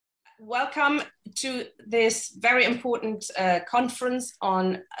Welcome to this very important conference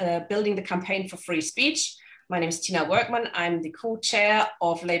on building the campaign for free speech. My name is Tina Workman. I'm the co-chair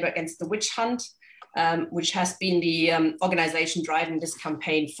of Labour Against the Witch Hunt, which has been the organization driving this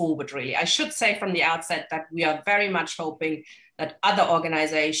campaign forward, really. I should say from the outset that we are very much hoping that other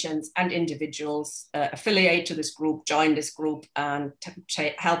organizations and individuals affiliate to this group, join this group, and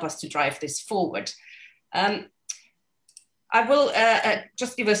help us to drive this forward. I will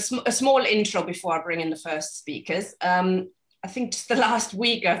just give a small intro before I bring in the first speakers. I think just the last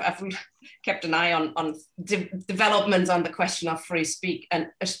week I've kept an eye on developments on the question of free speech,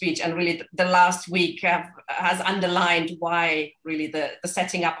 and really the last week has underlined why really the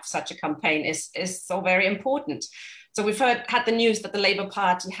setting up of such a campaign is so very important. So we've had the news that the Labour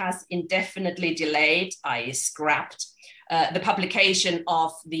Party has indefinitely delayed, i.e. scrapped, the publication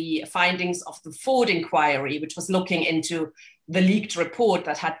of the findings of the Ford inquiry, which was looking into the leaked report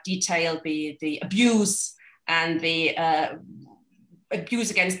that had detailed the abuse and the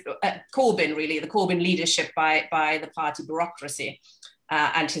abuse against Corbyn, really, the Corbyn leadership by the party bureaucracy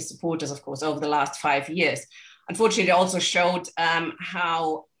and his supporters, of course, over the last 5 years. Unfortunately, it also showed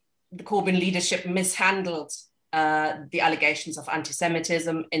how the Corbyn leadership mishandled the allegations of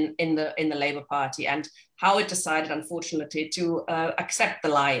anti-Semitism in the Labour Party, and how it decided, unfortunately, to accept the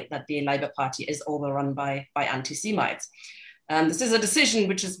lie that the Labour Party is overrun by anti-Semites. This is a decision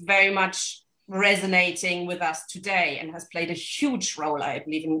which is very much resonating with us today and has played a huge role, I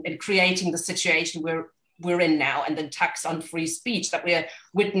believe, in creating the situation we're in now, and the attacks on free speech that we're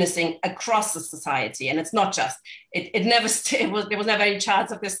witnessing across the society. And it's not just, there was never any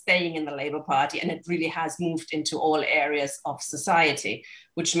chance of this staying in the Labour Party, and it really has moved into all areas of society,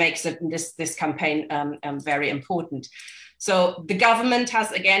 which makes this campaign very important. So the government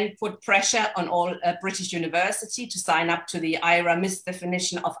has again put pressure on all British universities to sign up to the IRA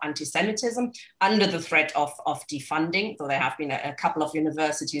misdefinition of anti-Semitism under the threat of defunding. So there have been a couple of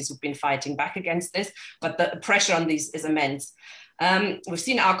universities who've been fighting back against this, but the pressure on these is immense. We've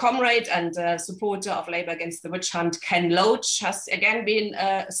seen our comrade and supporter of Labour Against the Witch Hunt, Ken Loach, has again been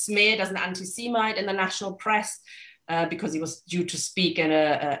smeared as an anti-Semite in the national press. Because he was due to speak in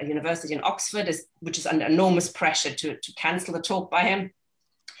a university in Oxford, which is under enormous pressure to cancel the talk by him.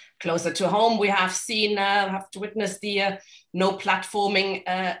 Closer to home, we have to witness the no platforming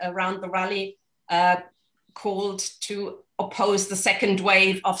around the rally, called to oppose the second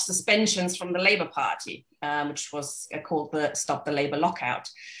wave of suspensions from the Labour Party, which was called the Stop the Labour Lockout.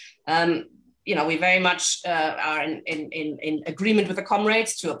 We very much are in agreement with the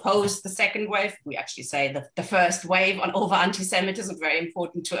comrades to oppose the second wave. We actually say the first wave over anti-Semitism, very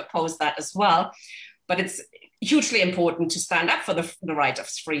important to oppose that as well. But it's hugely important to stand up for the right of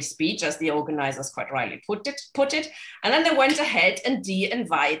free speech, as the organizers quite rightly put it. And then they went ahead and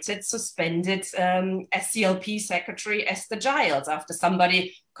de-invited, suspended SCLP Secretary Esther Giles after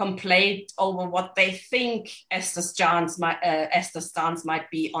somebody complained over what they think Esther's stance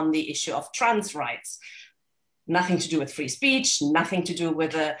might be on the issue of trans rights. Nothing to do with free speech, nothing to do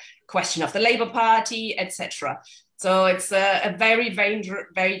with the question of the Labour Party, etc. So it's a very,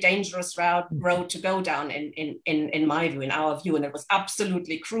 very dangerous road to go down in my view, in our view. And it was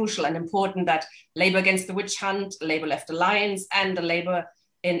absolutely crucial and important that Labour Against the Witch Hunt, Labour Left Alliance, and the Labour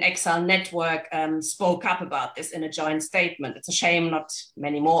in Exile Network spoke up about this in a joint statement. It's a shame not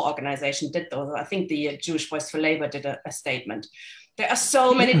many more organizations did, though. I think the Jewish Voice for Labour did a statement. There are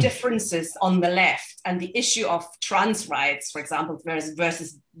so many differences on the left, and the issue of trans rights, for example,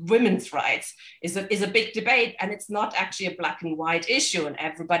 versus women's rights is a big debate, and it's not actually a black and white issue. And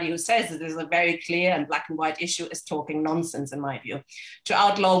everybody who says it is a very clear and black and white issue is talking nonsense, in my view. To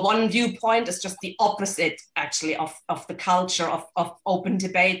outlaw one viewpoint is just the opposite, actually, of the culture of open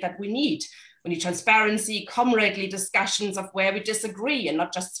debate that we need. We need transparency, comradely discussions of where we disagree, and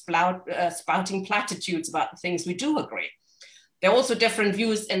not just spouting platitudes about the things we do agree. There are also different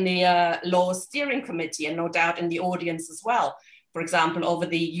views in the Law Steering Committee, and no doubt in the audience as well. For example, over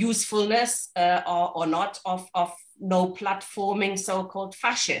the usefulness or not of no platforming so-called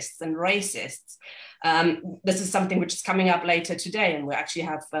fascists and racists. This is something which is coming up later today, and we actually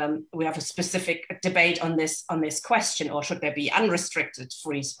have a specific debate on this question: or should there be unrestricted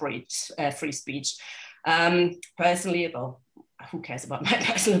free speech? Personally, well, who cares about my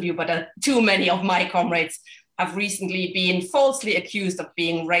personal view? But too many of my comrades have recently been falsely accused of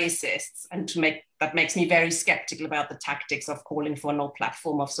being racists, and that makes me very skeptical about the tactics of calling for no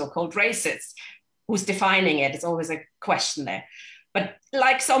platform of so-called racists. Who's defining it? It's always a question there. But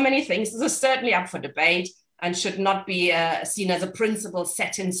like so many things, this is certainly up for debate and should not be seen as a principle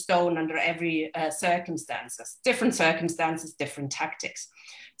set in stone under every circumstances. Different circumstances, different tactics.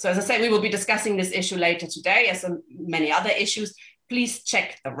 So as I said, we will be discussing this issue later today, as many other issues. Please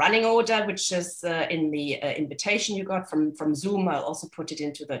check the running order, which is in the invitation you got from Zoom. I'll also put it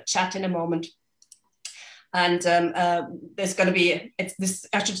into the chat in a moment. And there's going to be,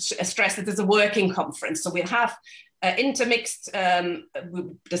 I should stress that there's a working conference. So we'll have intermixed,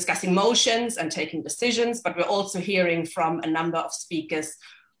 discussing motions and taking decisions, but we're also hearing from a number of speakers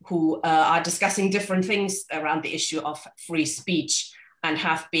who are discussing different things around the issue of free speech and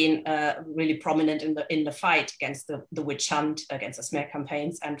have been really prominent in the fight against the witch hunt, against the smear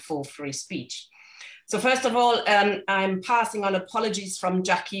campaigns and for free speech. So first of all, I'm passing on apologies from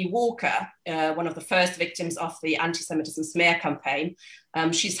Jackie Walker, one of the first victims of the anti-Semitism smear campaign.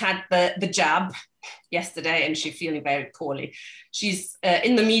 She's had the jab yesterday and she's feeling very poorly. She's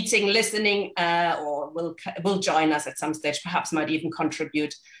in the meeting listening or will join us at some stage, perhaps might even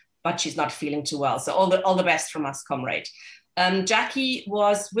contribute, but she's not feeling too well. So all the best from us, comrade. Jackie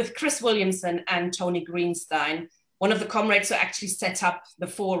was with Chris Williamson and Tony Greenstein, one of the comrades who actually set up the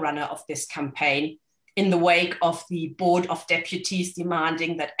forerunner of this campaign in the wake of the Board of Deputies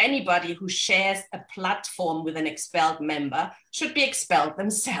demanding that anybody who shares a platform with an expelled member should be expelled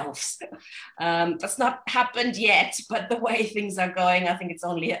themselves. That's not happened yet, but the way things are going, I think it's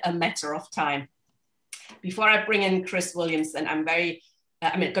only a matter of time. Before I bring in Chris Williamson, I'm going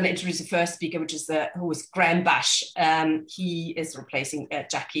to introduce the first speaker, who is Graham Bash. He is replacing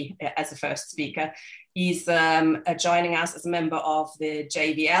Jackie as the first speaker. He's joining us as a member of the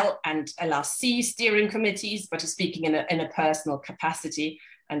JVL and LRC steering committees, but he's speaking in a personal capacity,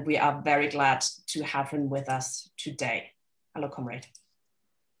 and we are very glad to have him with us today. Hello, comrade.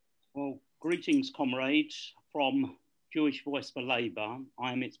 Well, greetings, comrade, from Jewish Voice for Labour.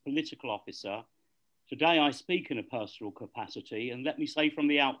 I am its political officer. Today I speak in a personal capacity, and let me say from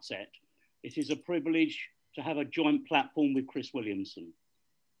the outset, it is a privilege to have a joint platform with Chris Williamson.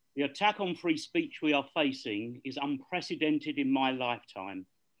 The attack on free speech we are facing is unprecedented in my lifetime,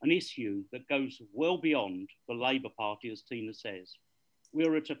 an issue that goes well beyond the Labour Party, as Tina says. We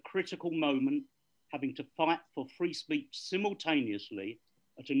are at a critical moment, having to fight for free speech simultaneously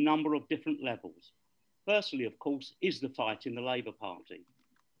at a number of different levels. Firstly, of course, is the fight in the Labour Party.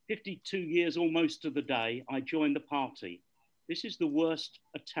 52 years almost to the day I joined the party. This is the worst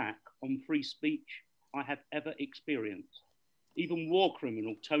attack on free speech I have ever experienced. Even war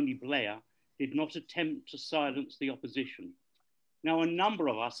criminal Tony Blair did not attempt to silence the opposition. Now, a number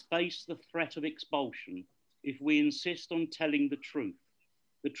of us face the threat of expulsion if we insist on telling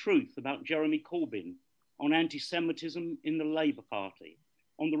the truth about Jeremy Corbyn, on anti-Semitism in the Labour Party,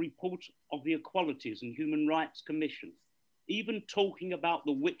 on the report of the Equalities and Human Rights Commission. Even talking about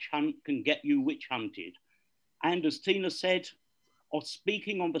the witch hunt can get you witch hunted. And as Tina said, or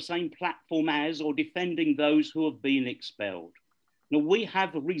speaking on the same platform as or defending those who have been expelled. Now, we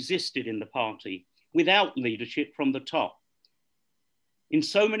have resisted in the party without leadership from the top. In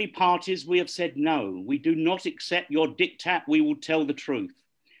so many parties, we have said, no, we do not accept your diktat, we will tell the truth.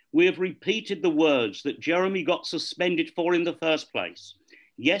 We have repeated the words that Jeremy got suspended for in the first place.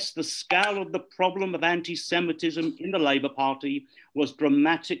 Yes, the scale of the problem of anti-Semitism in the Labour Party was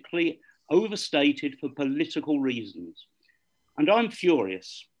dramatically overstated for political reasons. And I'm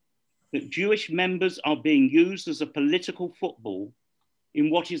furious that Jewish members are being used as a political football in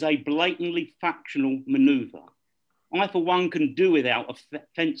what is a blatantly factional manoeuvre. I, for one, can do without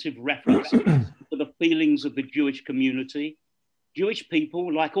offensive references to the feelings of the Jewish community. Jewish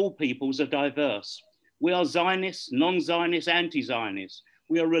people, like all peoples, are diverse. We are Zionists, non-Zionists, anti-Zionists.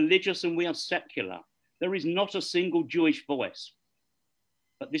 We are religious and we are secular. There is not a single Jewish voice.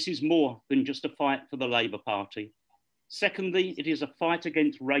 But this is more than just a fight for the Labour Party. Secondly, it is a fight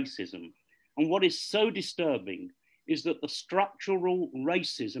against racism. And what is so disturbing is that the structural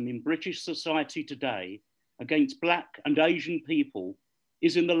racism in British society today against Black and Asian people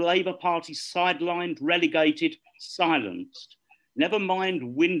is in the Labour Party sidelined, relegated, silenced. Never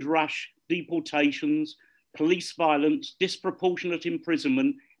mind Windrush deportations, police violence, disproportionate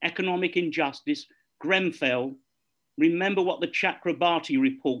imprisonment, economic injustice, Grenfell. Remember what the Chakrabarti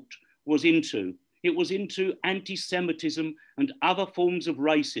report was into. It was into anti-Semitism and other forms of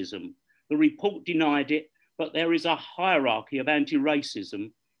racism. The report denied it, but there is a hierarchy of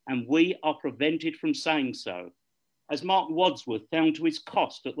anti-racism, and we are prevented from saying so. As Mark Wadsworth found to his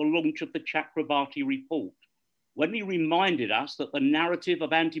cost at the launch of the Chakrabarti report, when he reminded us that the narrative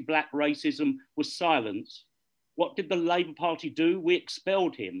of anti-Black racism was silenced, what did the Labour Party do? We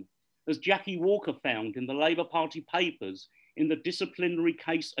expelled him, as Jackie Walker found in the Labour Party papers in the disciplinary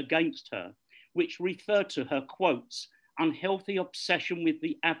case against her, which referred to her, quotes, unhealthy obsession with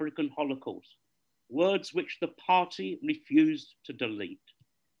the African Holocaust, words which the party refused to delete.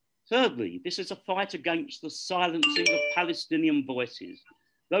 Thirdly, this is a fight against the silencing of Palestinian voices,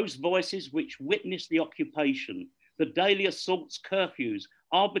 those voices which witness the occupation, the daily assaults, curfews,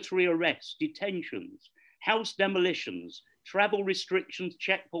 arbitrary arrests, detentions, house demolitions, travel restrictions,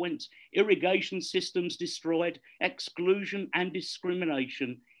 checkpoints, irrigation systems destroyed, exclusion and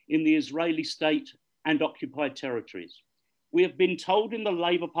discrimination in the Israeli state and occupied territories. We have been told in the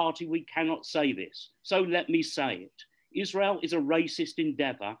Labour Party we cannot say this, so let me say it. Israel is a racist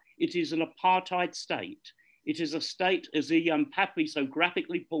endeavour. It is an apartheid state. It is a state, as Ian Pappy so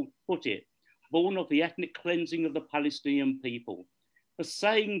graphically put it, born of the ethnic cleansing of the Palestinian people. For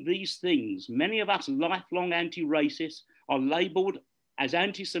saying these things, many of us lifelong anti-racists are labelled as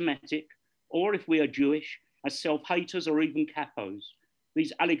anti-Semitic, or if we are Jewish, as self-haters or even capos.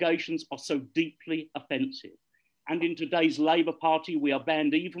 These allegations are so deeply offensive. And in today's Labour Party, we are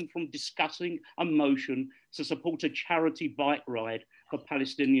banned even from discussing a motion to support a charity bike ride for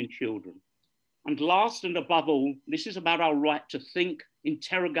Palestinian children. And last and above all, this is about our right to think,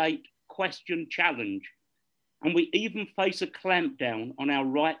 interrogate, question, challenge. And we even face a clampdown on our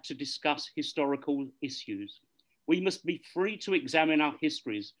right to discuss historical issues. We must be free to examine our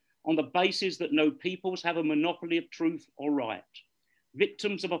histories on the basis that no peoples have a monopoly of truth or right.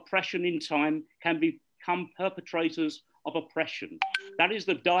 Victims of oppression in time can become perpetrators of oppression. That is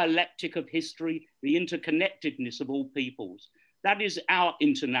the dialectic of history, the interconnectedness of all peoples. That is our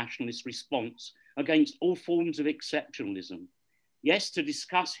internationalist response against all forms of exceptionalism. Yes, to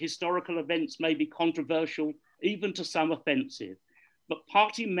discuss historical events may be controversial, even to some offensive, but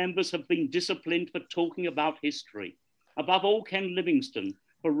party members have been disciplined for talking about history. Above all, Ken Livingstone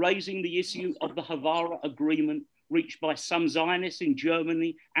for raising the issue of the Havara Agreement reached by some Zionists in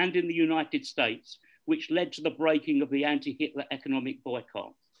Germany and in the United States, which led to the breaking of the anti-Hitler economic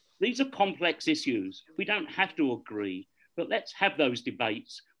boycott. These are complex issues. We don't have to agree, but let's have those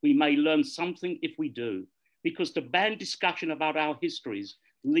debates. We may learn something if we do, because to ban discussion about our histories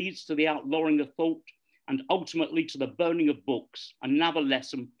leads to the outlawing of thought and ultimately to the burning of books, another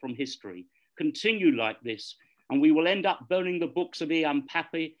lesson from history. Continue like this, and we will end up burning the books of Ian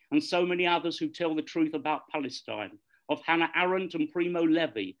Pappy and so many others who tell the truth about Palestine, of Hannah Arendt and Primo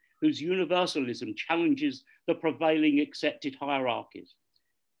Levi, whose universalism challenges the prevailing accepted hierarchies.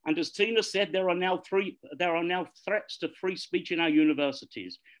 And as Tina said, there are now threats to free speech in our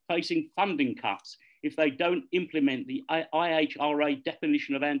universities, facing funding cuts if they don't implement the IHRA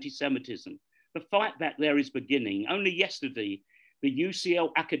definition of anti-Semitism. The fight back there is beginning. Only yesterday, the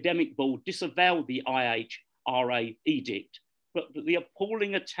UCL Academic Board disavowed the IHRA edict, but the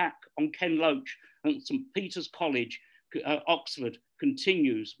appalling attack on Ken Loach and St. Peter's College, Oxford,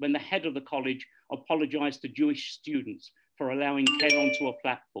 continues when the head of the college apologised to Jewish students for allowing Ken onto a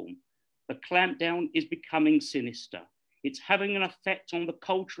platform. The clampdown is becoming sinister. It's having an effect on the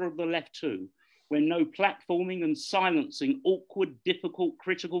culture of the left too, when no platforming and silencing awkward, difficult,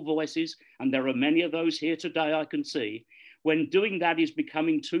 critical voices, and there are many of those here today I can see, when doing that is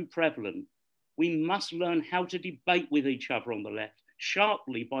becoming too prevalent. We must learn how to debate with each other on the left,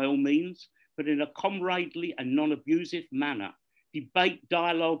 sharply by all means, but in a comradely and non-abusive manner. Debate,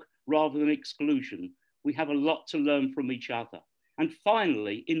 dialogue, rather than exclusion. We have a lot to learn from each other. And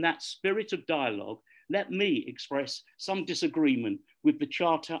finally, in that spirit of dialogue, let me express some disagreement with the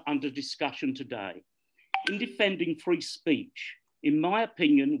charter under discussion today. In defending free speech, in my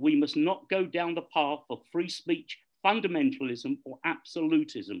opinion, we must not go down the path of free speech fundamentalism or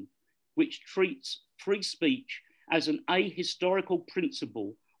absolutism, which treats free speech as an ahistorical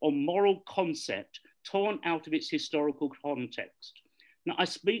principle or moral concept torn out of its historical context. Now, I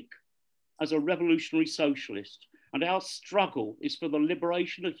speak as a revolutionary socialist, and our struggle is for the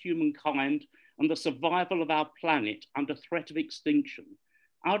liberation of humankind and the survival of our planet under threat of extinction.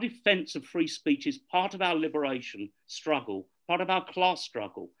 Our defense of free speech is part of our liberation struggle, part of our class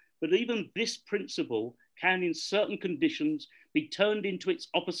struggle, but even this principle can, in certain conditions, be turned into its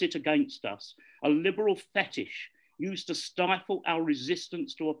opposite against us, a liberal fetish used to stifle our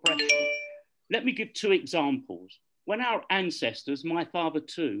resistance to oppression. Let me give two examples. When our ancestors, my father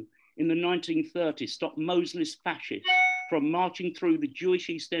too, in the 1930s stopped Mosley's fascists from marching through the Jewish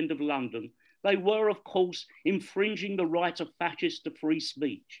East End of London, they were, of course, infringing the right of fascists to free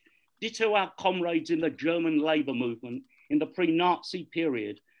speech. Ditto our comrades in the German Labour movement in the pre-Nazi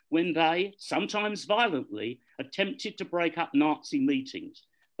period, when they, sometimes violently, attempted to break up Nazi meetings.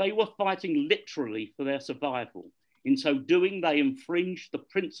 They were fighting literally for their survival. In so doing, they infringed the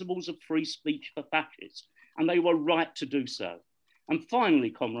principles of free speech for fascists, and they were right to do so. And finally,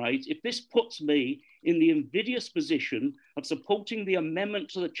 comrades, if this puts me in the invidious position of supporting the amendment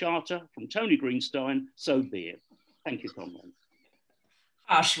to the Charter from Tony Greenstein, so be it. Thank you, comrades.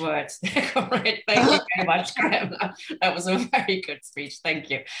 Harsh words. Thank you very much, Graham. That was a very good speech. Thank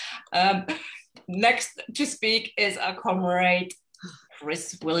you. Next to speak is our comrade,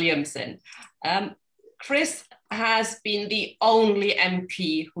 Chris Williamson. Chris has been the only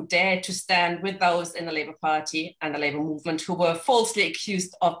MP who dared to stand with those in the Labour Party and the Labour movement who were falsely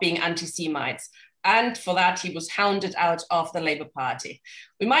accused of being anti-Semites. And for that, he was hounded out of the Labour Party.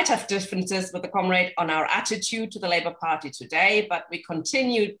 We might have differences with the comrade on our attitude to the Labour Party today, but we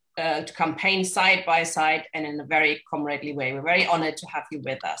continue to campaign side by side and in a very comradely way. We're very honoured to have you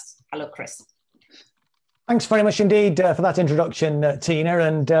with us. Hello, Chris. Thanks very much indeed for that introduction, Tina.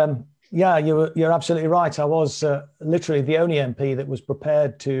 And yeah, you're absolutely right. I was literally the only MP that was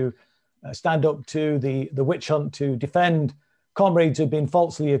prepared to stand up to the witch hunt, to defend comrades who've been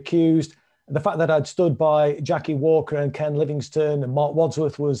falsely accused. The fact that I'd stood by Jackie Walker and Ken Livingstone and Mark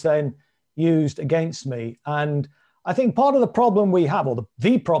Wadsworth was then used against me. And I think part of the problem we have, or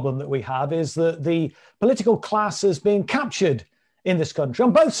the problem that we have, is that the political class has been captured in this country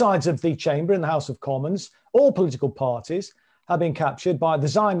on both sides of the chamber in the House of Commons. All political parties have been captured by the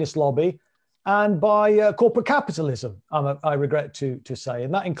Zionist lobby and by corporate capitalism, I regret to say.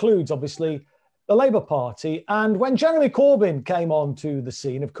 And that includes, obviously, the Labour Party. And when Jeremy Corbyn came onto the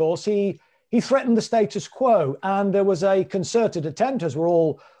scene, of course, he threatened the status quo. And there was a concerted attempt, as we're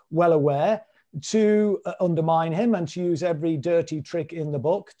all well aware, to undermine him and to use every dirty trick in the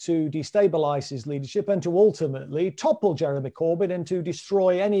book to destabilise his leadership and to ultimately topple Jeremy Corbyn and to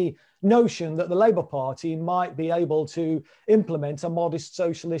destroy any notion that the Labour Party might be able to implement a modest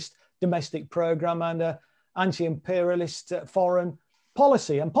socialist domestic programme and an anti-imperialist foreign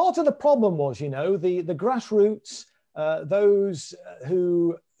policy. And part of the problem was, you know, the grassroots, those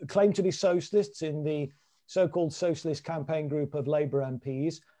who claim to be socialists in the so-called socialist campaign group of Labour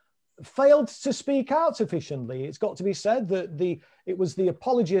MPs, failed to speak out sufficiently. It's got to be said that it was the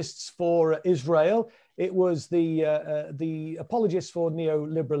apologists for Israel, it was the apologists for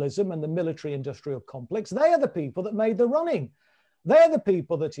neoliberalism and the military-industrial complex. They are the people that made the running. They're the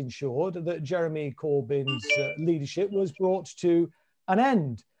people that ensured that Jeremy Corbyn's leadership was brought to an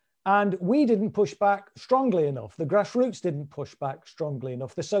end. And we didn't push back strongly enough. The grassroots didn't push back strongly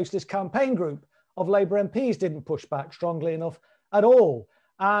enough. The socialist campaign group of Labour MPs didn't push back strongly enough at all.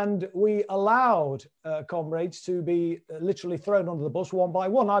 And we allowed comrades to be literally thrown under the bus one by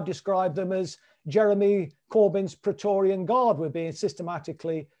one. I've described them as Jeremy Corbyn's Praetorian Guard were being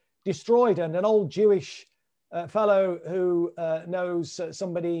systematically destroyed. And an old Jewish fellow who knows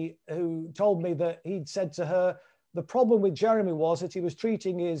somebody who told me that he'd said to her, the problem with Jeremy was that he was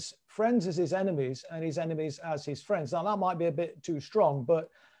treating his friends as his enemies and his enemies as his friends. Now, that might be a bit too strong, but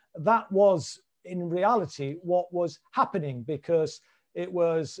that was in reality what was happening, because it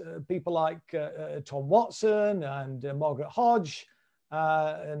was people like Tom Watson and Margaret Hodge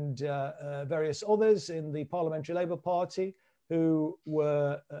and various others in the Parliamentary Labour Party who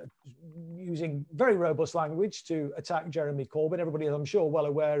were using very robust language to attack Jeremy Corbyn. Everybody is, I'm sure, well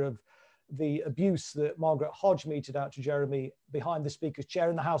aware of the abuse that Margaret Hodge meted out to Jeremy behind the Speaker's chair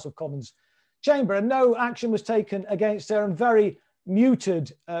in the House of Commons chamber. And no action was taken against her, and very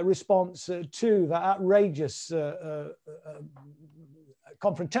muted response to that outrageous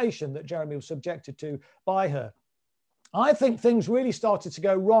confrontation that Jeremy was subjected to by her. I think things really started to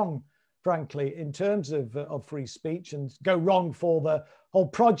go wrong, frankly, in terms of free speech, and go wrong for the whole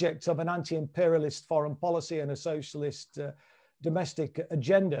project of an anti-imperialist foreign policy and a socialist domestic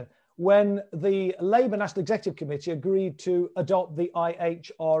agenda, when the Labour National Executive Committee agreed to adopt the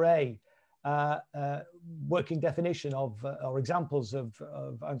IHRA working definition of, or examples of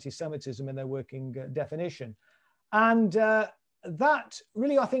anti-Semitism in their working definition. And that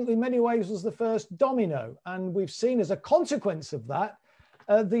really, I think, in many ways was the first domino. And we've seen as a consequence of that,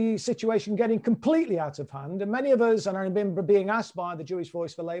 the situation getting completely out of hand. And many of us, and I remember being asked by the Jewish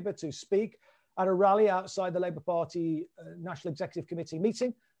Voice for Labour to speak at a rally outside the Labour Party National Executive Committee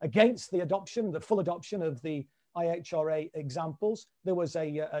meeting against the adoption, the full adoption of the IHRA examples. There was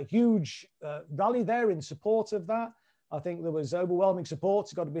a huge rally there in support of that. I think there was overwhelming support,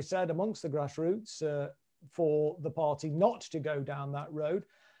 it's got to be said, amongst the grassroots for the party not to go down that road.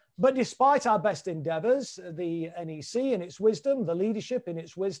 But despite our best endeavours, the NEC in its wisdom, the leadership in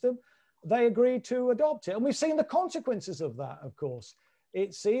its wisdom, they agreed to adopt it. And we've seen the consequences of that, of course.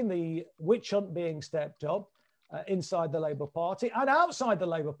 It's seen the witch hunt being stepped up inside the Labour Party and outside the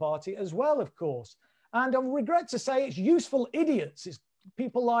Labour Party as well, of course. And I regret to say it's useful idiots. It's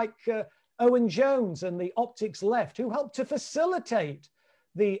people like Owen Jones and the Optics Left who helped to facilitate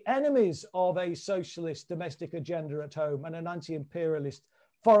the enemies of a socialist domestic agenda at home and an anti-imperialist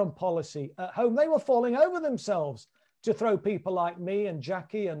foreign policy at home. They were falling over themselves to throw people like me and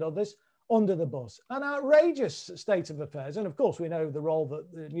Jackie and others under the bus. An outrageous state of affairs. And of course, we know the role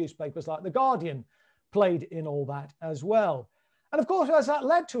that the newspapers like The Guardian played in all that as well. And of course, as that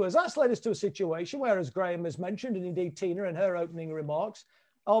led to us, that's led us to a situation where, as Graham has mentioned, and indeed Tina in her opening remarks,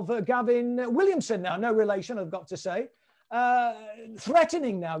 of Gavin Williamson, now no relation, I've got to say,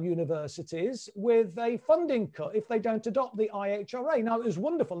 threatening now universities with a funding cut if they don't adopt the IHRA. Now, it was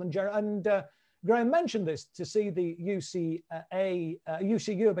wonderful, and Graham mentioned this, to see the UCU, I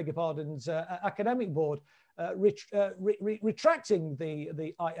beg your pardon's, academic board retracting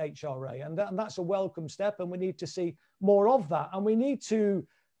the IHRA, and that's a welcome step, and we need to see more of that. And we need to,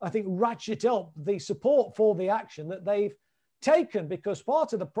 I think, ratchet up the support for the action that they've taken, because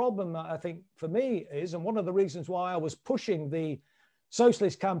part of the problem, I think, for me is, and one of the reasons why I was pushing the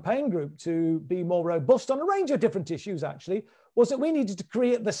Socialist Campaign Group to be more robust on a range of different issues, actually, was that we needed to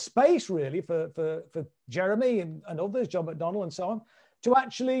create the space, really, for Jeremy and others, John McDonnell and so on, to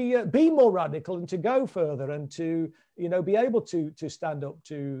actually be more radical and to go further and to, you know, be able to stand up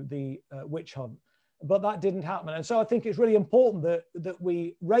to the witch hunt. But that didn't happen. And so I think it's really important that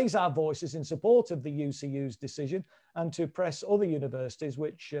we raise our voices in support of the UCU's decision and to press other universities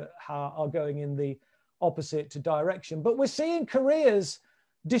which are going in the opposite direction. But we're seeing careers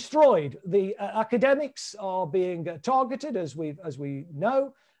destroyed. The academics are being targeted, as we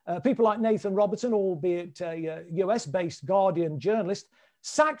know. People like Nathan Robertson, albeit a US-based Guardian journalist,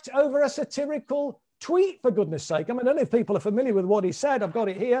 sacked over a satirical tweet, for goodness sake. I mean, I don't know if people are familiar with what he said. I've got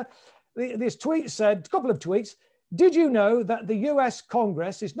it here. This tweet said, a couple of tweets, did you know that the US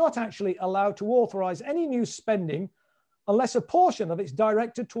Congress is not actually allowed to authorize any new spending unless a portion of it's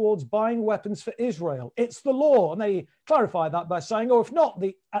directed towards buying weapons for Israel? It's the law. And they clarify that by saying, or if not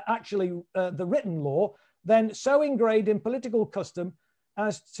the written law, then so ingrained in political custom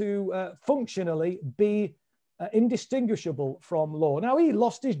as to functionally be indistinguishable from law. Now, he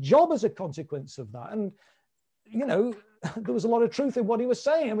lost his job as a consequence of that. And, you know, there was a lot of truth in what he was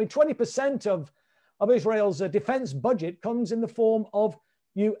saying. I mean, 20% of Israel's defense budget comes in the form of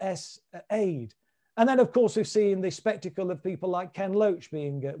US aid. And then, of course, we've seen the spectacle of people like Ken Loach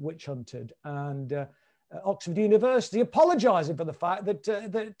being witch hunted, and Oxford University apologizing for the fact that,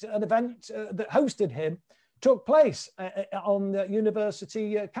 an event that hosted him took place on the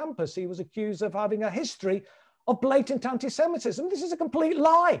university campus. He was accused of having a history of blatant anti-Semitism. This is a complete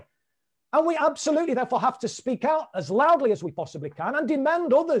lie. And we absolutely, therefore, have to speak out as loudly as we possibly can and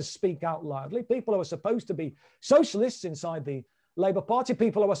demand others speak out loudly. People who are supposed to be socialists inside the Labour Party,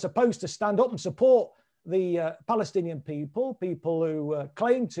 people who are supposed to stand up and support the Palestinian people, people who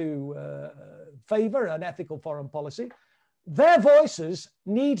claim to favour an ethical foreign policy, their voices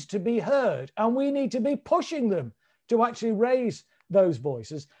need to be heard, and we need to be pushing them to actually raise those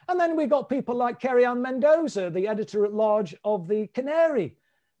voices. And then we've got people like Kerry-Ann Mendoza, the editor-at-large of the Canary,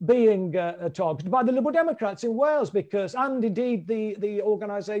 being targeted by the Liberal Democrats in Wales, because, and indeed the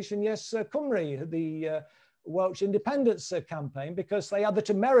organisation Yes Cymru, the Welsh independence campaign, because they had the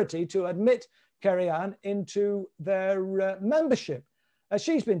temerity to admit Kerry-Ann into their membership.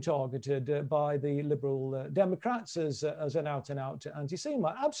 She's been targeted by the Liberal Democrats as an out-and-out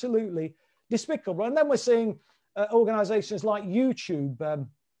anti-Semite. Absolutely despicable. And then we're seeing organisations like YouTube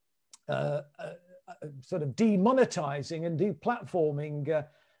sort of demonetizing and deplatforming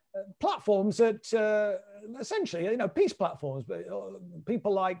platforms that essentially, you know, peace platforms, but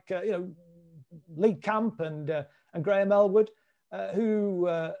people like, you know, Lee Camp and Graham Elwood, who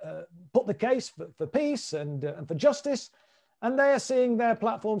put the case for peace and for justice, and they are seeing their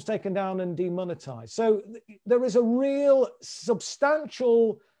platforms taken down and demonetized. So there is a real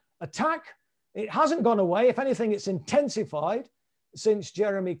substantial attack. It hasn't gone away. If anything, it's intensified since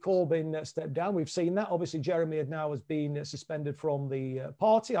Jeremy Corbyn stepped down. We've seen that. Obviously, Jeremy has been suspended from the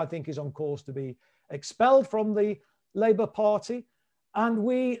party. I think he's on course to be expelled from the Labour Party. And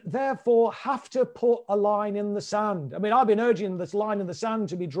we therefore have to put a line in the sand. I mean, I've been urging this line in the sand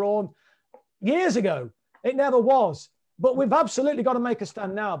to be drawn years ago. It never was. But we've absolutely got to make a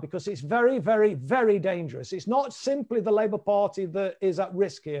stand now, because it's very, very, very dangerous. It's not simply the Labour Party that is at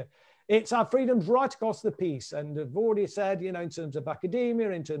risk here. It's our freedoms right across the piece. And I've already said, you know, in terms of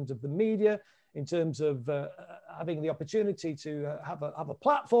academia, in terms of the media, in terms of having the opportunity to have a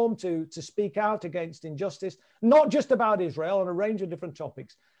platform to speak out against injustice, not just about Israel, on a range of different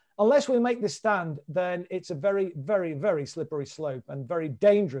topics. Unless we make this stand, then it's a very, very, very slippery slope, and very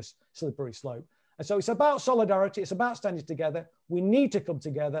dangerous slippery slope. And so it's about solidarity. It's about standing together. We need to come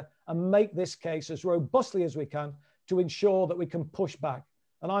together and make this case as robustly as we can to ensure that we can push back.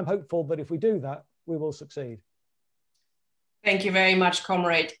 And I'm hopeful that if we do that, we will succeed. Thank you very much,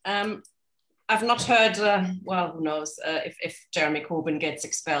 Comrade. I've not heard, well, who knows, if Jeremy Corbyn gets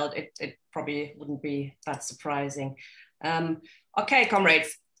expelled, it probably wouldn't be that surprising. Okay,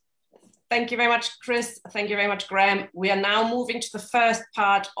 comrades. Thank you very much, Chris. Thank you very much, Graham. We are now moving to the first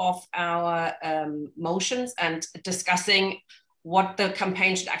part of our motions and discussing what the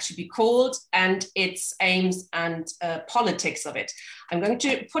campaign should actually be called and its aims and politics of it. I'm going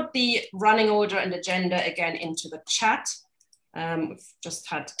to put the running order and agenda again into the chat. We've just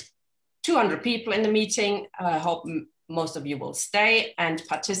had 200 people in the meeting. I hope most of you will stay and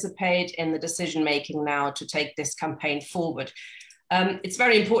participate in the decision-making now to take this campaign forward. It's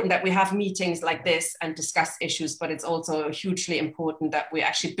very important that we have meetings like this and discuss issues, but it's also hugely important that we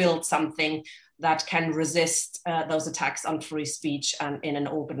actually build something that can resist those attacks on free speech and in an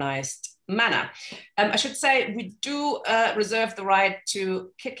organized manner. I should say we do reserve the right to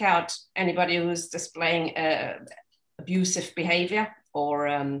kick out anybody who's displaying abusive behavior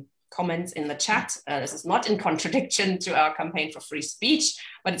or comments in the chat. This is not in contradiction to our campaign for free speech,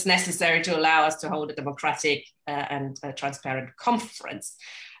 but it's necessary to allow us to hold a democratic and transparent conference.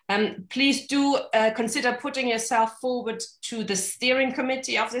 Please do consider putting yourself forward to the steering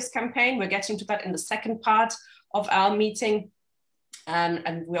committee of this campaign. We're getting to that in the second part of our meeting.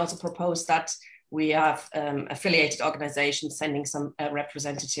 And we also propose that we have affiliated organizations sending some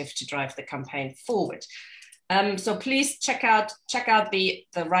representative to drive the campaign forward. So please check out the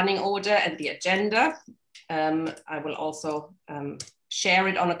running order and the agenda. I will also share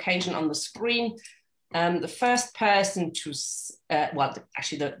it on occasion on the screen. The first person to, well,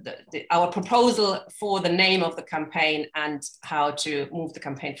 actually our proposal for the name of the campaign and how to move the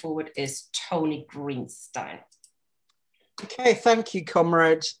campaign forward is Tony Greenstein. Okay, thank you,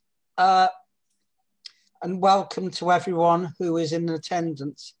 comrades. And welcome to everyone who is in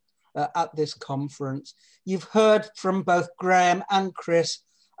attendance at this conference. You've heard from both Graham and Chris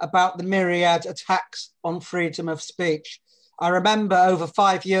about the myriad attacks on freedom of speech. I remember over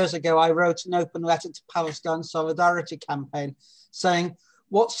 5 years ago, I wrote an open letter to Palestine Solidarity Campaign saying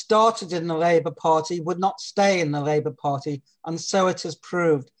what started in the Labour Party would not stay in the Labour Party, and so it has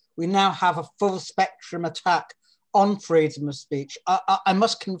proved. We now have a full spectrum attack on freedom of speech. I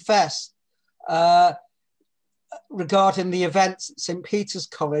must confess, regarding the events at St. Peter's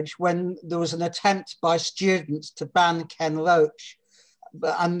College, when there was an attempt by students to ban Ken Loach,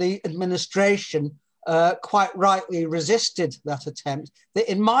 and the administration quite rightly resisted that attempt, that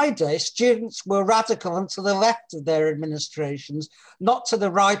in my day, students were radical and to the left of their administrations, not to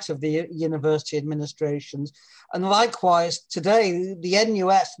the right of the university administrations. And likewise, today, the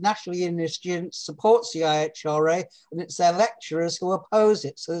NUS, National Union of Students, supports the IHRA, and it's their lecturers who oppose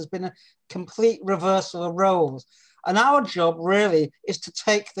it. So there's been a complete reversal of roles. And our job really is to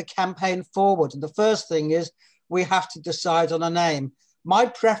take the campaign forward. And the first thing is we have to decide on a name. My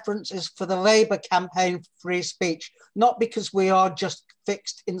preference is for the Labour campaign for free speech, not because we are just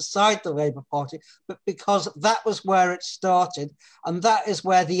fixed inside the Labour Party, but because that was where it started. And that is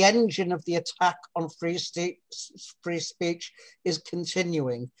where the engine of the attack on free speech is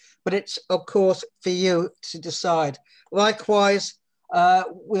continuing. But it's, of course, for you to decide. Likewise,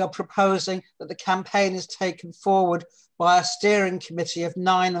 we are proposing that the campaign is taken forward by a steering committee of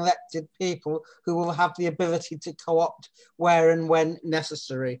 9 elected people who will have the ability to co-opt where and when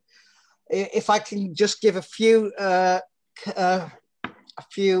necessary. If I can just give a few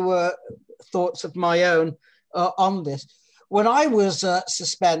thoughts of my own on this. When I was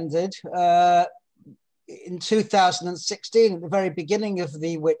suspended in 2016, at the very beginning of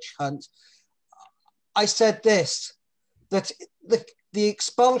the witch hunt, I said this, that the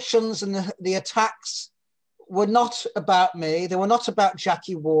expulsions and the attacks were not about me. They were not about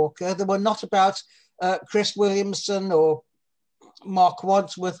Jackie Walker. They were not about Chris Williamson or Mark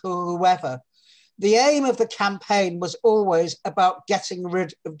Wadsworth or whoever. The aim of the campaign was always about getting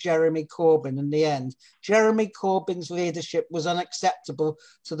rid of Jeremy Corbyn in the end. Jeremy Corbyn's leadership was unacceptable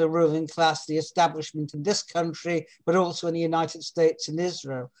to the ruling class, the establishment in this country, but also in the United States and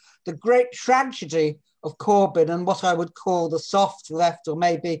Israel. The great tragedy of Corbyn and what I would call the soft left, or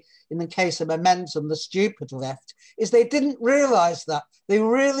maybe in the case of Momentum, the stupid left, is they didn't realise that. They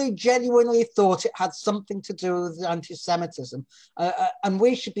really genuinely thought it had something to do with anti-Semitism. And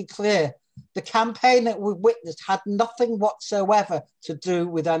we should be clear, the campaign that we witnessed had nothing whatsoever to do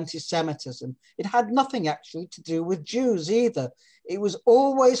with anti-Semitism. It had nothing actually to do with Jews either. It was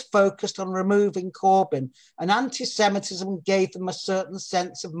always focused on removing Corbyn, and anti-Semitism gave them a certain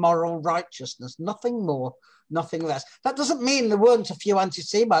sense of moral righteousness, nothing more, nothing less. That doesn't mean there weren't a few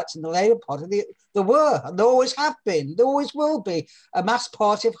anti-Semites in the Labour Party. There were, and there always have been, there always will be. A mass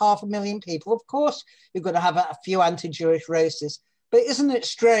party of 500,000 people, of course, you're going to have a few anti-Jewish racists. But isn't it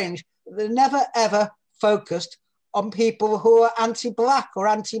strange? They never ever focused on people who are anti-Black or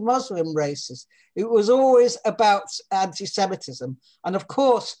anti-Muslim races. It was always about anti-Semitism. And of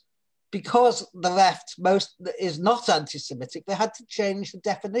course, because the left is not anti-Semitic, they had to change the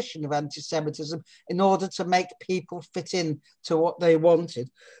definition of anti-Semitism in order to make people fit in to what they wanted.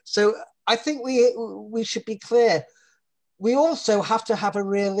 So I think we should be clear. We also have to have a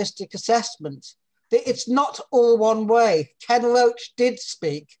realistic assessment. It's not all one way. Ken Loach did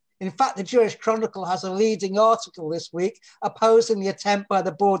speak. In fact, the Jewish Chronicle has a leading article this week opposing the attempt by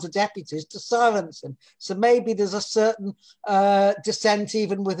the Board of Deputies to silence him. So maybe there's a certain dissent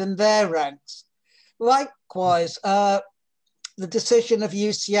even within their ranks. Likewise, the decision of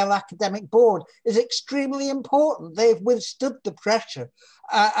UCL Academic Board is extremely important. They've withstood the pressure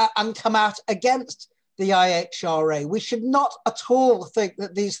and come out against the IHRA. We should not at all think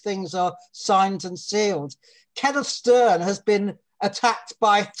that these things are signed and sealed. Kenneth Stern has been attacked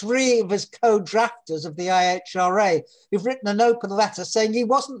by 3 of his co-drafters of the IHRA, who've written an open letter saying he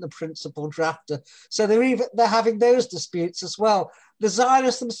wasn't the principal drafter. So they're having those disputes as well. The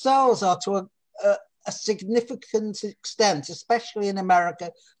Zionists themselves are to a significant extent, especially in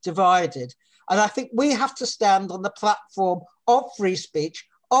America, divided. And I think we have to stand on the platform of free speech,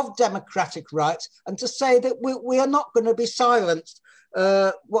 of democratic rights, and to say that we are not going to be silenced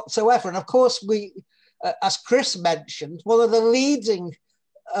whatsoever. And of course, as Chris mentioned, one of the leading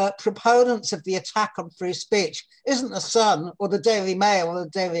proponents of the attack on free speech isn't the Sun or the Daily Mail or the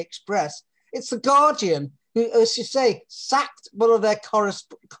Daily Express. It's the Guardian, who, as you say, sacked one of their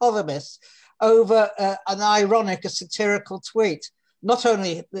columnists over an ironic, a satirical tweet. Not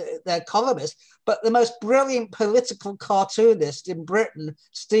only their columnist, but the most brilliant political cartoonist in Britain,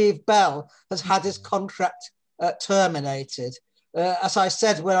 Steve Bell, has had his contract terminated. As I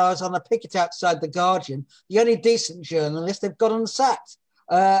said when I was on a picket outside The Guardian, the only decent journalist they've got unsacked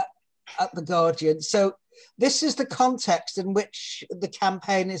at The Guardian. So this is the context in which the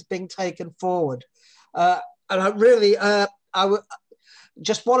campaign is being taken forward. And I really,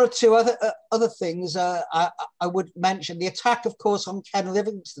 just one or two other things I would mention. The attack, of course, on Ken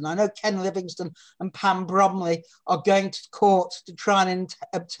Livingstone. I know Ken Livingstone and Pam Bromley are going to court to try and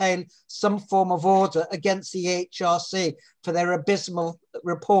obtain some form of order against the EHRC for their abysmal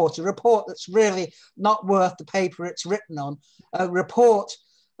report, a report that's really not worth the paper it's written on, a report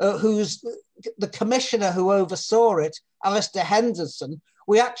whose the commissioner who oversaw it, Alistair Henderson,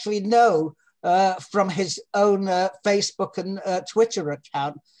 we actually know from his own Facebook and Twitter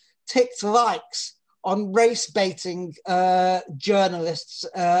account, ticked likes on race baiting journalists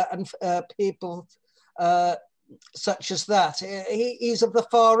and people such as that. He's of the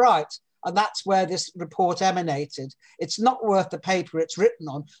far right, and that's where this report emanated. It's not worth the paper it's written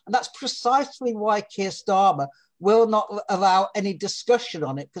on, and that's precisely why Keir Starmer will not allow any discussion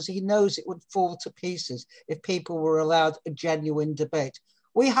on it, because he knows it would fall to pieces if people were allowed a genuine debate.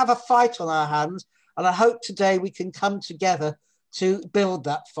 We have a fight on our hands, and I hope today we can come together to build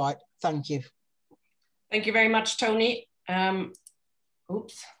that fight. Thank you. Thank you very much, Tony.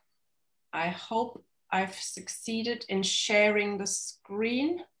 Oops. I hope I've succeeded in sharing the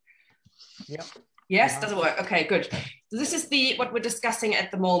screen. Yep. Yes, does it work? Okay, good. So this is what we're discussing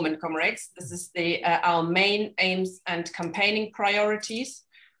at the moment, comrades. This is our main aims and campaigning priorities.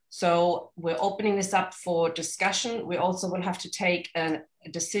 So we're opening this up for discussion. We also will have to take a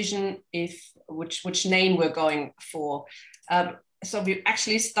decision which name we're going for. So we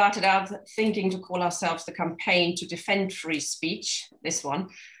actually started out thinking to call ourselves the Campaign to Defend Free Speech, this one.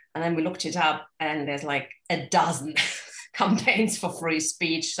 And then we looked it up and there's like a dozen campaigns for free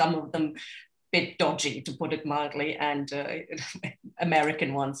speech, some of them a bit dodgy, to put it mildly, and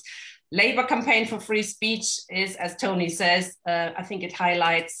American ones. Labour Campaign for Free Speech is, as Tony says, I think it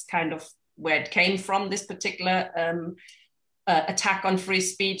highlights kind of where it came from, this particular attack on free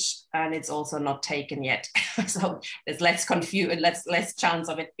speech, and it's also not taken yet. So there's less chance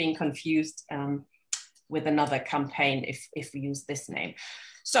of it being confused with another campaign if we use this name.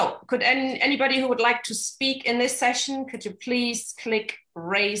 So could anybody who would like to speak in this session, could you please click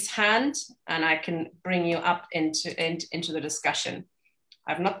raise hand, and I can bring you up into the discussion.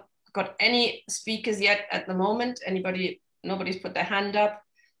 I've not got any speakers yet at the moment. Nobody's put their hand up.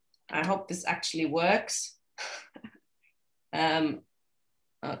 I hope this actually works.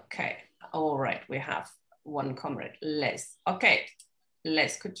 Okay, all right, we have one comrade, Les. Okay,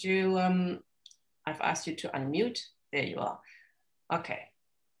 Les, could you, I've asked you to unmute. There you are. Okay,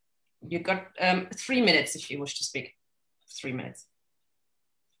 you got 3 minutes if you wish to speak. 3 minutes.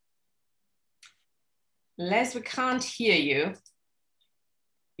 Les, we can't hear you.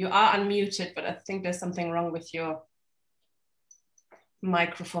 You are unmuted, but I think there's something wrong with your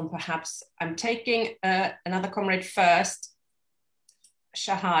microphone, perhaps. I'm taking another comrade first,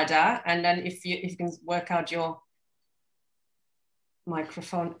 Shahada, and then if you can work out your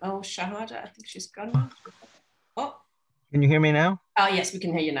microphone. Oh, Shahada, I think she's gone now. Oh. Can you hear me now? Oh, yes, we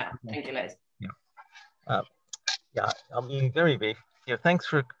can hear you now. Thank you, Les. Yeah, I'll be very brief. Yeah, thanks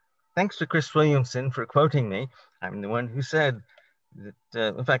to Chris Williamson for quoting me. I'm the one who said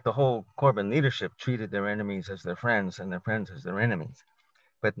that, in fact, the whole Corbyn leadership treated their enemies as their friends and their friends as their enemies.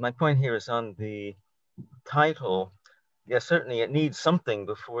 But my point here is on the title. Yes, certainly it needs something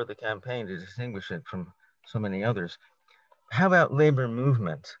before the campaign to distinguish it from so many others. How about Labour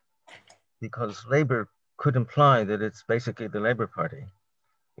movement? Because Labour could imply that it's basically the Labour Party,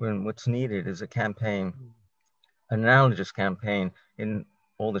 when what's needed is a campaign, an analogous campaign in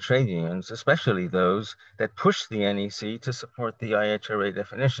all the trade unions, especially those that push the NEC to support the IHRA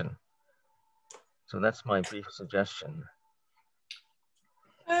definition. So that's my brief suggestion.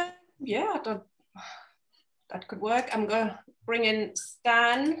 Yeah, that could work. I'm going to bring in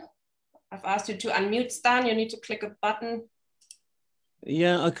Stan. I've asked you to unmute, Stan. You need to click a button.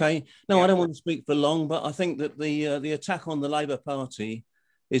 Yeah, okay. No, yeah. I don't want to speak for long, but I think that the attack on the Labour Party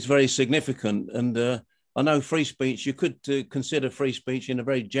is very significant. And I know free speech, you could consider free speech in a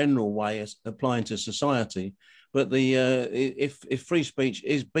very general way as applying to society. But if free speech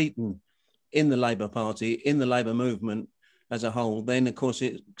is beaten in the Labour Party, in the Labour movement as a whole, then of course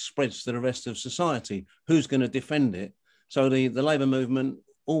it spreads to the rest of society. Who's going to defend it? So the Labour movement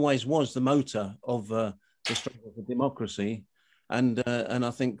always was the motor of the struggle for democracy. And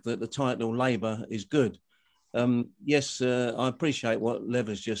I think that the title Labour is good. Yes, I appreciate what Lev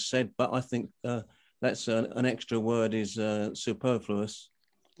has just said, but I think that's an extra word is superfluous.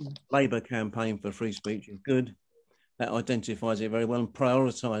 Labour campaign for free speech is good. That identifies it very well and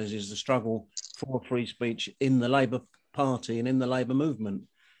prioritises the struggle for free speech in the Labour Party and in the Labour movement.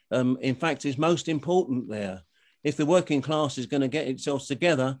 In fact, it's most important there. If the working class is going to get itself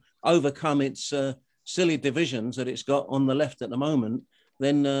together, overcome its silly divisions that it's got on the left at the moment,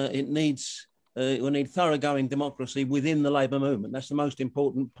 then we need thoroughgoing democracy within the Labour movement. That's the most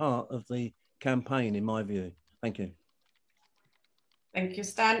important part of the campaign, in my view. Thank you. Thank you,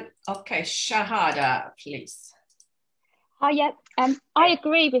 Stan. Okay, Shahada, please. Yeah, I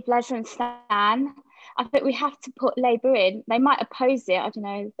agree with Les and Stan. I think we have to put Labour in. They might oppose it. I don't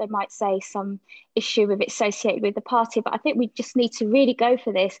know. They might say some issue with it associated with the party, but I think we just need to really go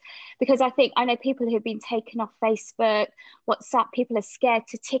for this because I know people who've been taken off Facebook, WhatsApp, people are scared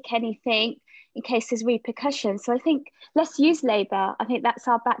to tick anything in case there's repercussions. So I think let's use Labour. I think that's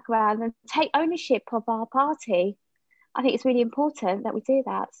our background and take ownership of our party. I think it's really important that we do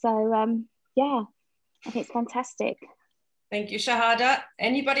that. So yeah, I think it's fantastic. Thank you, Shahada.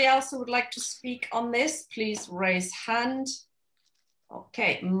 Anybody else who would like to speak on this, please raise hand.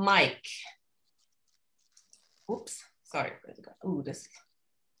 Okay, Mike. Oops, sorry. Oh,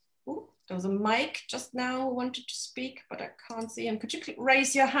 there was a Mike just now who wanted to speak, but I can't see him. Could you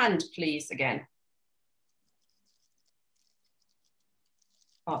raise your hand, please, again?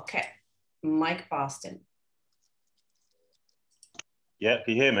 Okay, Mike Barston. Yeah,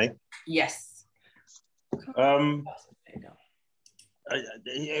 can you hear me? Yes.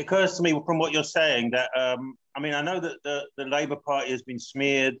 It occurs to me from what you're saying that, I mean, I know that the Labour Party has been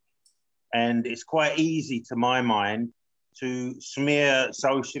smeared and it's quite easy to my mind to smear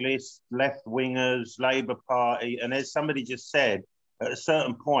socialists, left-wingers, Labour Party. And as somebody just said, at a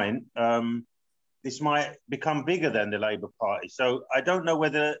certain point, this might become bigger than the Labour Party. So I don't know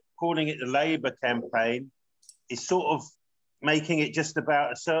whether calling it the Labour campaign is sort of making it just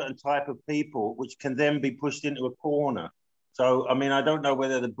about a certain type of people, which can then be pushed into a corner. So, I mean, I don't know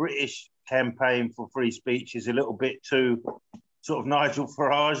whether the British campaign for free speech is a little bit too sort of Nigel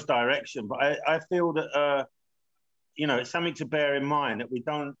Farage direction, but I feel that, you know, it's something to bear in mind that we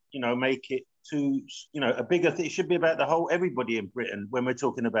don't, you know, make it too, you know, a bigger thing. It should be about the whole, everybody in Britain when we're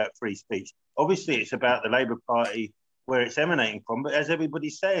talking about free speech. Obviously, it's about the Labour Party where it's emanating from, but as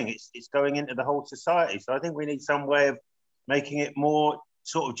everybody's saying, it's going into the whole society. So I think we need some way of making it more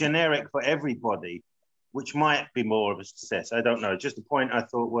sort of generic for everybody, which might be more of a success. I don't know. Just a point I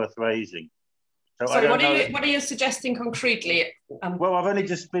thought worth raising. So sorry, what are you suggesting concretely? Well, I've only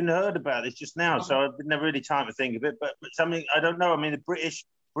just been heard about this just now, so I've never really time to think of it. But something I don't know. I mean, the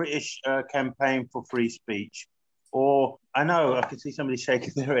British campaign for free speech, or I know I can see somebody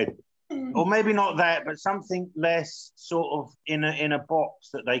shaking their head, or maybe not that, but something less sort of in a box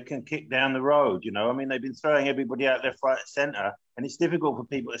that they can kick down the road. You know, I mean, they've been throwing everybody out left, right, centre. And it's difficult for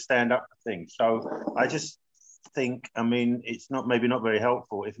people to stand up for things. So I just think, I mean, it's maybe not very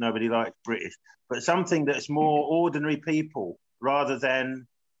helpful if nobody likes British, but something that's more ordinary people rather than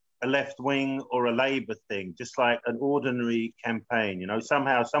a left wing or a Labour thing, just like an ordinary campaign, you know,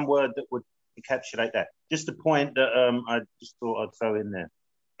 somehow, some word that would encapsulate that. Just a point that I just thought I'd throw in there.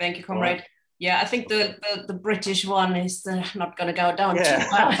 Thank you, comrade. Right. Yeah, I think the British one is not going to go down too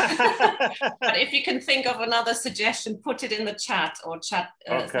well. But if you can think of another suggestion, put it in the chat or send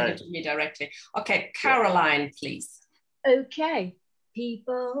it to me directly. Okay, Caroline, please. Okay,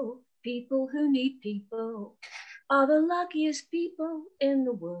 people who need people are the luckiest people in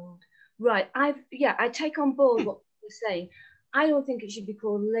the world. Right, I take on board what you're saying. I don't think it should be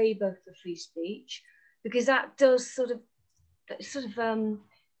called Labour for Free Speech, because that does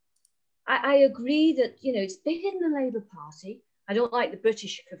I agree that, you know, it's big in the Labour Party. I don't like the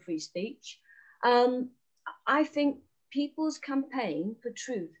British for free speech. I think People's Campaign for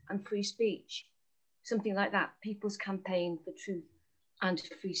Truth and Free Speech, something like that, People's Campaign for Truth and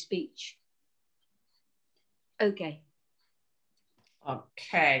Free Speech. Okay.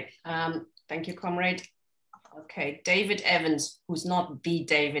 Okay, thank you, comrade. Okay, David Evans, who's not the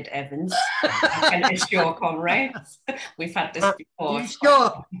David Evans, I can assure comrades. We've had this before. You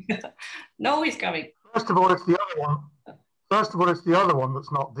sure? No, he's coming. First of all, it's the other one. First of all, it's the other one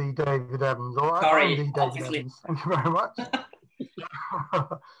that's not the David Evans. All right, sorry, I'm the David obviously. Evans. Thank you very much.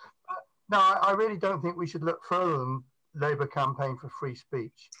 No, I really don't think we should look further than Labour Campaign for Free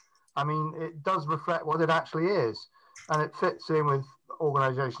Speech. I mean, it does reflect what it actually is, and it fits in with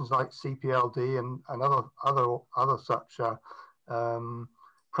organisations like CPLD and other such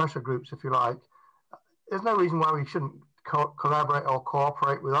pressure groups, if you like. There's no reason why we shouldn't collaborate or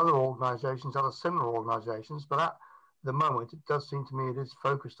cooperate with other organisations, other similar organisations, but at the moment it does seem to me it is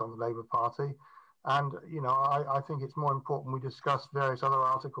focused on the Labour Party, and you know, I think it's more important we discuss various other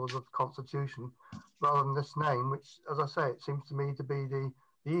articles of the Constitution rather than this name, which, as I say, it seems to me to be the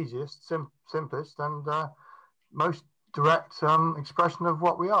easiest, simplest and most direct expression of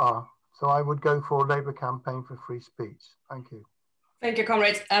what we are. So I would go for Labour Campaign for Free Speech. Thank you. Thank you,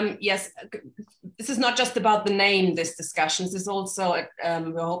 comrades. Yes, this is not just about the name, this discussion. This is also,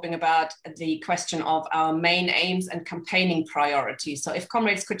 we're hoping about the question of our main aims and campaigning priorities. So if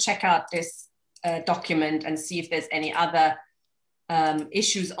comrades could check out this document and see if there's any other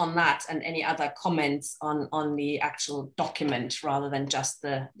issues on that and any other comments on the actual document rather than just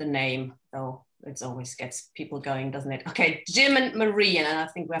the name, though. It always gets people going, doesn't it? Okay, Jim and Marie, and I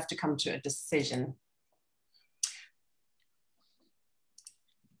think we have to come to a decision.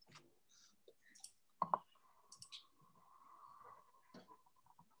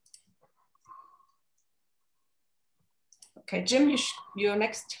 Okay, Jim, you're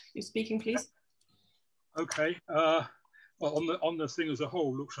next. You're speaking, please. Okay. Well, on the thing as a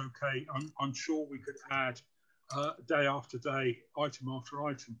whole, looks okay. I'm sure we could add day after day, item after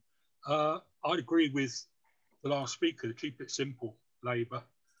item. I'd agree with the last speaker to keep it simple, Labour.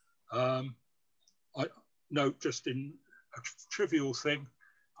 I note just in a trivial thing,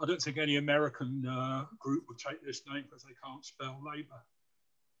 I don't think any American group would take this name because they can't spell Labour.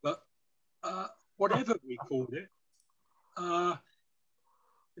 But whatever we called it,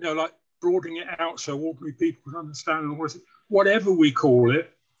 you know, like broadening it out so ordinary people can understand whatever we call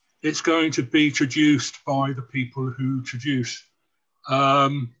it, it's going to be traduced by the people who traduce.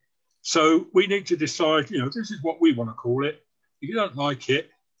 So we need to decide, you know, this is what we want to call it. If you don't like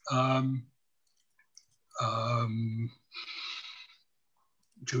it,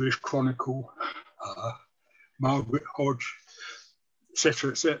 Jewish Chronicle, Margaret Hodge,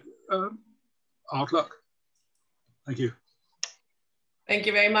 etc., etc. Hard luck. Thank you. Thank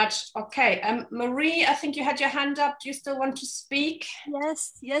you very much. Okay, Marie, I think you had your hand up. Do you still want to speak?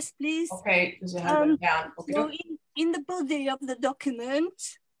 Yes, please. Okay, because you have it down. Okay, so in the body of the document,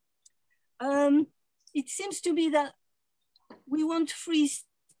 it seems to be that we want free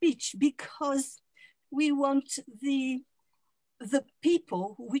speech because we want the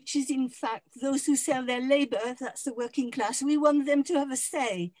people, which is in fact those who sell their labor, that's the working class, we want them to have a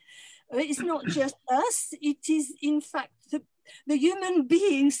say. It's not just us, it is in fact the human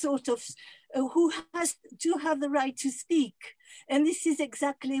being sort of who has to have the right to speak. And this is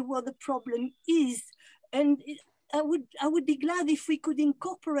exactly what the problem is. And I would be glad if we could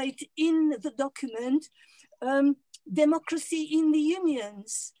incorporate in the document democracy in the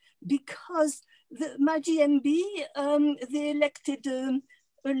unions, because the MAGMB, they elected a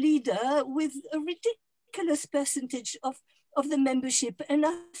leader with a ridiculous percentage of the membership. And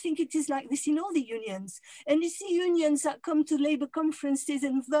I think it is like this in all the unions. And it's the unions that come to Labour conferences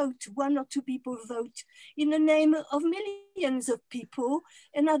and vote, one or two people vote in the name of millions of people.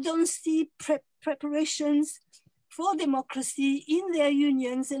 And I don't see preparations for democracy in their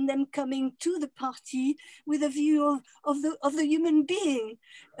unions and them coming to the party with a view of the human being.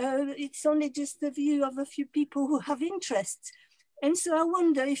 It's only just the view of a few people who have interests. And so I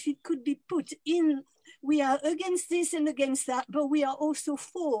wonder if it could be put in, we are against this and against that, but we are also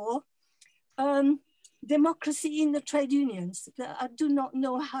for democracy in the trade unions. I do not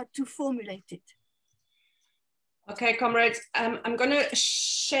know how to formulate it. Okay, comrades, I'm going to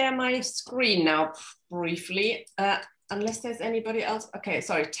share my screen now briefly, unless there's anybody else. Okay,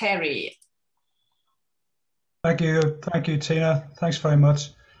 sorry, Terry. Thank you, Tina. Thanks very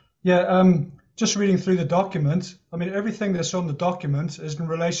much. Yeah, just reading through the document. I mean, everything that's on the document is in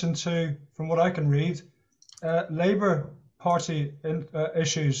relation to, from what I can read, Labour Party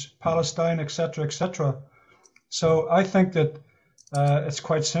issues, Palestine, etc., etc. So I think that it's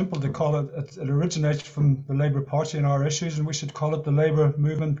quite simple to call it. It originates from the Labour Party and our issues, and we should call it the Labour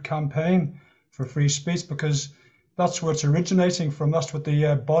Movement Campaign for Free Speech, because that's where it's originating from. That's what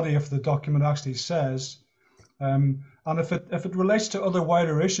the body of the document actually says. And if it relates to other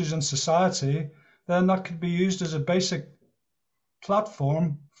wider issues in society, then that could be used as a basic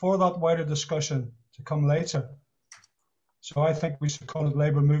platform for that wider discussion to come later. So I think we should call it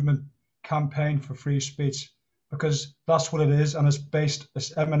Labour Movement Campaign for Free Speech, because that's what it is, and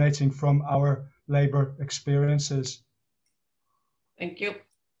it's emanating from our Labour experiences. Thank you.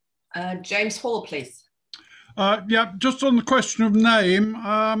 James Hall, please. Yeah, just on the question of name,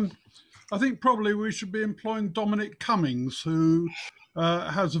 I think probably we should be employing Dominic Cummings, who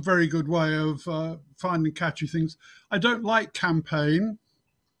has a very good way of finding catchy things. I don't like campaign.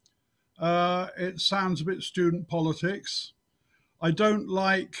 It sounds a bit student politics. I don't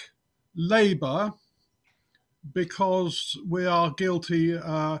like Labour, because we are guilty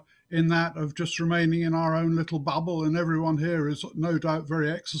in that of just remaining in our own little bubble, and everyone here is no doubt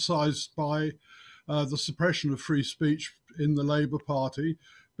very exercised by the suppression of free speech in the Labour Party,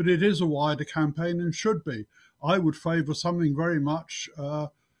 but it is a wider campaign and should be. I would favour something very much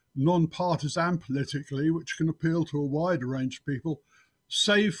non-partisan politically, which can appeal to a wider range of people.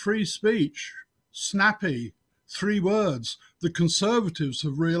 Save free speech, snappy, 3 words. The Conservatives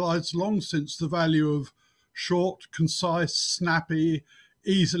have realised long since the value of short, concise, snappy,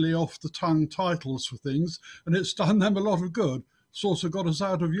 easily off the tongue titles for things, and it's done them a lot of good. It's also got us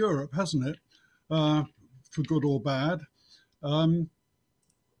out of Europe, hasn't it? For good or bad.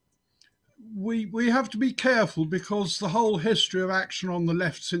 We have to be careful, because the whole history of action on the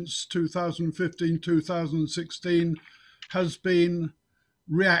left since 2015, 2016 has been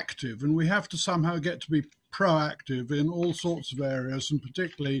reactive, and we have to somehow get to be proactive in all sorts of areas, and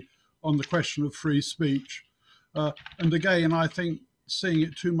particularly on the question of free speech. And again, I think seeing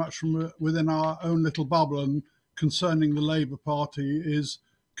it too much from within our own little bubble and concerning the Labour Party is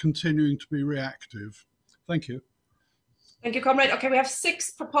continuing to be reactive. Thank you. Thank you, comrade. Okay, we have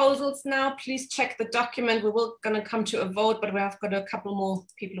 6 proposals now. Please check the document. We will going to come to a vote, but we have got a couple more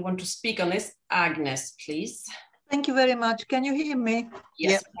people who want to speak on this. Agnes, please. Thank you very much. Can you hear me?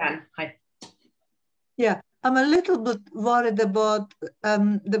 Yes, we can. Hi. Yeah, I'm a little bit worried about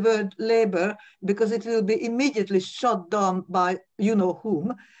the word Labour, because it will be immediately shut down by you know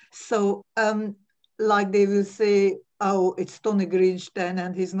whom. So like they will say, oh, it's Tony Greenstein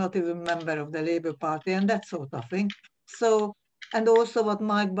and he's not even a member of the Labour Party and that sort of thing. So, and also what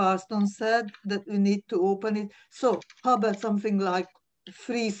Mike Barston said, that we need to open it. So how about something like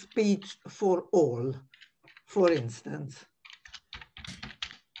free speech for all, for instance?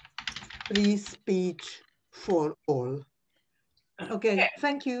 Free speech for all. Okay,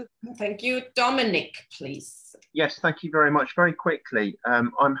 thank you. Thank you. Dominic, please. Yes, thank you very much. Very quickly,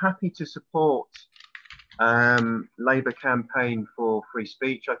 I'm happy to support Labour campaign for free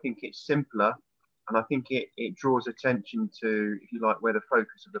speech. I think it's simpler, and I think it draws attention to, if you like, where the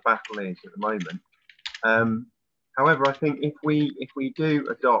focus of the battle is at the moment. However, I think if we do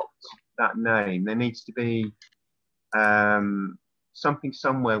adopt that name, there needs to be something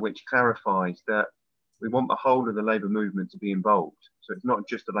somewhere which clarifies that we want the whole of the Labour movement to be involved. So it's not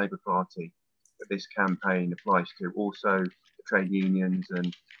just the Labour Party that this campaign applies to, also the trade unions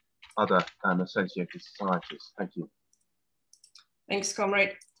and other associated societies. Thank you. Thanks,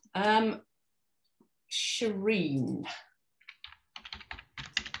 comrade. Shireen.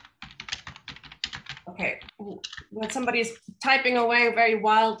 Okay, when somebody is typing away very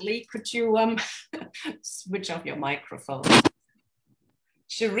wildly, could you switch off your microphone?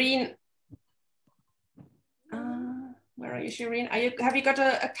 Shireen, where are you, Shireen? Have you got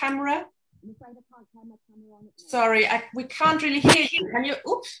a camera? Sorry, we can't really hear you. Can you?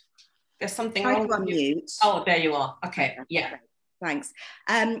 Oops, there's something wrong with you. Oh, there you are. Okay, yeah. Thanks.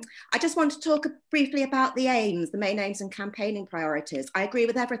 I just want to talk briefly about the aims, the main aims and campaigning priorities. I agree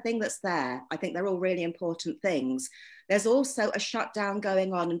with everything that's there. I think they're all really important things. There's also a shutdown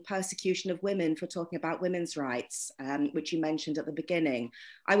going on and persecution of women for talking about women's rights, which you mentioned at the beginning.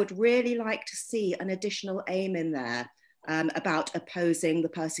 I would really like to see an additional aim in there about opposing the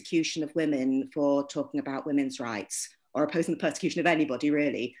persecution of women for talking about women's rights, or opposing the persecution of anybody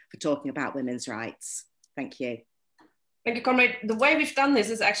really for talking about women's rights. Thank you. Thank you, Comrade. The way we've done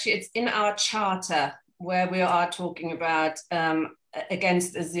this is actually, it's in our charter where we are talking about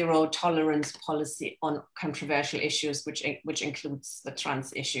against a zero tolerance policy on controversial issues, which includes the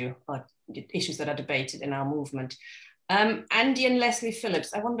trans issue, or issues that are debated in our movement. Andy and Leslie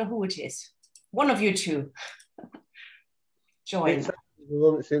Phillips, I wonder who it is. One of you two. Join. It's the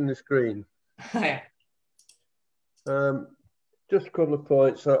one that's in the screen. Yeah. Just a couple of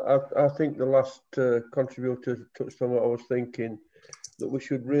points. I think the last contributor touched on what I was thinking, that we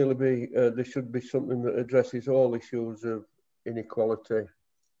should really be, there should be something that addresses all issues of inequality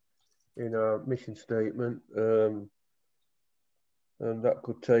in our mission statement. And that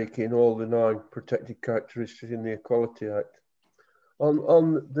could take in all the 9 protected characteristics in the Equality Act.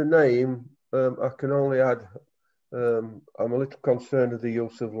 On the name, I can only add, I'm a little concerned of the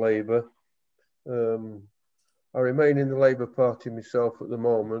use of Labour. I remain in the Labour Party myself at the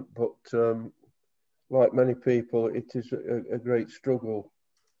moment, but like many people, it is a great struggle.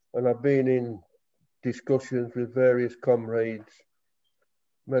 And I've been in discussions with various comrades,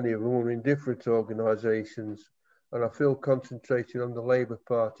 many of whom are in different organisations, and I feel concentrating on the Labour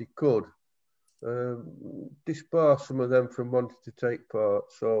Party could disbar some of them from wanting to take part.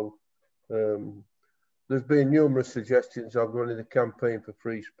 So there's been numerous suggestions of running the campaign for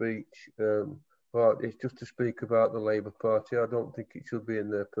free speech, but it's just to speak about the Labour Party. I don't think it should be in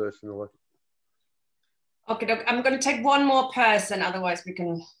there personally. Okay, Doc, I'm going to take one more person, otherwise we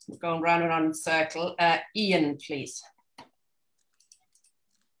can go round and round in a circle. Ian, please.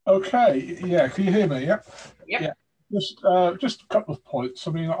 Okay, yeah, can you hear me? Yeah. Yep. Yeah. Just a couple of points.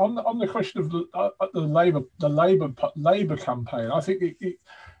 I mean, on the question of the Labour campaign, I think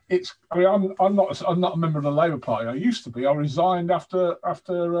it's. I mean, I'm not a member of the Labour Party. I used to be. I resigned after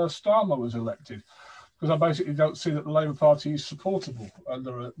Starmer was elected, because I basically don't see that the Labour Party is supportable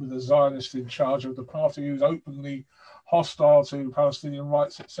with a Zionist in charge of the party who's openly hostile to Palestinian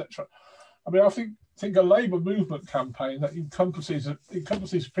rights, etc. I mean, I think a Labour movement campaign that encompasses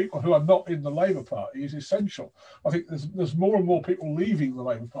people who are not in the Labour Party is essential. I think there's more and more people leaving the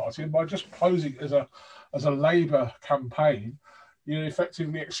Labour Party, and by just posing as a Labour campaign, you're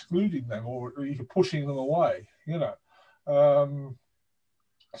effectively excluding them, or you're pushing them away. You know.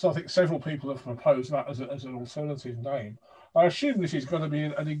 So I think several people have proposed that as an alternative name. I assume this is going to be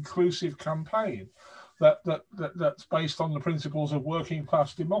an inclusive campaign that's based on the principles of working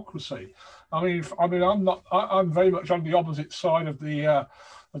class democracy. I'm very much on the opposite side of the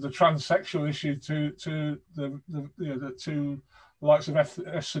transsexual issue to the likes of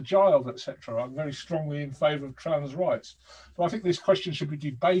Esther Giles, etc. I'm very strongly in favour of trans rights. But I think this question should be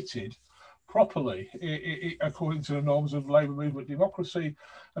debated properly according to the norms of labour movement democracy,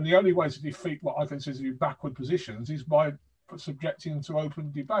 and the only way to defeat what I consider to be backward positions is by subjecting them to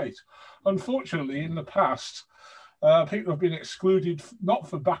open debate. Unfortunately, in the past, people have been excluded not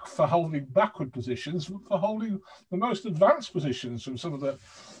for holding backward positions, but for holding the most advanced positions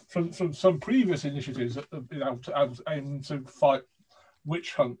from some previous initiatives that aim to fight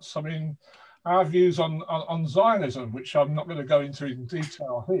witch hunts. I mean, our views on Zionism, which I'm not going to go into in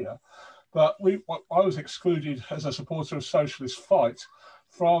detail here, but I was excluded as a supporter of Socialist Fight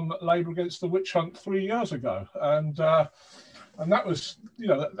from Labour Against the Witch Hunt 3 years ago, and that was,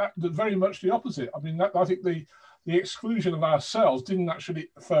 that very much the opposite. I mean, I think the exclusion of ourselves didn't actually,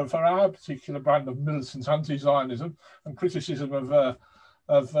 for our particular brand of militant anti-Zionism and criticism of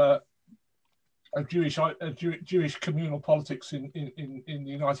Jewish communal politics in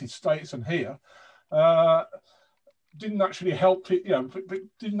the United States and here. Didn't actually help it,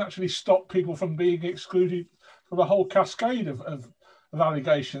 didn't actually stop people from being excluded from a whole cascade of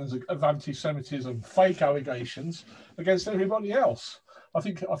allegations of anti-Semitism, fake allegations against everybody else. I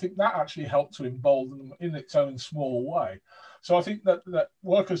think that actually helped to embolden them in its own small way. So I think that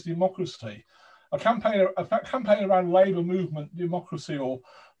workers' democracy, a campaign around labour movement democracy or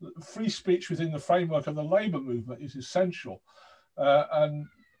free speech within the framework of the labour movement is essential. And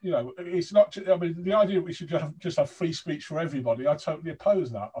it's not. I mean, the idea that we should just have free speech for everybody, I totally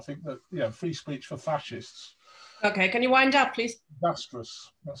oppose that. I think that free speech for fascists. Okay, can you wind up, please?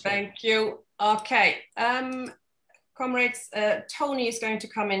 Disastrous. Thank you. Okay, comrades, Tony is going to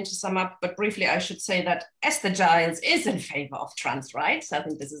come in to sum up, but briefly I should say that Esther Giles is in favor of trans rights. I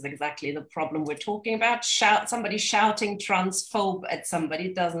think this is exactly the problem we're talking about. Somebody shouting transphobe at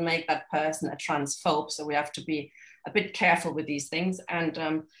somebody doesn't make that person a transphobe, so we have to be a bit careful with these things.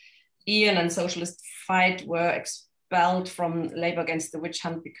 And Ian and Socialist Fight were expelled from Labour Against the Witch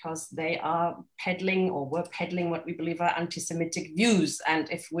Hunt because they are peddling, or were peddling, what we believe are anti-Semitic views.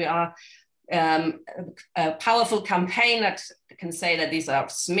 And if we are a powerful campaign that can say that these are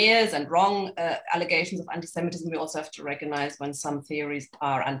smears and wrong allegations of anti-Semitism, we also have to recognize when some theories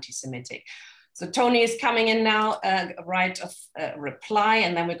are anti-Semitic. So Tony is coming in now, right of reply,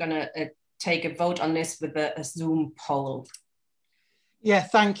 and then we're going to take a vote on this with a Zoom poll. Yeah,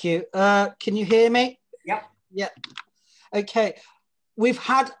 thank you. Can you hear me? Yep. Yeah. Okay. We've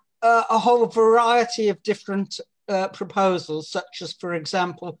had a whole variety of different proposals, such as, for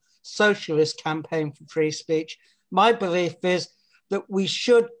example, Socialist Campaign for Free Speech. My belief is that we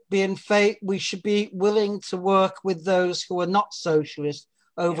should be willing to work with those who are not socialist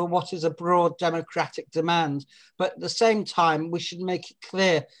over what is a broad democratic demand. But at the same time, we should make it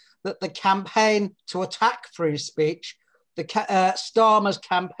clear that the campaign to attack free speech, the Starmer's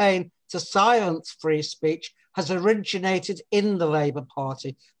campaign to silence free speech, has originated in the Labour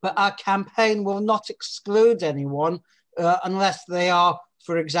Party. But our campaign will not exclude anyone unless they are,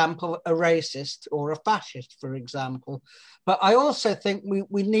 for example, a racist or a fascist, for example. But I also think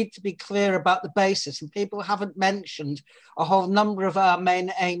we need to be clear about the basis, and people haven't mentioned a whole number of our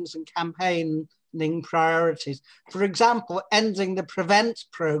main aims and campaigning priorities. For example, ending the Prevent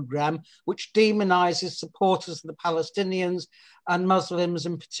programme, which demonizes supporters of the Palestinians and Muslims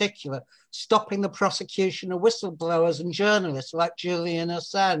in particular, stopping the prosecution of whistleblowers and journalists like Julian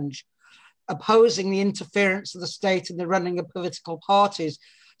Assange, opposing the interference of the state in the running of political parties,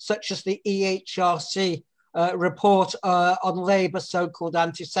 such as the EHRC report on Labour so-called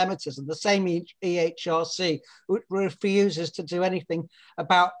anti-Semitism, the same EHRC which refuses to do anything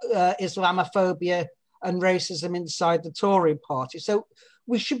about Islamophobia and racism inside the Tory party. So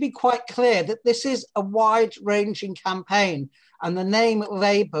we should be quite clear that this is a wide-ranging campaign, and the name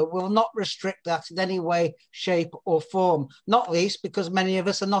Labour will not restrict that in any way, shape or form, not least because many of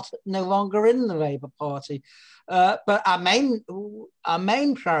us are no longer in the Labour Party. But our main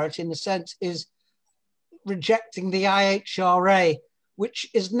priority, in a sense, is rejecting the IHRA, which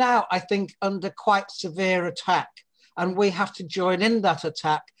is now, I think, under quite severe attack. And we have to join in that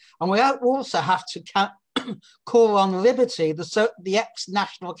attack. And we also have to call on Liberty, the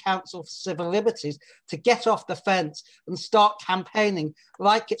ex-National Council for Civil Liberties, to get off the fence and start campaigning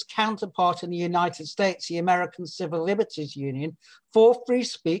like its counterpart in the United States, the American Civil Liberties Union, for free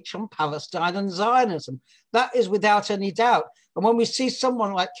speech on Palestine and Zionism. That is without any doubt. And when we see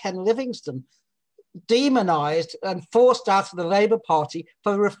someone like Ken Livingstone demonized and forced out of the Labour Party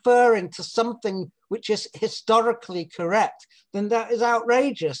for referring to something which is historically correct, then that is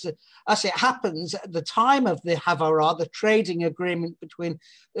outrageous. As it happens, at the time of the Havarah, the trading agreement between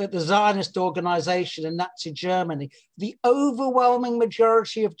the Zionist organization and Nazi Germany, the overwhelming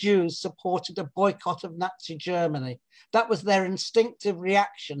majority of Jews supported a boycott of Nazi Germany. That was their instinctive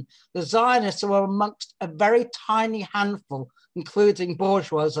reaction. The Zionists were amongst a very tiny handful, including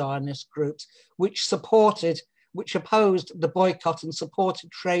bourgeois Zionist groups, which opposed the boycott and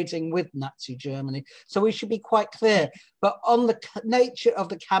supported trading with Nazi Germany. So we should be quite clear. But on the nature of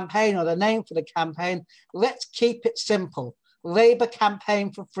the campaign, or the name for the campaign, let's keep it simple. Labour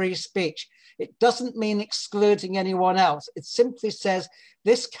Campaign for Free Speech. It doesn't mean excluding anyone else. It simply says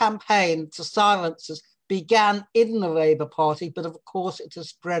this campaign to silence us began in the Labour Party, but of course it has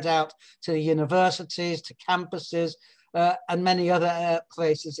spread out to the universities, to campuses, and many other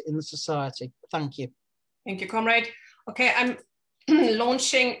places in the society. Thank you. Thank you, comrade. Okay, I'm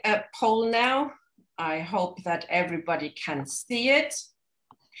launching a poll now. I hope that everybody can see it.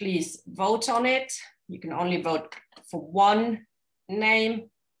 Please vote on it. You can only vote for one name.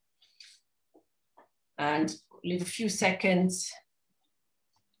 And leave a few seconds.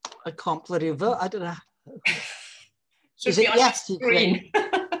 I can't bloody vote. I don't know. Should be on your screen.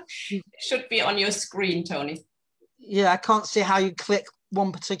 Should be on your screen, Tony. Yeah, I can't see how you click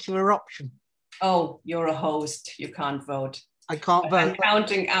one particular option. Oh, you're a host. You can't vote. I can't vote. I'm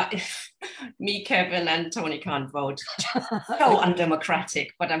counting out. Me, Kevin, and Tony can't vote. So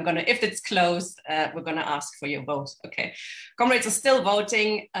undemocratic. But I'm gonna, if it's closed, we're gonna ask for your vote. Okay, comrades are still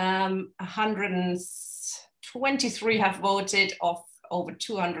voting. 123 have voted of over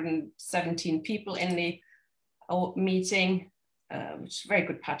 217 people in the meeting, which is very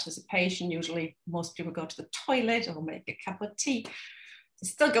good participation. Usually most people go to the toilet or make a cup of tea.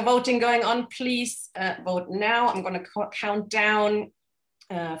 Still voting going on. Please vote now. I'm going to count down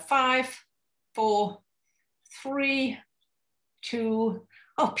 5, 4, 3, 2.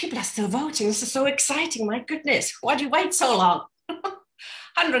 Oh, people are still voting. This is so exciting. My goodness. Why do you wait so long?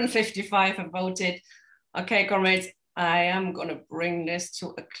 155 have voted. Okay, comrades, I am going to bring this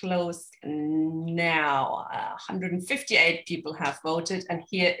to a close now. 158 people have voted, and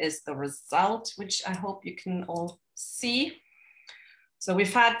here is the result, which I hope you can all see. So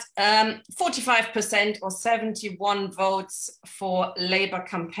we've had 45% or 71 votes for Labour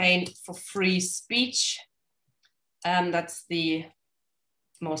campaign for free speech. That's the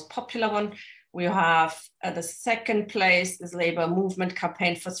most popular one. We have the second place is Labour Movement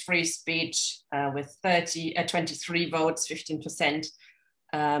Campaign for Free Speech with 23 votes, 15%.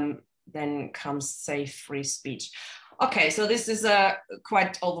 Then comes Safe Free Speech. Okay, so this is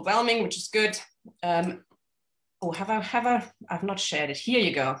quite overwhelming, which is good. Oh, I've not shared it. Here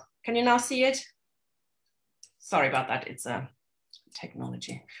you go. Can you now see it? Sorry about that. It's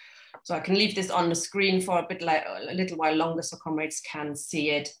technology. So I can leave this on the screen for a little while longer so comrades can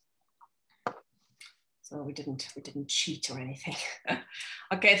see it. So we didn't cheat or anything.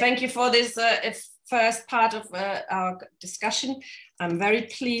 Okay, thank you for this first part of our discussion. I'm very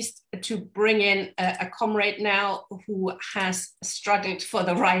pleased to bring in a comrade now who has struggled for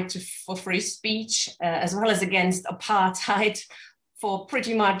the right for free speech, as well as against apartheid for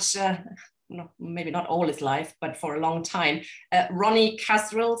pretty much, maybe not all his life, but for a long time. Ronnie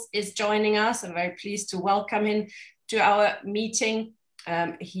Kasrils is joining us. I'm very pleased to welcome him to our meeting.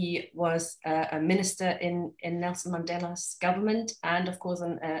 He was a minister in Nelson Mandela's government and of course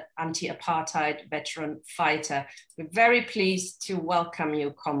an anti-apartheid veteran fighter. We're very pleased to welcome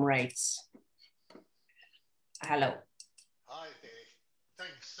you, comrades. Hello. Hi there,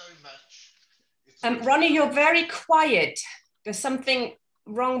 thanks so much. Ronnie, you're very quiet. There's something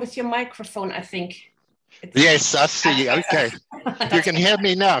wrong with your microphone, I think. Yes, I see, okay. You can hear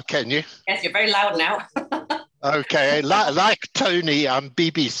me now, can you? Yes, you're very loud now. Okay, like Tony, I'm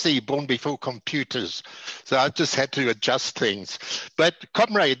BBC, born before computers, so I just had to adjust things. But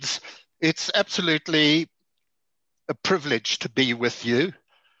comrades, it's absolutely a privilege to be with you.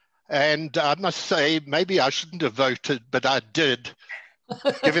 And I must say, maybe I shouldn't have voted, but I did,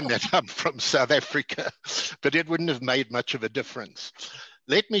 given that I'm from South Africa, but it wouldn't have made much of a difference.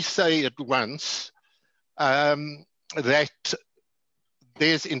 Let me say at once that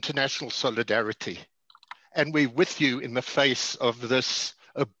there's international solidarity. And we're with you in the face of this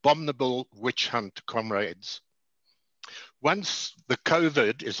abominable witch hunt, comrades. Once the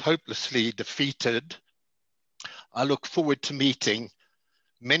COVID is hopelessly defeated, I look forward to meeting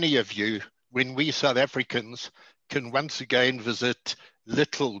many of you when we South Africans can once again visit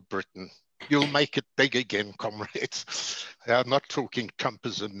Little Britain. You'll make it big again, comrades. I'm not talking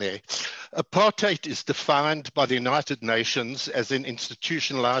Trumpism there. Apartheid is defined by the United Nations as an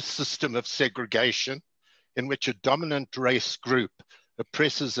institutionalized system of segregation in which a dominant race group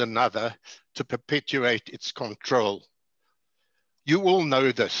oppresses another to perpetuate its control. You all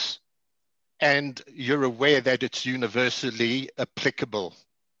know this, and you're aware that it's universally applicable.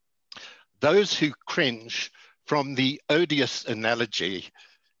 Those who cringe from the odious analogy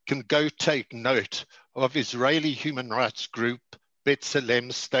can go take note of Israeli human rights group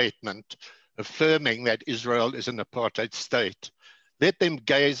B'Tselem's statement affirming that Israel is an apartheid state. Let them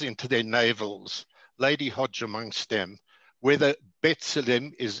gaze into their navels, Lady Hodge amongst them, whether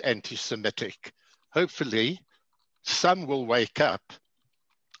B'Tselem is anti-Semitic. Hopefully, some will wake up.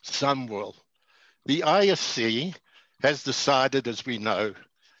 Some will. The ISC has decided, as we know,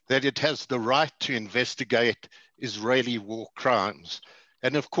 that it has the right to investigate Israeli war crimes.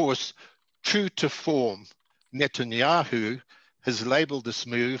 And of course, true to form, Netanyahu has labeled this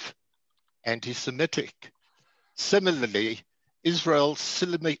move anti-Semitic. Similarly, Israel's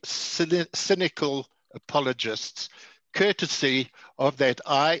cynical apologists, courtesy of that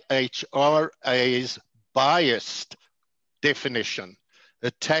IHRA's biased definition,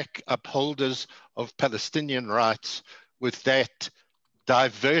 attack upholders of Palestinian rights with that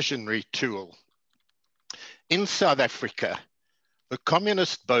diversionary tool. In South Africa, the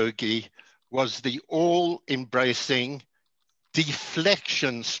communist bogey was the all-embracing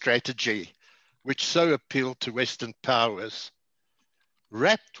deflection strategy, which so appealed to Western powers.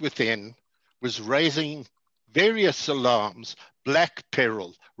 Wrapped within was raising various alarms, black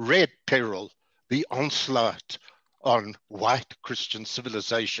peril, red peril, the onslaught on white Christian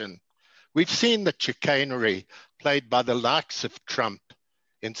civilization. We've seen the chicanery played by the likes of Trump,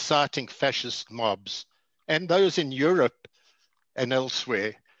 inciting fascist mobs, and those in Europe and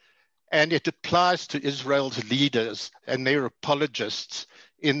elsewhere. And it applies to Israel's leaders and their apologists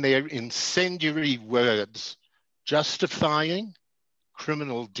in their incendiary words, justifying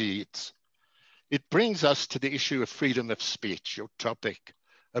criminal deeds. It brings us to the issue of freedom of speech, your topic,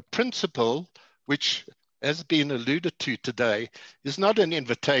 a principle which, as been alluded to today, is not an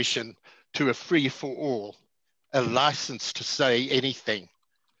invitation to a free-for-all, a license to say anything.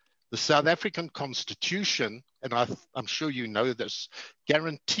 The South African Constitution, and I'm sure you know this,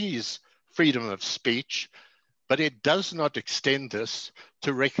 guarantees freedom of speech, but it does not extend this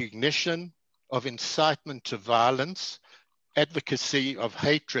to recognition of incitement to violence, advocacy of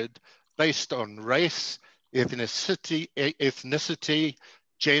hatred based on race, ethnicity,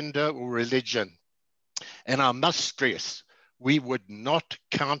 gender, or religion. And I must stress, we would not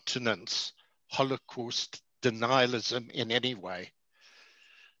countenance Holocaust denialism in any way.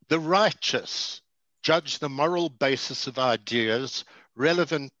 The righteous judge the moral basis of ideas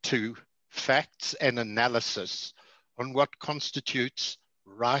relevant to facts and analysis on what constitutes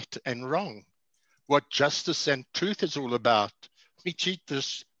right and wrong, what justice and truth is all about. We teach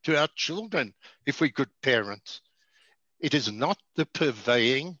this to our children if we're good parents. It is not the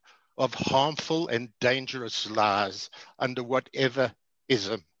purveying of harmful and dangerous lies under whatever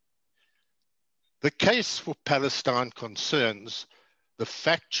ism. The case for Palestine concerns the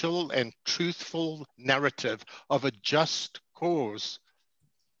factual and truthful narrative of a just cause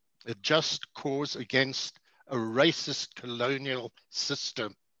against a racist colonial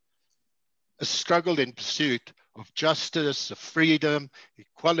system, a struggle in pursuit of justice, of freedom,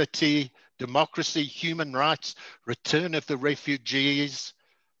 equality, democracy, human rights, return of the refugees,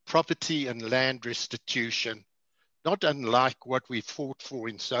 property and land restitution, not unlike what we fought for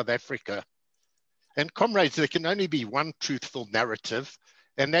in South Africa. And comrades, there can only be one truthful narrative,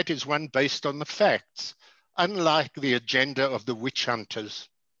 and that is one based on the facts, unlike the agenda of the witch hunters.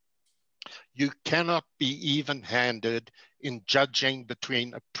 You cannot be even-handed in judging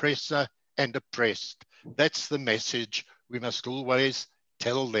between oppressor and oppressed. That's the message we must always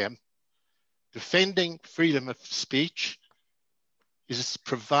tell them. Defending freedom of speech is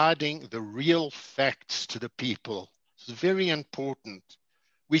providing the real facts to the people. It's very important.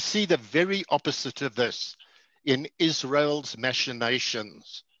 We see the very opposite of this in Israel's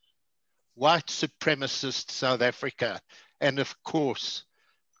machinations, white supremacist South Africa, and of course,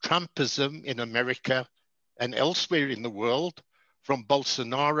 Trumpism in America and elsewhere in the world, from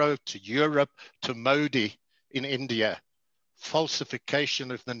Bolsonaro to Europe to Modi in India,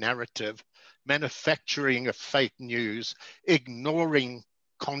 falsification of the narrative, manufacturing of fake news, ignoring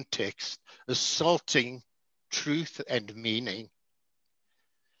context, assaulting truth and meaning.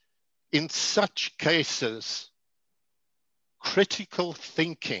 In such cases, critical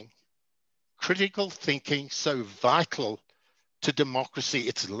thinking so vital to democracy,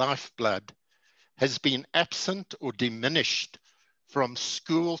 its lifeblood, has been absent or diminished from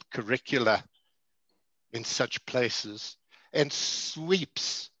school curricula in such places and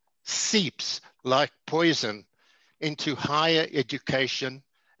seeps like poison into higher education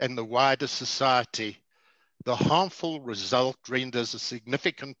and the wider society. The harmful result renders a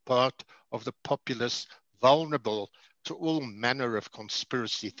significant part of the populace vulnerable to all manner of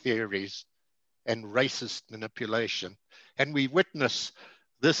conspiracy theories and racist manipulation. And we witness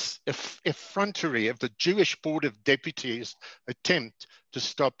this effrontery of the Jewish Board of Deputies' attempt to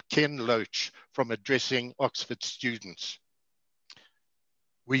stop Ken Loach from addressing Oxford students.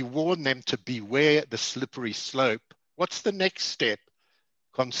 We warn them to beware the slippery slope. What's the next step?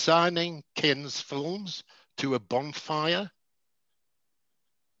 Consigning Ken's films to a bonfire?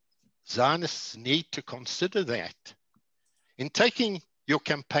 Zionists need to consider that. In taking your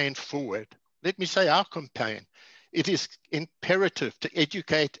campaign forward, let me say our campaign, it is imperative to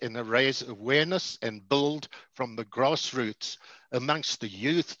educate and raise awareness and build from the grassroots amongst the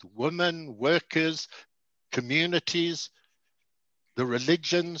youth, women, workers, communities, the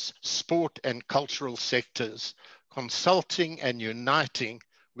religions, sport and cultural sectors, consulting and uniting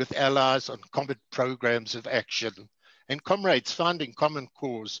with allies on common programs of action. And comrades, finding common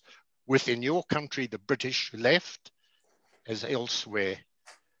cause within your country, the British left, as elsewhere,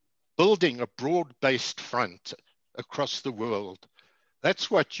 building a broad-based front across the world.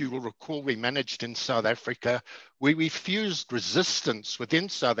 That's what you will recall we managed in South Africa, where we fused resistance within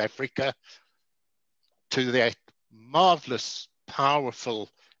South Africa to that marvelous, powerful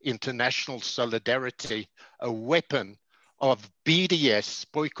international solidarity, a weapon of BDS,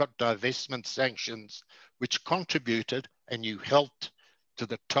 boycott, divestment, sanctions, which contributed and you helped to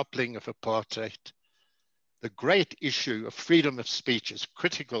the toppling of apartheid. The great issue of freedom of speech is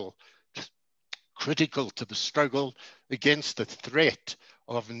critical to the struggle against the threat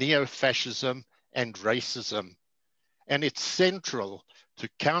of neo-fascism and racism, and it's central to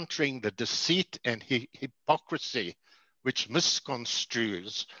countering the deceit and hypocrisy which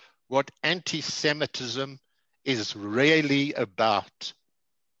misconstrues what anti-Semitism is really about.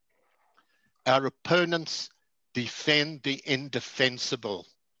 Our opponents defend the indefensible.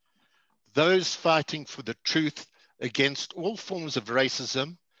 Those fighting for the truth against all forms of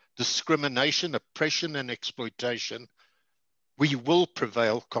racism, discrimination, oppression, and exploitation, we will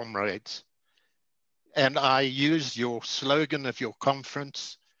prevail, comrades. And I use your slogan of your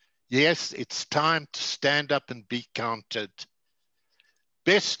conference, yes, it's time to stand up and be counted.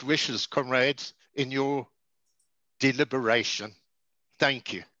 Best wishes, comrades, in your deliberation.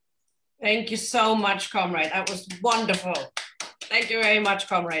 Thank you. Thank you so much, comrade. That was wonderful. Thank you very much,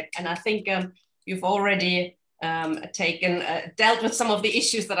 comrade. And I think you've already dealt with some of the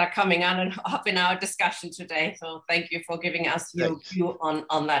issues that are coming up in our discussion today. So thank you for giving us your view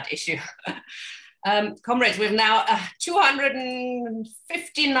on that issue. Comrades, we've now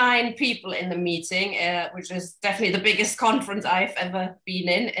 259 people in the meeting, which is definitely the biggest conference I've ever been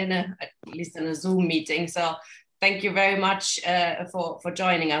in at least in a Zoom meeting. So thank you very much for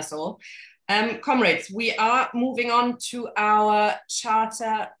joining us all. Comrades, we are moving on to our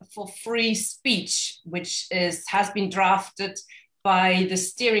Charter for Free Speech, which has been drafted by the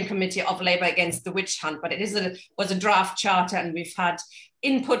Steering Committee of Labour Against the Witch Hunt, but it was a draft charter, and we've had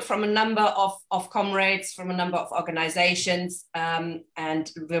input from a number of comrades, from a number of organizations, and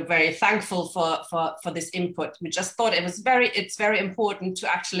we're very thankful for this input. We just thought it's very important to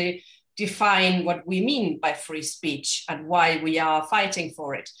actually define what we mean by free speech and why we are fighting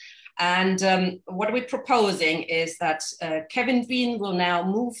for it. And what we're proposing is that Kevin Bean will now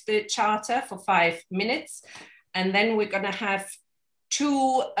move the charter for 5 minutes, and then we're going to have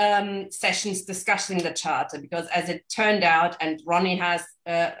 2 sessions discussing the charter, because as it turned out, and Ronnie has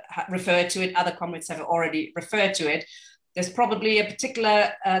referred to it, other comrades have already referred to it, there's probably a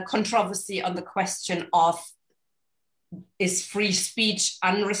particular controversy on the question of, is free speech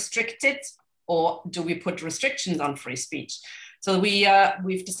unrestricted, or do we put restrictions on free speech? So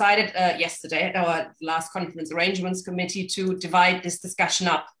we've decided yesterday at our last conference arrangements committee to divide this discussion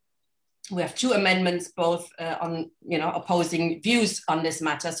up. We have 2 amendments, both on opposing views on this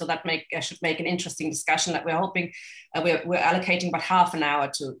matter, so that should make an interesting discussion that we're hoping we're allocating about half an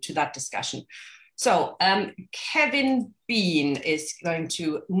hour to that discussion. So Kevin Bean is going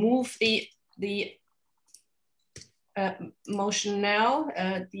to move the motion now.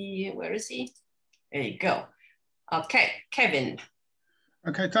 Where is he? There you go. Okay, Kevin.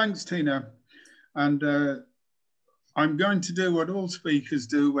 Okay, thanks, Tina. And I'm going to do what all speakers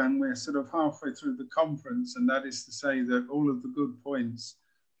do when we're sort of halfway through the conference, and that is to say that all of the good points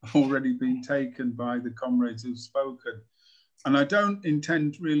have already been taken by the comrades who've spoken. And I don't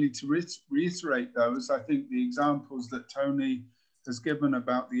intend really to reiterate those. I think the examples that Tony has given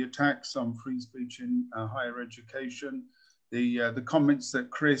about the attacks on free speech in higher education, the comments that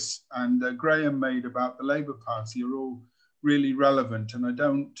Chris and Graham made about the Labour Party are all really relevant, and I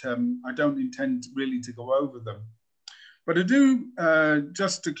don't intend really to go over them. But I do,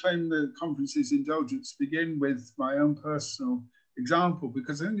 just to claim the conference's indulgence, begin with my own personal example,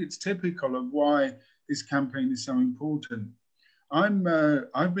 because I think it's typical of why this campaign is so important.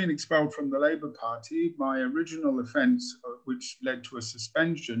 I've been expelled from the Labour Party. My original offence, which led to a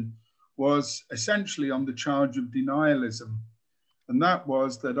suspension, was essentially on the charge of denialism. And that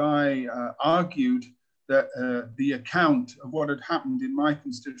was that I argued that the account of what had happened in my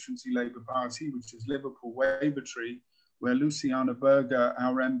constituency Labour Party, which is Liverpool Wavertree, where Luciana Berger,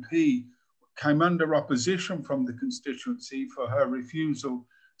 our MP, came under opposition from the constituency for her refusal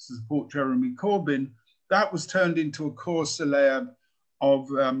to support Jeremy Corbyn, that was turned into a cause célèbre of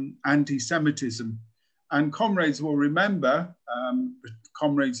anti-Semitism. And comrades will remember,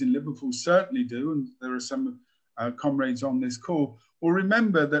 comrades in Liverpool certainly do, and there are some comrades on this call, will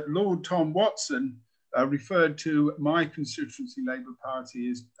remember that Lord Tom Watson referred to my constituency Labour Party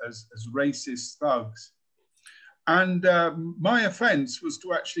as racist thugs. And my offence was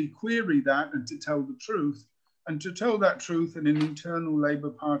to actually query that and to tell the truth, and to tell that truth in an internal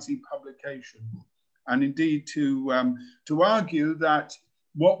Labour Party publication. And indeed to argue that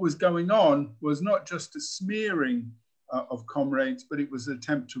what was going on was not just a smearing of comrades, but it was an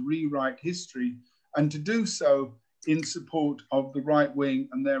attempt to rewrite history, and to do so in support of the right wing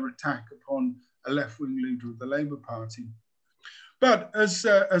and their attack upon a left-wing leader of the Labour Party. But as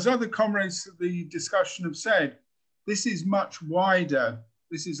other comrades of the discussion have said, this is much wider.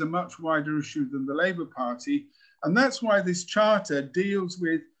 This is a much wider issue than the Labour Party. And that's why this charter deals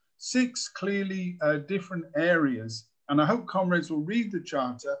with 6 clearly different areas. And I hope comrades will read the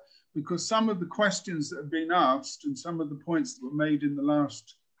Charter, because some of the questions that have been asked and some of the points that were made in the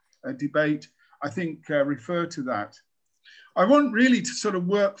last debate, I think refer to that. I want really to sort of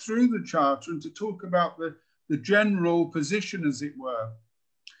work through the Charter and to talk about the general position, as it were.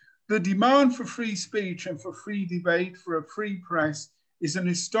 The demand for free speech and for free debate, for a free press, is an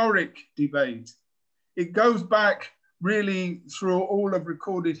historic debate. It goes back really through all of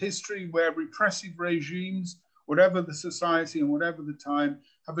recorded history, where repressive regimes, whatever the society and whatever the time,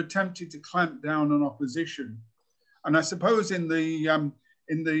 have attempted to clamp down on opposition. And I suppose in the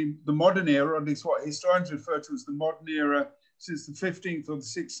modern era, or at least what historians refer to as the modern era, since the 15th or the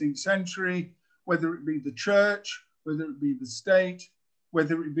 16th century, whether it be the church, whether it be the state,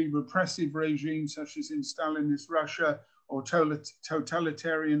 whether it be repressive regimes such as in Stalinist Russia or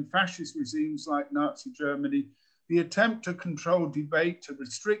totalitarian fascist regimes like Nazi Germany, the attempt to control debate, to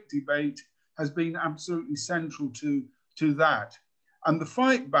restrict debate, has been absolutely central to that. And the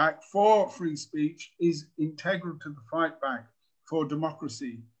fight back for free speech is integral to the fight back for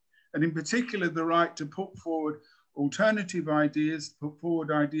democracy. And in particular, the right to put forward alternative ideas, put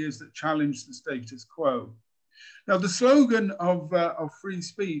forward ideas that challenge the status quo. Now, the slogan of free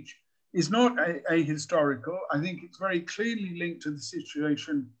speech is not ahistorical. I think it's very clearly linked to the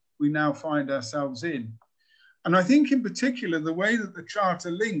situation we now find ourselves in. And I think in particular, the way that the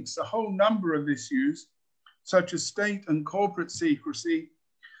Charter links a whole number of issues, such as state and corporate secrecy,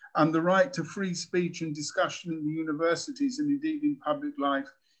 and the right to free speech and discussion in the universities and indeed in public life,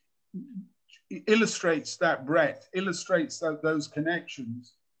 illustrates that breadth, illustrates those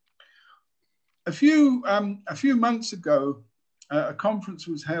connections. A few months ago, a conference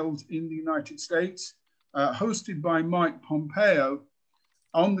was held in the United States, hosted by Mike Pompeo,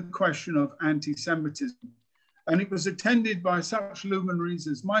 on the question of anti-Semitism. And it was attended by such luminaries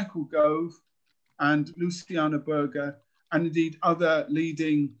as Michael Gove and Luciana Berger, and indeed other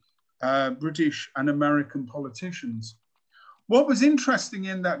leading British and American politicians. What was interesting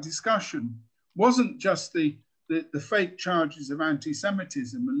in that discussion wasn't just the fake charges of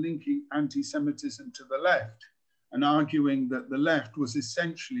anti-Semitism and linking anti-Semitism to the left and arguing that the left was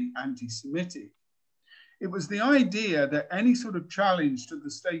essentially anti-Semitic. It was the idea that any sort of challenge to the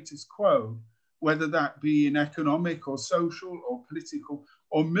status quo, whether that be in economic or social or political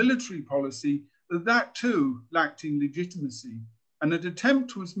or military policy, that too lacked in legitimacy. And an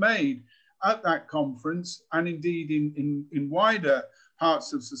attempt was made at that conference, and indeed in wider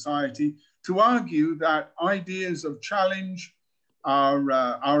parts of society, to argue that ideas of challenge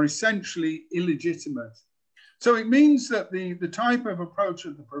are essentially illegitimate. So it means that the type of approach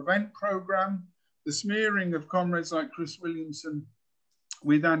of the PREVENT program, the smearing of comrades like Chris Williamson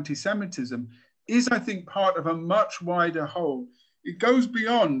with anti-Semitism, is, I think, part of a much wider whole. It goes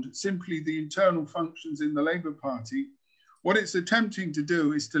beyond simply the internal functions in the Labour Party. What it's attempting to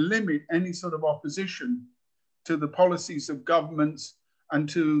do is to limit any sort of opposition to the policies of governments and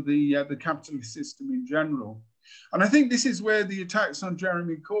to the capitalist system in general. And I think this is where the attacks on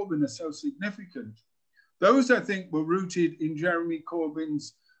Jeremy Corbyn are so significant. Those, I think, were rooted in Jeremy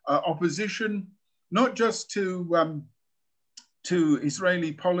Corbyn's opposition, not just to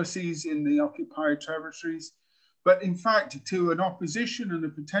Israeli policies in the occupied territories, but in fact to an opposition and a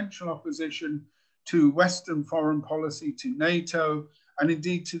potential opposition to Western foreign policy, to NATO, and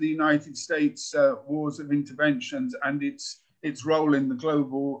indeed to the United States wars of interventions and its role in the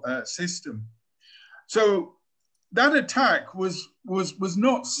global system. So that attack was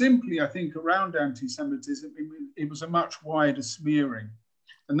not simply, I think, around anti-Semitism. It was a much wider smearing.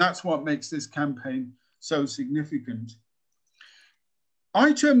 And that's what makes this campaign so significant.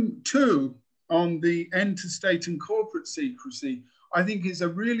 Item 2 on the end to state and corporate secrecy, I think, is a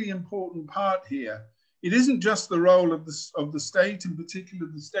really important part here. It isn't just the role of the state, in particular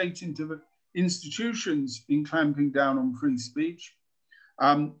the state institutions, in clamping down on free speech.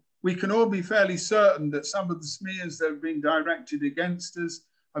 We can all be fairly certain that some of the smears that have been directed against us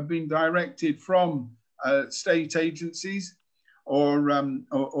have been directed from state agencies or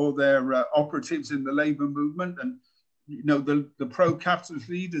their operatives in the labour movement. And you know, the pro-capitalist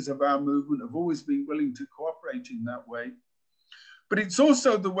leaders of our movement have always been willing to cooperate in that way. But it's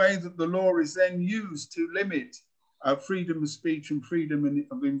also the way that the law is then used to limit freedom of speech and freedom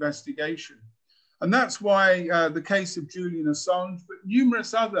of investigation. And that's why the case of Julian Assange, but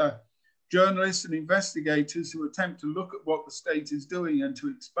numerous other journalists and investigators who attempt to look at what the state is doing and to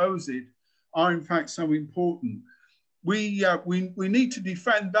expose it are in fact so important. We need to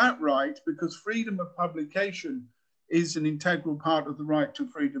defend that right, because freedom of publication is an integral part of the right to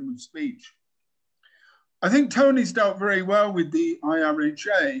freedom of speech. I think Tony's dealt very well with the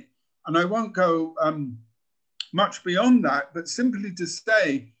IRHA, and I won't go much beyond that, but simply to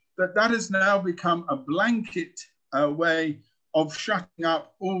say that that has now become a blanket way of shutting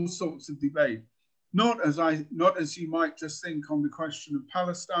up all sorts of debate. Not as you might just think on the question of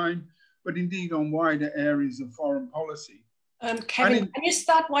Palestine, but indeed on wider areas of foreign policy. Kevin, can you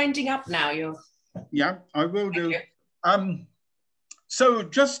start winding up now? Yeah, I will do. So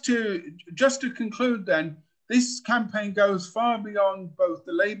just to conclude then, this campaign goes far beyond both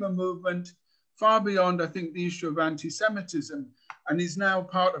the Labour movement, far beyond, I think, the issue of anti-Semitism, and is now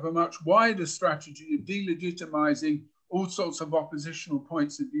part of a much wider strategy of delegitimizing all sorts of oppositional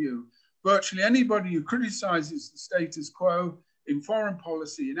points of view. Virtually anybody who criticizes the status quo in foreign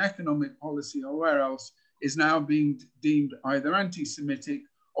policy, in economic policy, or where else is now being deemed either anti-Semitic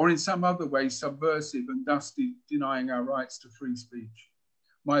or in some other way subversive and thus denying our rights to free speech.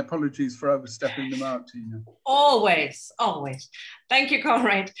 My apologies for overstepping them out, Tina. Always, always. Thank you,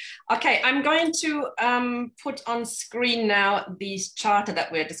 Conrad. Okay, I'm going to put on screen now this charter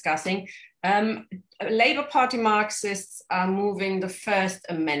that we're discussing. Labour Party Marxists are moving the First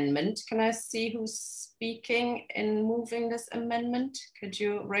Amendment. Can I see who's speaking in moving this amendment? Could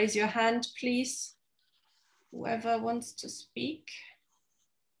you raise your hand, please? Whoever wants to speak.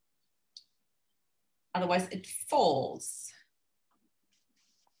 Otherwise, it falls.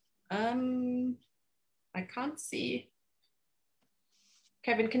 I can't see.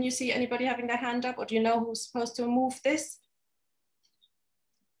 Kevin, can you see anybody having their hand up, or do you know who's supposed to move this?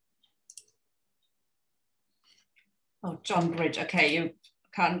 Oh, John Bridge. Okay,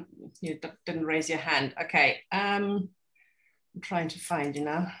 you didn't raise your hand. Okay, I'm trying to find you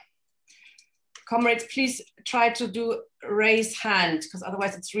now. Comrades, please try to do raise hand, because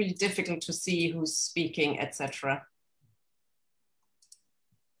otherwise it's really difficult to see who's speaking, etc.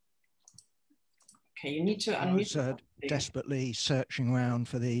 Okay, you need to unmute. I was desperately searching around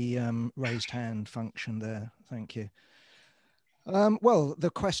for the raised hand function there. Thank you. Well, the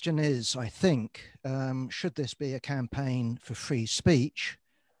question is, I think, should this be a campaign for free speech,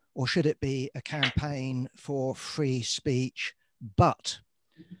 or should it be a campaign for free speech, but?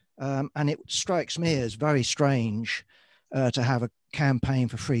 And it strikes me as very strange to have a campaign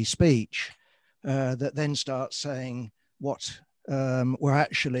for free speech that then starts saying what we're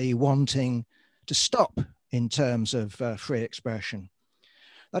actually wanting to stop in terms of free expression.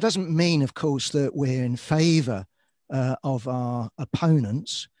 That doesn't mean, of course, that we're in favor of our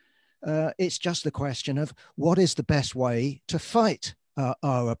opponents. It's just the question of what is the best way to fight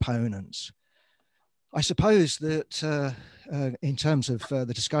our opponents. I suppose that in terms of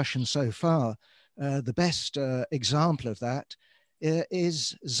the discussion so far, the best example of that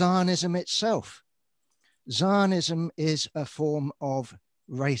is Zionism itself. Zionism is a form of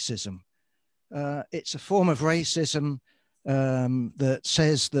racism. It's a form of racism that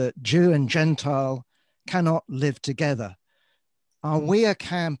says that Jew and Gentile cannot live together. Are we a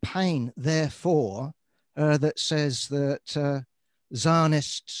campaign, therefore, that says that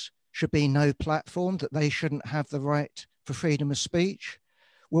Zionists should be no platform, that they shouldn't have the right for freedom of speech?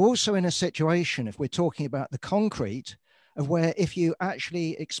 We're also in a situation, if we're talking about the concrete, of where if you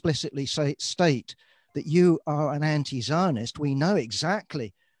actually explicitly state that you are an anti-Zionist, we know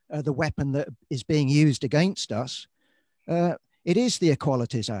exactly the weapon that is being used against us. It is the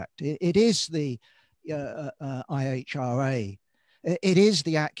Equalities Act. It is the IHRA. It is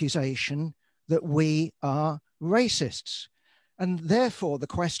the accusation that we are racists. And therefore, the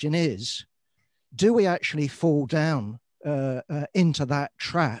question is, do we actually fall down into that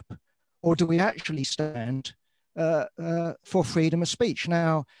trap, or do we actually stand for freedom of speech?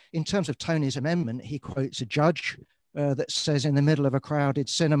 Now, in terms of Tony's amendment, he quotes a judge that says in the middle of a crowded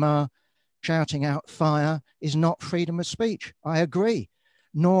cinema, shouting out fire is not freedom of speech. I agree.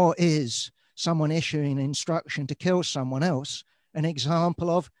 Nor is someone issuing an instruction to kill someone else an example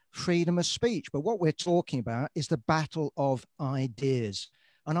of freedom of speech. But what we're talking about is the battle of ideas.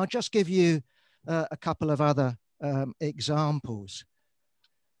 And I'll just give you a couple of other examples.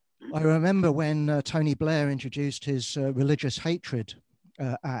 I remember when Tony Blair introduced his Religious Hatred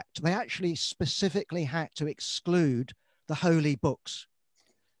Act, they actually specifically had to exclude the holy books,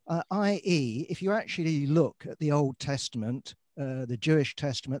 i.e., if you actually look at the Old Testament, the Jewish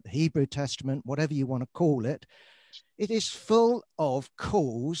Testament, the Hebrew Testament, whatever you want to call it, it is full of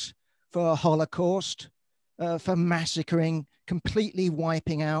calls for a Holocaust, for massacring, completely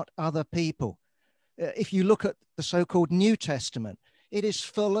wiping out other people. If you look at the so-called New Testament, it is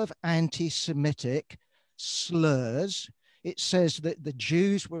full of anti-Semitic slurs. It says that the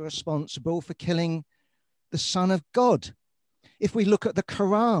Jews were responsible for killing the Son of God. If we look at the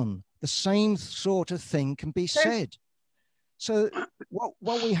Quran, the same sort of thing can be said. So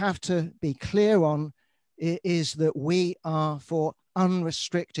what we have to be clear on is that we are for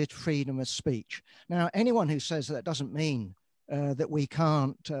unrestricted freedom of speech. Now, anyone who says that doesn't mean that we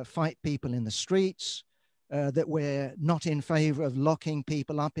can't fight people in the streets, that we're not in favor of locking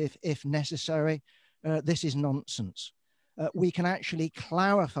people up if necessary, this is nonsense. We can actually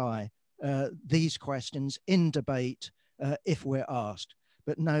clarify these questions in debate if we're asked.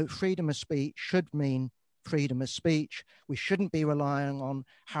 But no, freedom of speech should mean freedom of speech. We shouldn't be relying on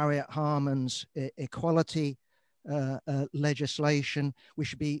Harriet Harman's equality legislation. We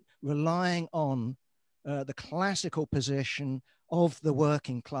should be relying on the classical position of the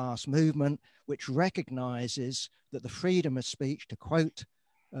working class movement, which recognizes that the freedom of speech, to quote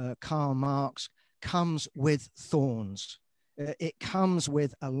Karl Marx, comes with thorns. It comes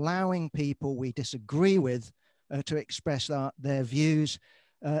with allowing people we disagree with to express their views,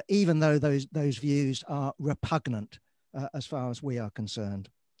 even though those views are repugnant as far as we are concerned.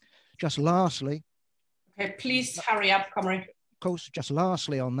 Just lastly. Okay, please hurry up, comrade. Of course, just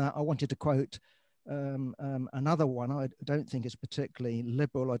lastly on that, I wanted to quote another one. I don't think it's particularly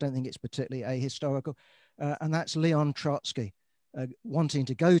liberal. I don't think it's particularly ahistorical. And that's Leon Trotsky wanting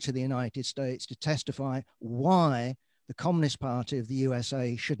to go to the United States to testify why the Communist Party of the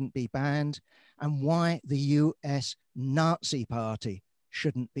USA shouldn't be banned and why the US Nazi Party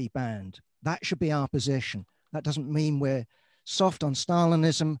shouldn't be banned. That should be our position. That doesn't mean we're soft on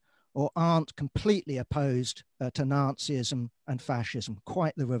Stalinism or aren't completely opposed to Nazism and fascism.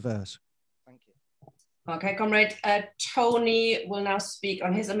 Quite the reverse. Thank you. Okay, comrade. Tony will now speak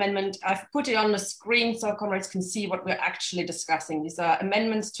on his amendment. I've put it on the screen so comrades can see what we're actually discussing. These are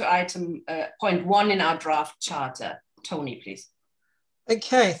amendments to item point 1 in our draft charter. Tony, please.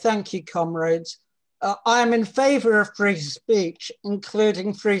 Okay, thank you, comrades. I am in favour of free speech,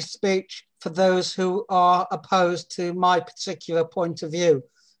 including free speech for those who are opposed to my particular point of view,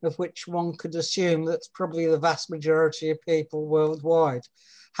 of which one could assume that's probably the vast majority of people worldwide.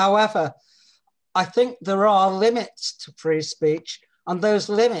 However, I think there are limits to free speech, and those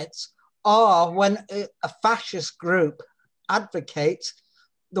limits are when a fascist group advocates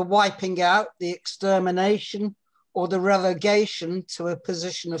the wiping out, the extermination, or the relegation to a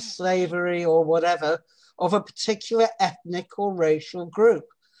position of slavery or whatever of a particular ethnic or racial group.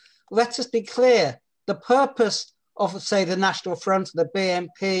 Let us be clear, the purpose of, say, the National Front, the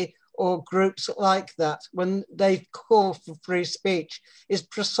BNP, or groups like that, when they call for free speech, is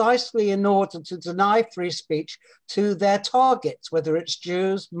precisely in order to deny free speech to their targets, whether it's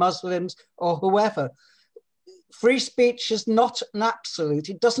Jews, Muslims, or whoever. Free speech is not an absolute.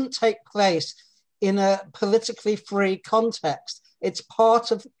 It doesn't take place in a politically free context. It's part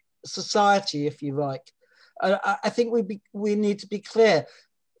of society, if you like. I think we need to be clear.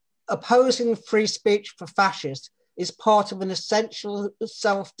 Opposing free speech for fascists is part of an essential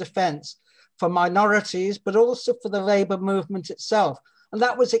self-defense for minorities, but also for the labor movement itself. And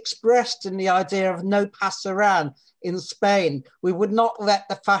that was expressed in the idea of no pasaran in Spain. We would not let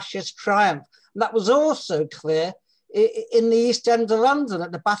the fascists triumph. And that was also clear in the East End of London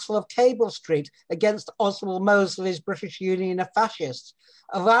at the Battle of Cable Street against Oswald Mosley's British Union of Fascists.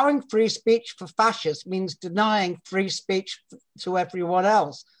 Allowing free speech for fascists means denying free speech to everyone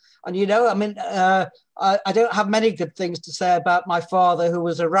else. And, you know, I mean, I don't have many good things to say about my father, who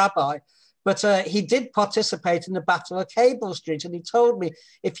was a rabbi, but he did participate in the Battle of Cable Street. And he told me,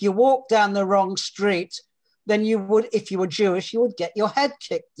 if you walk down the wrong street, then you would, if you were Jewish, you would get your head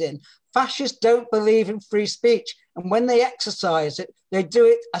kicked in. Fascists don't believe in free speech. And when they exercise it, they do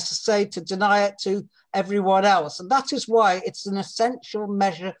it, as I say, to deny it to everyone else. And that is why it's an essential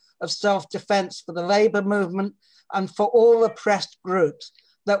measure of self-defense for the labor movement and for all oppressed groups,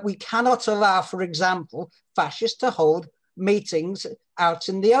 that we cannot allow, for example, fascists to hold meetings out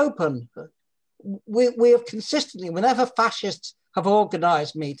in the open. We have consistently, whenever fascists have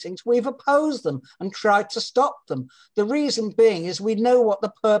organized meetings, we've opposed them and tried to stop them. The reason being is we know what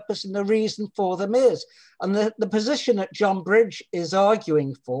the purpose and the reason for them is. And the position that John Bridge is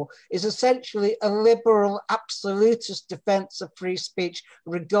arguing for is essentially a liberal, absolutist defense of free speech,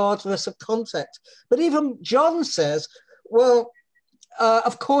 regardless of context. But even John says, well,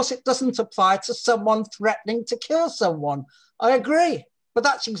 of course it doesn't apply to someone threatening to kill someone. I agree, but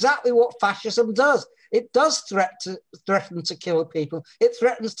that's exactly what fascism does. It does threaten to kill people. It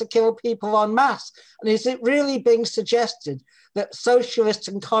threatens to kill people en masse. And is it really being suggested that socialists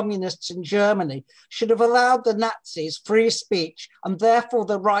and communists in Germany should have allowed the Nazis free speech and therefore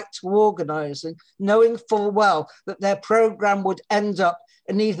the right to organizing, knowing full well that their program would end up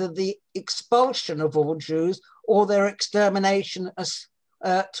in either the expulsion of all Jews or their extermination as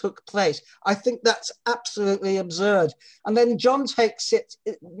took place. I think that's absolutely absurd. And then John makes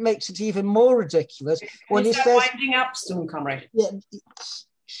it even more ridiculous when he says, winding up soon, comrade. Yeah,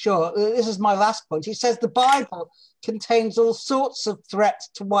 sure. This is my last point. He says the Bible contains all sorts of threats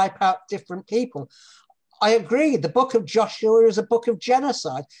to wipe out different people. I agree. The book of Joshua is a book of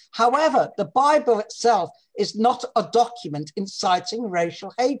genocide. However, the Bible itself is not a document inciting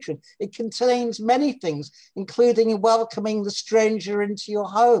racial hatred. It contains many things, including welcoming the stranger into your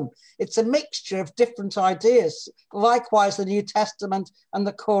home. It's a mixture of different ideas. Likewise, the New Testament and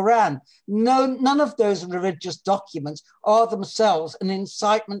the Quran. None of those religious documents are themselves an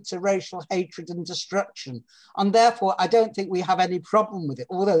incitement to racial hatred and destruction. And therefore, I don't think we have any problem with it,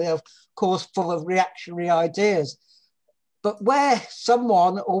 although they're, of course, full of reactionary ideas. But where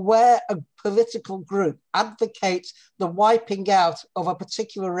someone or where a political group advocates the wiping out of a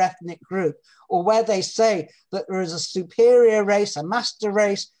particular ethnic group, or where they say that there is a superior race, a master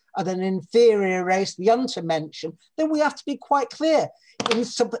race, and an inferior race, the untermenschen, then we have to be quite clear.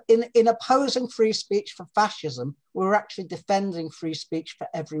 In opposing free speech for fascism, we're actually defending free speech for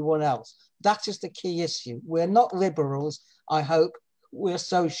everyone else. That is the key issue. We're not liberals, I hope. We're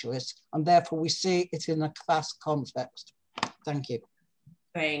socialists, and therefore we see it in a class context. Thank you.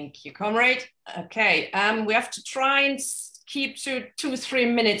 Thank you, comrade. Okay, we have to try and keep to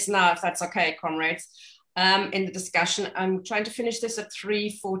 2-3 minutes now, if that's okay, comrades, in the discussion. I'm trying to finish this at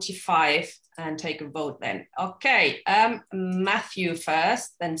 3:45 and take a vote then. Okay, Matthew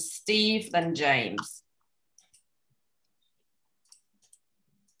first, then Steve, then James.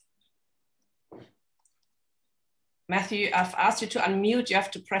 Matthew, I've asked you to unmute. You have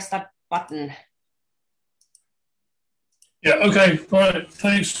to press that button. Yeah, okay, all right,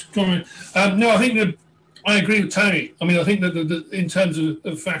 thanks, comrade. No, I think that I agree with Tony. I mean, I think that in terms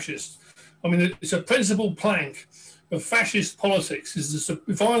of fascists, I mean, it's a principal plank of fascist politics is the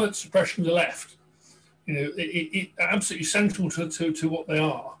violent suppression of the left. You know, it's absolutely central to what they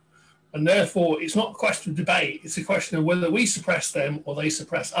are. And therefore, it's not a question of debate. It's a question of whether we suppress them or they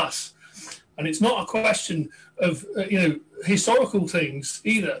suppress us. And it's not a question of, historical things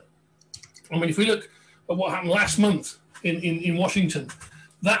either. I mean, if we look at what happened last month in Washington,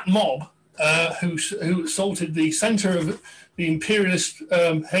 that mob who assaulted the center of the imperialist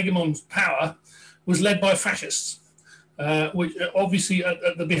hegemon's power was led by fascists, which obviously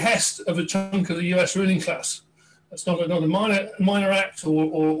at the behest of a chunk of the US ruling class. That's not a minor act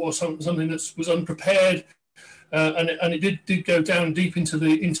or something that was unprepared, and it did go down deep into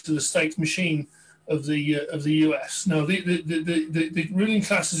the state machine of the US. Now the ruling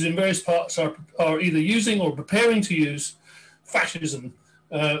classes in various parts are either using or preparing to use fascism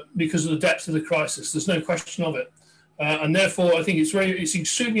because of the depth of the crisis. There's no question of it, and therefore I think it's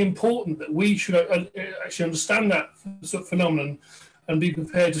extremely important that we should actually understand that sort of phenomenon and be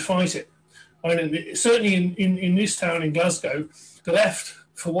prepared to fight it. I mean, certainly in this town in Glasgow, the left,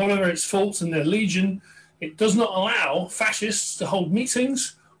 for whatever its faults and their legion, it does not allow fascists to hold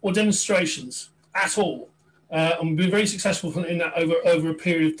meetings or demonstrations at all, and we've been very successful in that over a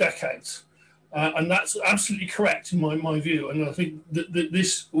period of decades, and that's absolutely correct in my view. And I think that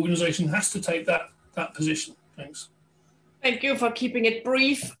this organisation has to take that position. Thanks. Thank you for keeping it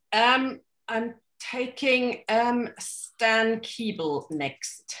brief. I'm taking Stan Keeble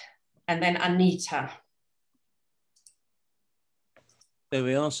next, and then Anita. There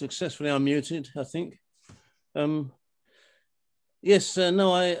we are, successfully unmuted, I think. Yes,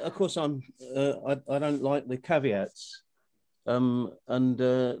 no, I don't like the caveats. And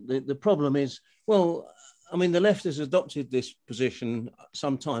the problem is, well, I mean, the left has adopted this position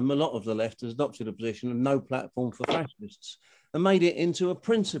sometime. A lot of the left has adopted a position of no platform for fascists and made it into a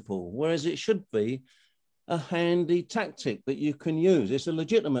principle, whereas it should be a handy tactic that you can use. It's a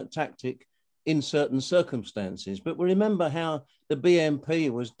legitimate tactic in certain circumstances. But we remember how the BNP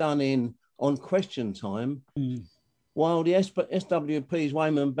was done on Question Time, while the SWP's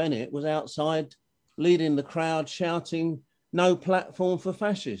Wayman Bennett was outside leading the crowd shouting, "No platform for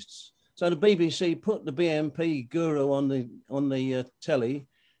fascists." So the BBC put the BNP guru on the telly,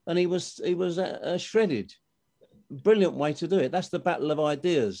 and he was shredded. Brilliant way to do it. That's the battle of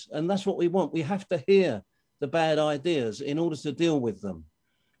ideas, and that's what we want. We have to hear the bad ideas in order to deal with them,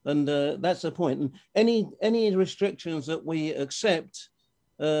 and that's the point. And any restrictions that we accept,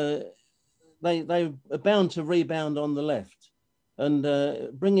 they are bound to rebound on the left, and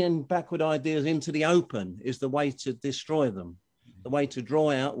bringing backward ideas into the open is the way to destroy them, the way to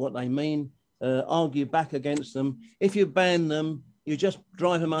draw out what they mean, argue back against them. If you ban them, you just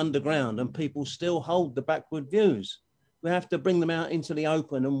drive them underground, and people still hold the backward views. We have to bring them out into the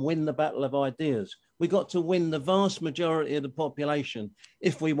open and win the battle of ideas. We've got to win the vast majority of the population.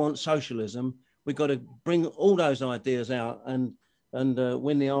 If we want socialism, we've got to bring all those ideas out and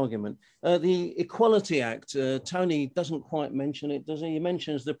win the argument. The Equality Act, Tony doesn't quite mention it, does he? He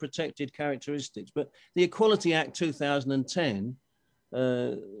mentions the protected characteristics, but the Equality Act 2010,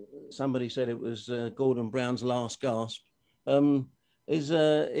 somebody said it was Gordon Brown's last gasp,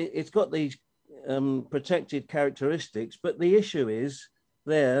 it's got these protected characteristics, but the issue is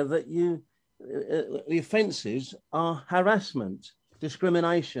there that the offences are harassment,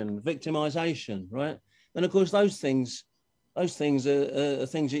 discrimination, victimisation, right? And of course, those things are things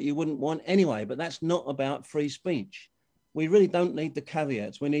that you wouldn't want anyway, but that's not about free speech. We really don't need the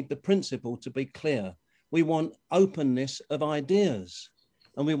caveats. We need the principle to be clear. We want openness of ideas,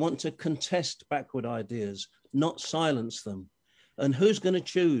 and we want to contest backward ideas, not silence them. And who's going to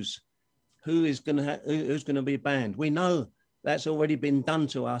choose who's going to be banned? We know that's already been done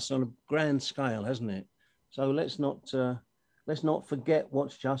to us on a grand scale, hasn't it? So let's not forget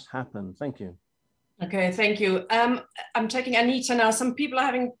what's just happened. Thank you. Okay, thank you. I'm taking Anita now. Some people are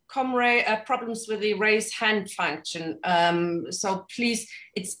having problems with the raise hand function. So please,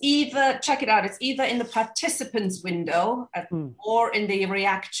 it's either, check it out, it's either in the participants window or in the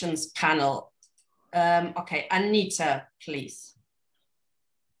reactions panel. Okay, Anita, please.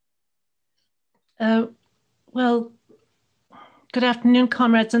 Well, good afternoon,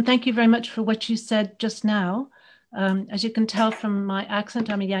 comrades, and thank you very much for what you said just now. As you can tell from my accent,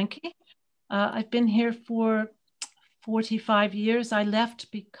 I'm a Yankee. I've been here for 45 years. I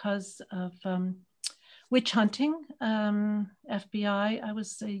left because of witch hunting, FBI. I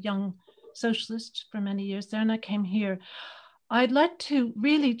was a young socialist for many years there, and I came here. I'd like to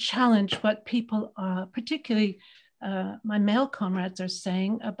really challenge what people, particularly my male comrades, are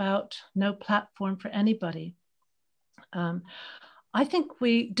saying about no platform for anybody. I think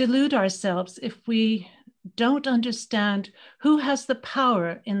we delude ourselves if we don't understand who has the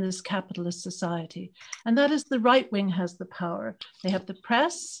power in this capitalist society. And that is the right wing has the power. They have the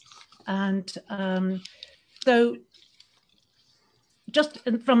press. And so just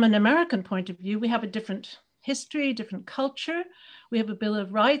from an American point of view, we have a different history, different culture. We have a Bill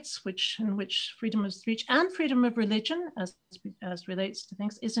of Rights, in which freedom of speech and freedom of religion, as relates to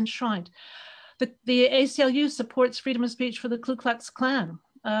things, is enshrined. The ACLU supports freedom of speech for the Ku Klux Klan.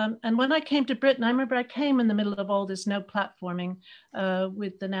 And when I came to Britain, I remember I came in the middle of all this no platforming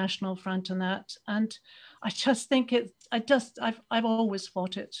with the National Front and that. And I just think I've always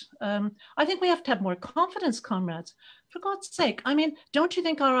fought it. I think we have to have more confidence, comrades. For God's sake, I mean, don't you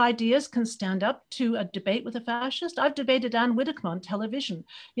think our ideas can stand up to a debate with a fascist? I've debated Ann Widdecombe on television,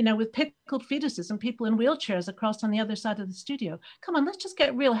 you know, with pickled fetuses and people in wheelchairs across on the other side of the studio. Come on, let's just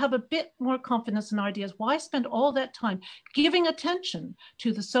get real, have a bit more confidence in our ideas. Why spend all that time giving attention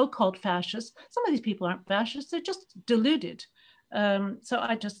to the so-called fascists? Some of these people aren't fascists, they're just deluded. So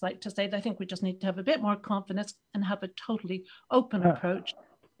I just like to say that I think we just need to have a bit more confidence and have a totally open approach.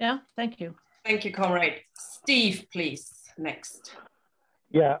 Yeah, thank you. Thank you, comrade. Steve, please, next.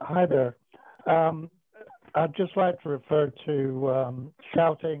 Yeah, hi there. I'd just like to refer to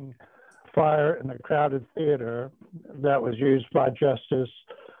shouting fire in a crowded theater that was used by Justice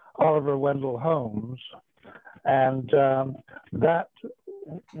Oliver Wendell Holmes. And that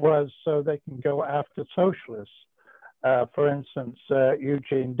was so they can go after socialists. For instance,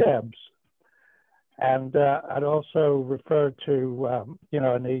 Eugene Debs. And I'd also refer to,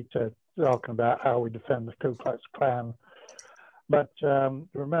 Anita talking about how we defend the Ku Klux Klan. But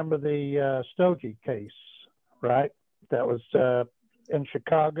remember the Stogie case, right? That was in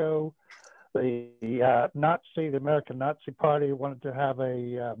Chicago. The American Nazi Party wanted to have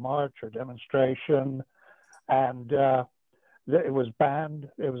a march or demonstration, and it was banned.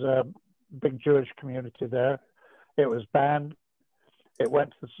 It was a big Jewish community there. It was banned. It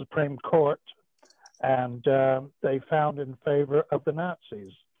went to the Supreme Court, and they found in favor of the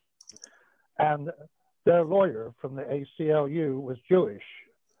Nazis. And their lawyer from the ACLU was Jewish,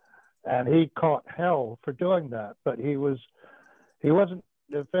 and he caught hell for doing that. But he wasn't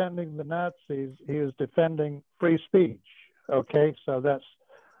defending the Nazis. He was defending free speech. Okay, so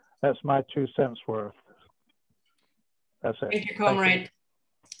that's my 2 cents worth. That's it. Thank you, comrade.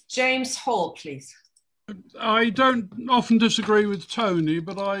 James Hall, please. I don't often disagree with Tony,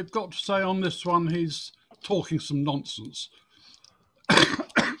 but I've got to say on this one, he's talking some nonsense.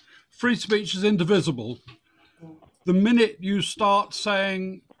 Free speech is indivisible. The minute you start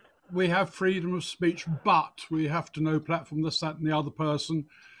saying we have freedom of speech, but we have to no platform this, that, and the other person,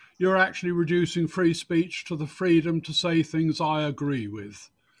 you're actually reducing free speech to the freedom to say things I agree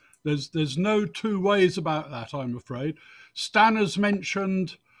with. There's no two ways about that, I'm afraid. Stan has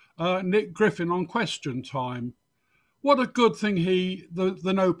mentioned Nick Griffin on Question Time. What a good thing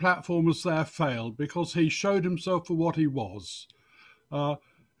the No Platformers there failed, because he showed himself for what he was.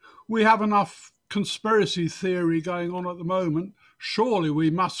 We have enough conspiracy theory going on at the moment. Surely we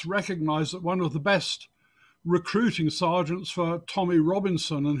must recognise that one of the best recruiting sergeants for Tommy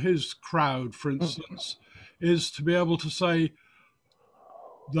Robinson and his crowd, for instance, is to be able to say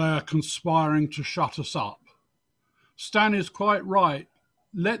they're conspiring to shut us up. Stan is quite right.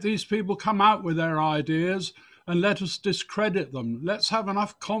 Let these people come out with their ideas and let us discredit them. Let's have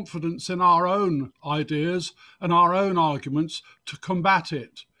enough confidence in our own ideas and our own arguments to combat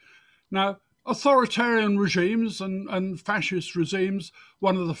it. Now, authoritarian regimes and fascist regimes,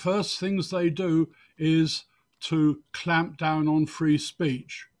 one of the first things they do is to clamp down on free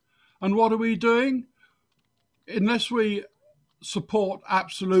speech. And what are we doing? Unless we support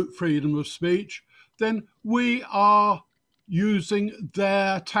absolute freedom of speech, then we are using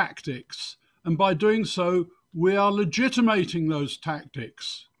their tactics. And by doing so, we are legitimating those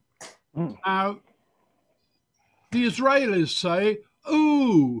tactics. Now, the Israelis say,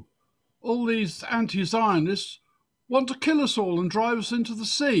 ooh, all these anti-Zionists want to kill us all and drive us into the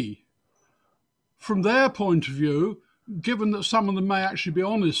sea. From their point of view, given that some of them may actually be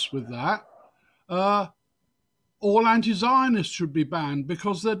honest with that, all anti-Zionists should be banned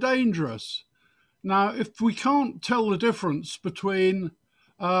because they're dangerous. Now, if we can't tell the difference between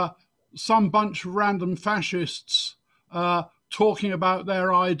some bunch of random fascists talking about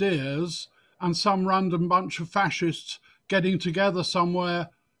their ideas and some random bunch of fascists getting together somewhere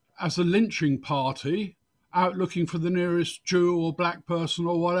as a lynching party, out looking for the nearest Jew or black person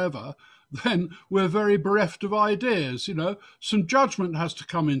or whatever, then we're very bereft of ideas. You know, some judgment has to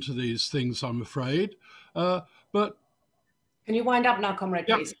come into these things, I'm afraid. But can you wind up now, comrade,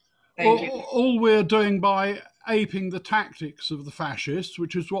 please? All we're doing by aping the tactics of the fascists,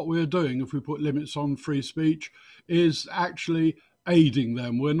 which is what we're doing if we put limits on free speech, is actually aiding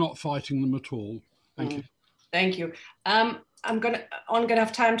them. We're not fighting them at all. Thank you. Thank you. I'm gonna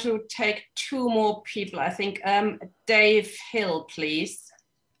have time to take two more people. I think Dave Hill, please.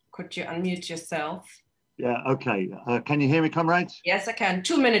 Could you unmute yourself? Yeah, okay. Can you hear me, comrades? Yes, I can.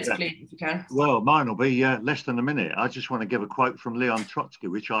 2 minutes, please, if you can. Well, mine will be less than a minute. I just want to give a quote from Leon Trotsky,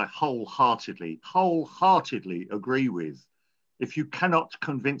 which I wholeheartedly agree with. If you cannot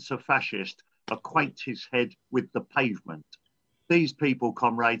convince a fascist, acquaint his head with the pavement. These people,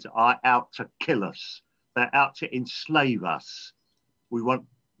 comrades, are out to kill us. They're out to enslave us. We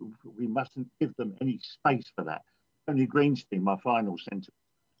mustn't give them any space for that. Tony Greenstein, my final sentence.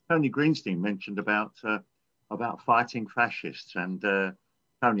 Tony Greenstein mentioned about fighting fascists, and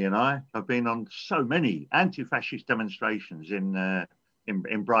Tony and I have been on so many anti-fascist demonstrations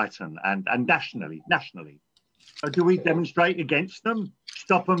in Brighton and nationally. So do we demonstrate against them,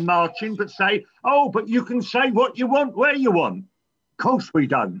 stop them marching, but say, oh, but you can say what you want, where you want? Of course we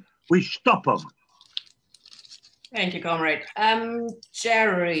don't. We stop them. Thank you, comrade.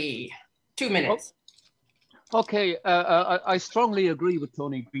 Jerry, 2 minutes. Okay, I strongly agree with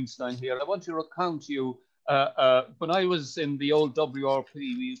Tony Greenstein here. I want to recount to you, when I was in the old WRP,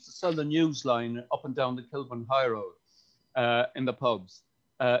 we used to sell the Newsline up and down the Kilburn High Road in the pubs.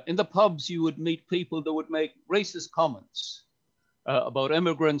 In the pubs, you would meet people that would make racist comments about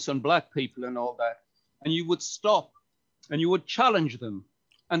immigrants and black people and all that. And you would stop and you would challenge them.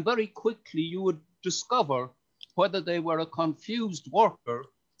 And very quickly, you would discover whether they were a confused worker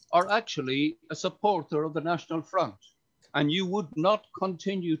or actually a supporter of the National Front. And you would not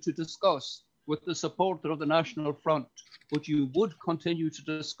continue to discuss with the supporter of the National Front, but you would continue to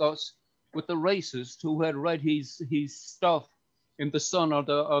discuss with the racist who had read his stuff in the Sun or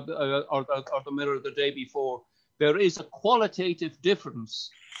the Mirror the day before. There is a qualitative difference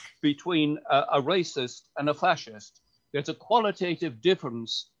between a racist and a fascist. There's a qualitative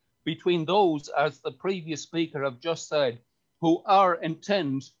difference between those, as the previous speaker have just said, who are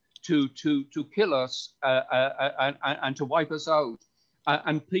intent to kill us and to wipe us out,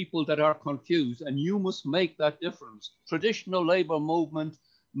 and people that are confused. And you must make that difference. Traditional labour movement,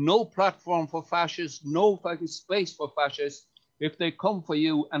 no platform for fascists, no space for fascists. If they come for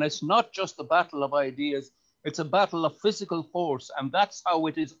you, and it's not just a battle of ideas, it's a battle of physical force, and that's how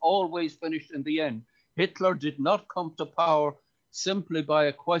it is always finished in the end. Hitler did not come to power simply by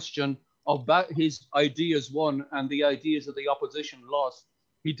a question of his ideas won and the ideas of the opposition lost.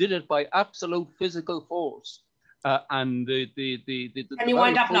 He did it by absolute physical force. And the Can you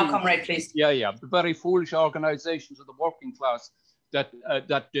wind up now, comrade, please? Yeah. The very foolish organizations of the working class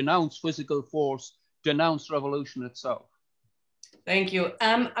that denounce physical force, denounce revolution itself. Thank you.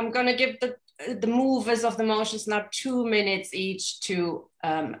 I'm going to give the movers of the motions now 2 minutes each to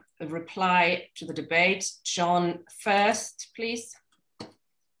reply to the debate. John first, please.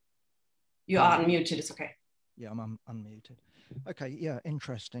 You are unmuted, it's okay. Yeah, I'm unmuted. Okay, yeah,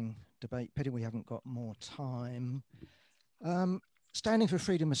 interesting debate. Pity we haven't got more time. Standing for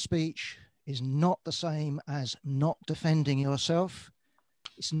freedom of speech is not the same as not defending yourself.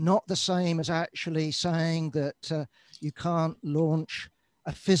 It's not the same as actually saying that you can't launch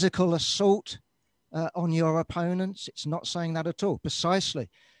a physical assault on your opponents. It's not saying that at all. Precisely,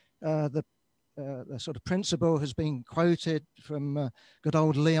 the sort of principle has been quoted from good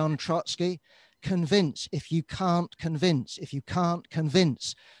old Leon Trotsky: convince if you can't convince, if you can't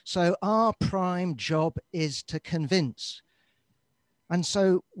convince. So our prime job is to convince. And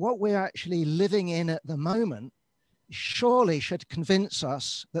so what we're actually living in at the moment surely should convince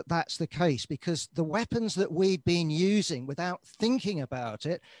us that that's the case, because the weapons that we've been using without thinking about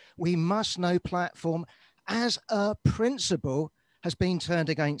it, we must know platform as a principle has been turned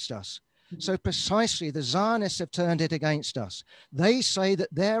against us. So precisely the Zionists have turned it against us. They say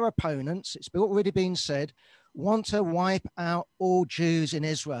that their opponents, it's already been said, want to wipe out all Jews in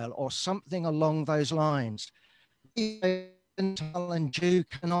Israel or something along those lines. Gentile and Jew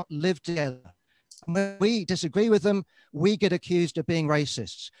cannot live together. When we disagree with them, we get accused of being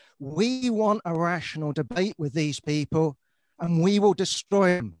racists. We want a rational debate with these people, and we will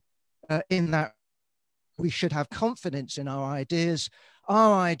destroy them in that. We should have confidence in our ideas.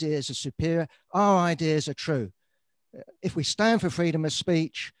 Our ideas are superior. Our ideas are true. If we stand for freedom of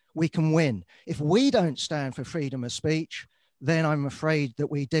speech, we can win. If we don't stand for freedom of speech, then I'm afraid that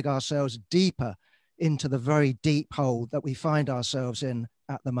we dig ourselves deeper into the very deep hole that we find ourselves in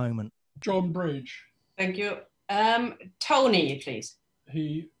at the moment. John Bridge. Thank you. Tony, please.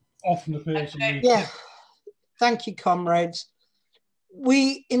 He often appears in the... Yeah, thank you, comrades.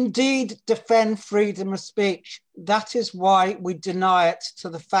 We indeed defend freedom of speech. That is why we deny it to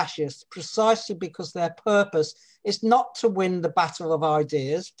the fascists, precisely because their purpose is not to win the battle of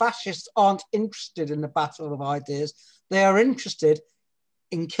ideas. Fascists aren't interested in the battle of ideas. They are interested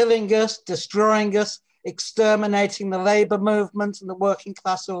in killing us, destroying us, exterminating the labor movement and the working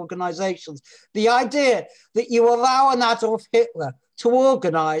class organizations. The idea that you allow an Adolf Hitler to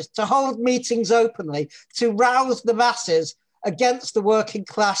organize, to hold meetings openly, to rouse the masses against the working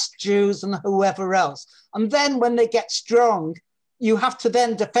class Jews and whoever else. And then when they get strong, you have to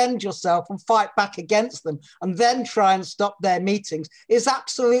then defend yourself and fight back against them and then try and stop their meetings is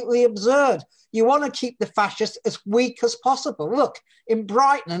absolutely absurd. You want to keep the fascists as weak as possible. Look, in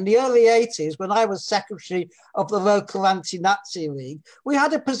Brighton in the early 80s, when I was secretary of the local anti-Nazi league, we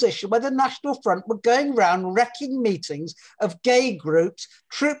had a position where the National Front were going around wrecking meetings of gay groups,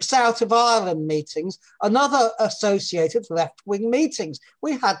 Troops Out of Ireland meetings, and other associated left-wing meetings.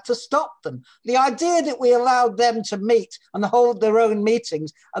 We had to stop them. The idea that we allowed them to meet and hold their own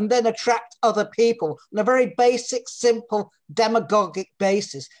meetings and then attract other people on a very basic, simple, demagogic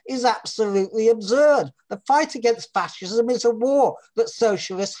basis is absolutely absurd. The fight against fascism is a war that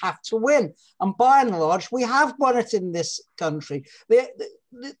socialists have to win. And by and large, we have won it in this country.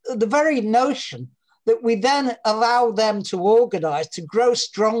 The very notion that we then allow them to organize, to grow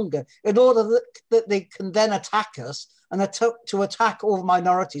stronger in order that they can then attack us and to attack all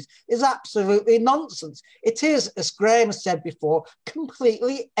minorities is absolutely nonsense. It is, as Graham said before,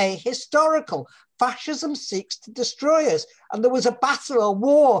 completely ahistorical. Fascism seeks to destroy us. And there was a battle, a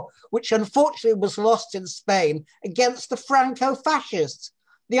war, which unfortunately was lost in Spain against the Franco-fascists.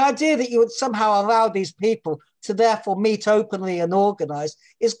 The idea that you would somehow allow these people to therefore meet openly and organize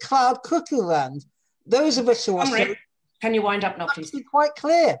is cloud cuckoo land. Those of us who are... Can you wind up now, please? Quite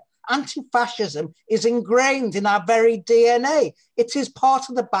clear. Anti-fascism is ingrained in our very DNA. It is part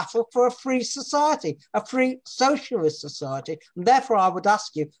of the battle for a free society, a free socialist society. And therefore, I would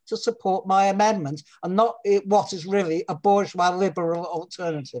ask you to support my amendment and not what is really a bourgeois liberal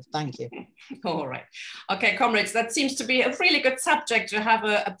alternative. Thank you. All right. Okay, comrades, that seems to be a really good subject to have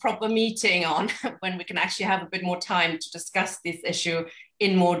a proper meeting on when we can actually have a bit more time to discuss this issue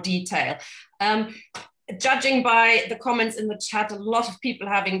in more detail. Judging by the comments in the chat, a lot of people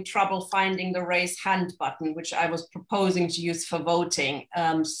having trouble finding the raise hand button, which I was proposing to use for voting.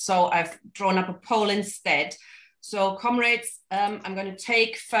 So I've drawn up a poll instead. So comrades, I'm going to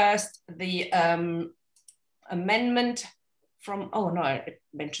take first the amendment from, oh no, it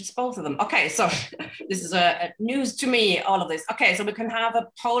mentions both of them. Okay, so this is a news to me, all of this. Okay, so we can have a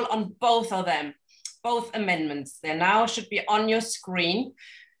poll on both of them, both amendments. They now should be on your screen.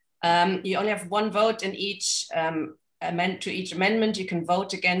 You only have one vote in each each amendment. You can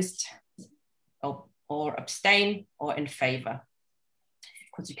vote against or abstain or in favor.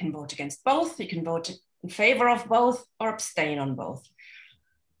 because you can vote against both, you can vote in favor of both, or abstain on both.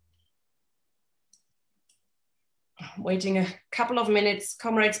 Waiting a couple of minutes.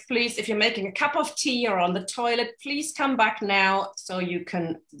 Comrades, please, if you're making a cup of tea or on the toilet, please come back now so you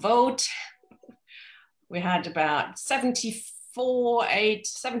can vote. We had about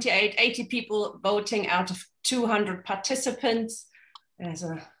 78, 80 people voting out of 200 participants. There's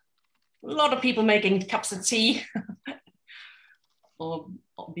a lot of people making cups of tea or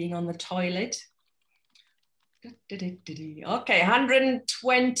being on the toilet. Okay,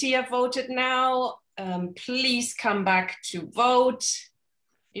 120 have voted now. Please come back to vote.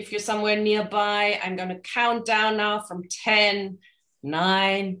 If you're somewhere nearby, I'm going to count down now from 10,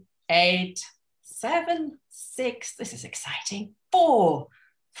 9, 8, 7, 6. This is exciting. 4,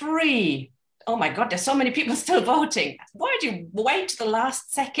 3. Oh my God, there's so many people still voting. Why do you wait to the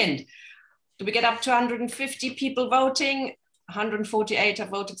last second? Do we get up to 150 people voting? 148 have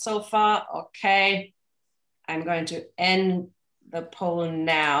voted so far. Okay. I'm going to end the poll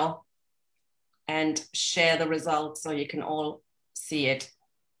now and share the results so you can all see it.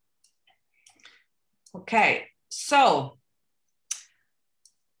 Okay, so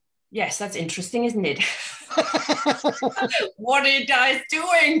yes, that's interesting, isn't it? What are you guys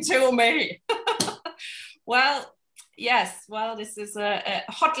doing to me? Well, yes, well, this is a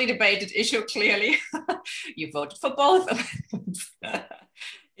hotly debated issue, clearly. You voted for both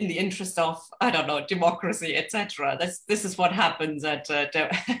in the interest of, I don't know, democracy, etc. This is what happens at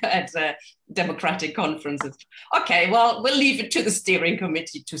democratic conferences. Okay, well, we'll leave it to the steering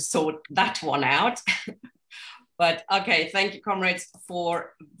committee to sort that one out. But okay, thank you, comrades,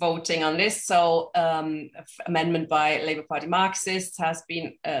 for voting on this. So amendment by Labour Party Marxists has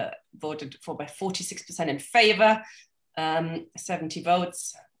been voted for by 46% in favour, 70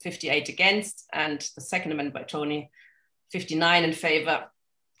 votes, 58 against, and the second amendment by Tony, 59 in favour.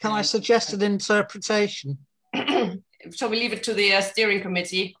 Can I suggest an interpretation? Shall we leave it to the steering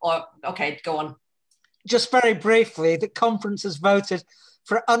committee? Or, okay, go on. Just very briefly, the conference has voted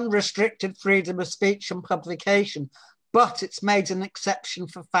for unrestricted freedom of speech and publication, but it's made an exception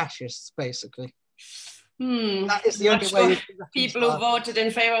for fascists, basically. That is the only way. People who voted in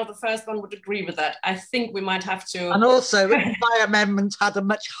favour of the first one would agree with that. I think we might have to. And also, my amendment had a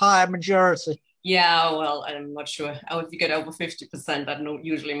much higher majority. Yeah, well, I'm not sure. If you get over 50%, that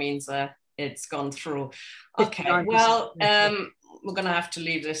usually means it's gone through. Okay, well, we're going to have to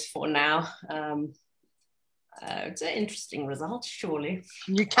leave this for now. It's an interesting result, surely.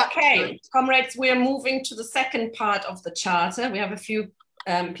 Okay, comrades, we are moving to the second part of the charter. We have a few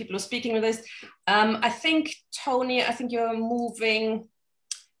people who are speaking with us. I think, Tony, I think you're moving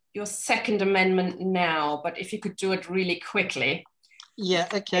your second amendment now, but if you could do it really quickly. Yeah,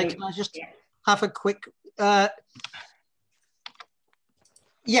 okay, can I just have a quick...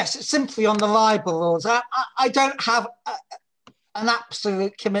 Yes, it's simply on the libel laws. I don't have an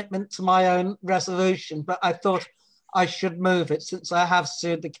absolute commitment to my own resolution, but I thought I should move it since I have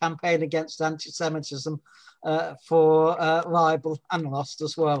sued the Campaign Against Anti-Semitism for libel and lost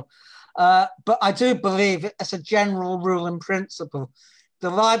as well. But I do believe as a general rule and principle, the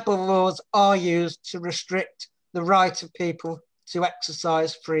libel laws are used to restrict the right of people to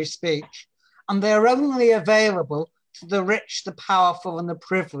exercise free speech. And they're only available to the rich, the powerful, and the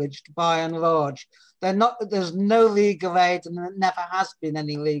privileged by and large. There's no legal aid, and there never has been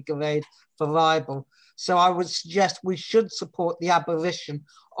any legal aid for libel. So I would suggest we should support the abolition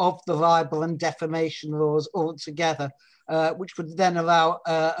of the libel and defamation laws altogether, which would then allow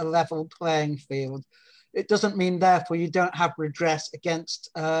a level playing field. It doesn't mean, therefore, you don't have redress against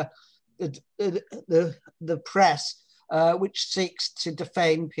the press, which seeks to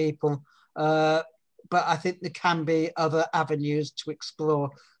defame people. But I think there can be other avenues to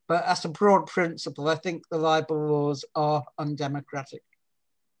explore. But as a broad principle, I think the libel laws are undemocratic.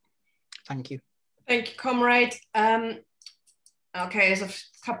 Thank you. Thank you, comrade. Okay, there's a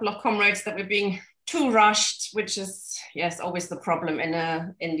couple of comrades that we're being too rushed, which is, yes, always the problem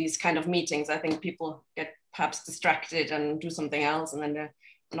in these kind of meetings. I think people get perhaps distracted and do something else, and then they're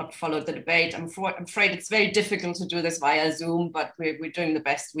not followed the debate. I'm afraid it's very difficult to do this via Zoom, but we're doing the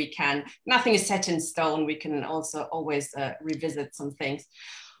best we can. Nothing is set in stone. We can also always revisit some things.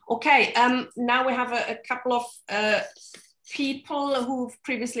 Okay, now we have a couple of people who've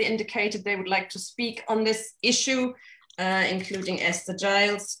previously indicated they would like to speak on this issue, including Esther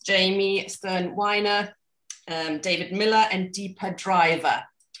Giles, Jamie Stern-Weiner, David Miller, and Deepa Driver.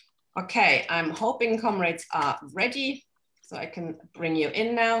 Okay, I'm hoping comrades are ready, so I can bring you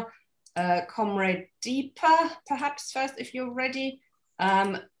in now. Comrade Deepa, perhaps first, if you're ready.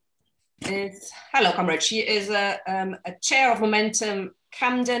 Hello, comrade. She is a chair of Momentum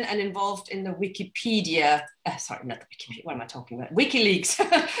Camden and involved in the Wikipedia, sorry, not the Wikipedia, what am I talking about? WikiLeaks,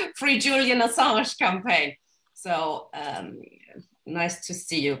 Free Julian Assange campaign. So nice to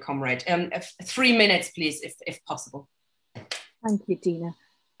see you, comrade. 3 minutes, please, if possible. Thank you, Dina.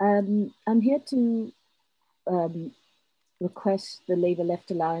 I'm here to request the Labour Left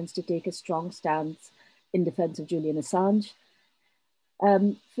Alliance to take a strong stance in defence of Julian Assange.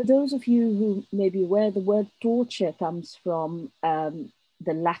 For those of you who may be aware, the word torture comes from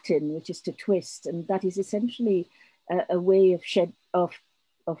the Latin, which is to twist, and that is essentially a way of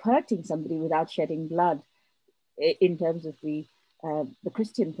hurting somebody without shedding blood, in terms of the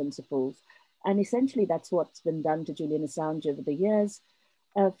Christian principles. And essentially that's what's been done to Julian Assange over the years.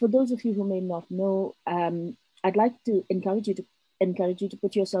 For those of you who may not know, I'd like to encourage you to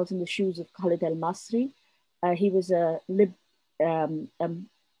put yourselves in the shoes of Khalid El-Masri. He was a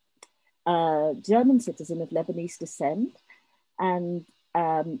German citizen of Lebanese descent, and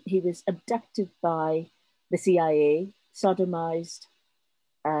he was abducted by the CIA, sodomized,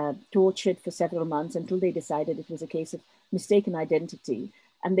 tortured for several months until they decided it was a case of mistaken identity,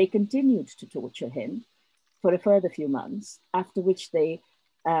 and they continued to torture him for a further few months, after which they,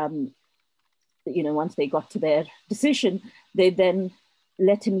 once they got to their decision, they then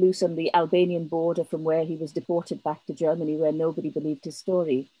let him loose on the Albanian border, from where he was deported back to Germany, where nobody believed his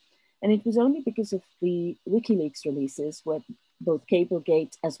story. And it was only because of the WikiLeaks releases, where both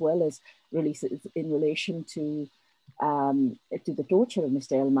Cablegate as well as releases in relation to the torture of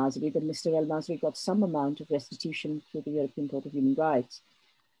Mr. El-Masri, that Mr. El-Masri got some amount of restitution through the European Court of Human Rights.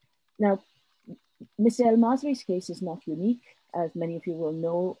 Now, Mr. El-Masri's case is not unique. As many of you will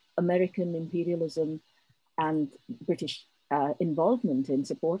know, American imperialism and British involvement in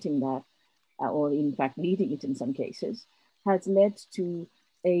supporting that, or in fact leading it in some cases, has led to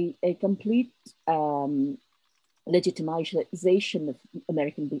a complete legitimization of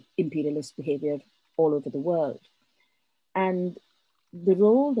American imperialist behavior all over the world. And the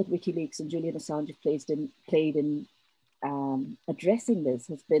role that WikiLeaks and Julian Assange played in addressing this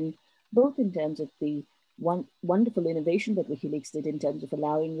has been both in terms of the wonderful innovation that WikiLeaks did in terms of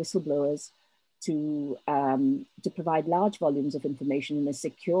allowing whistleblowers to provide large volumes of information in a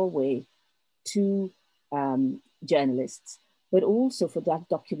secure way to journalists, but also for that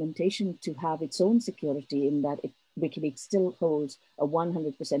documentation to have its own security, in that WikiLeaks still holds a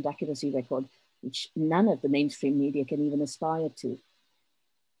 100% accuracy record, which none of the mainstream media can even aspire to.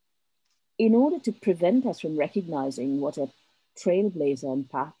 In order to prevent us from recognizing what a trailblazer and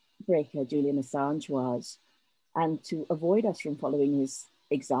pathbreaker Julian Assange was, and to avoid us from following his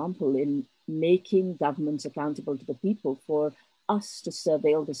example in making governments accountable to the people for us to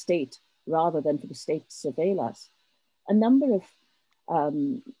surveil the state rather than for the state to surveil us, a number of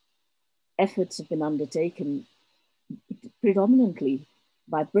efforts have been undertaken, predominantly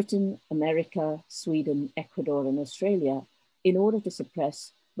by Britain, America, Sweden, Ecuador, and Australia, in order to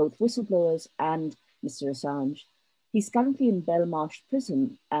suppress both whistleblowers and Mr. Assange. He's currently in Belmarsh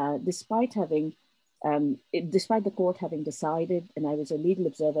prison, despite the court having decided, and I was a legal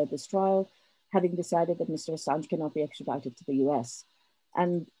observer at this trial, having decided that Mr. Assange cannot be extradited to the US.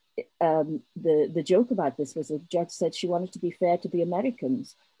 And the joke about this was the judge said she wanted to be fair to the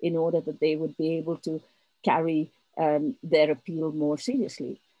Americans in order that they would be able to carry their appeal more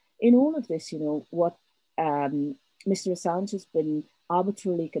seriously. In all of this, what Mr. Assange has been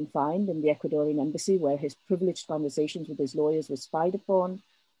arbitrarily confined in the Ecuadorian embassy, where his privileged conversations with his lawyers were spied upon,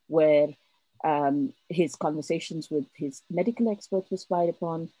 where his conversations with his medical experts were spied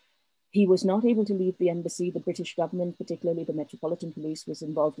upon. He was not able to leave the embassy. The British government, particularly the Metropolitan Police, was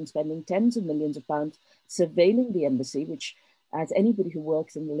involved in spending tens of millions of pounds surveilling the embassy, which, as anybody who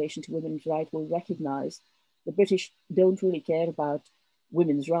works in relation to women's rights will recognize, the British don't really care about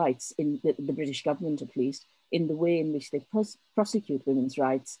women's rights, in the British government at least, in the way in which they prosecute women's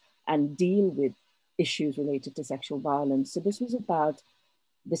rights and deal with issues related to sexual violence. So this was about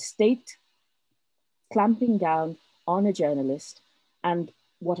the state clamping down on a journalist, and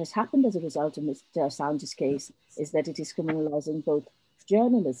what has happened as a result of Mr. Assange's case is that it is criminalizing both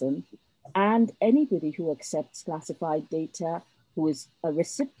journalism and anybody who accepts classified data, who is a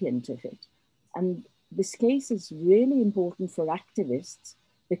recipient of it. And this case is really important for activists,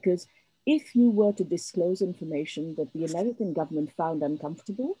 because if you were to disclose information that the American government found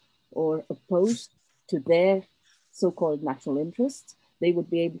uncomfortable or opposed to their so-called national interests, they would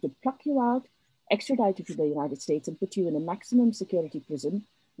be able to pluck you out, extradite you to the United States, and put you in a maximum security prison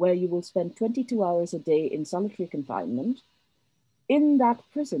where you will spend 22 hours a day in solitary confinement. In that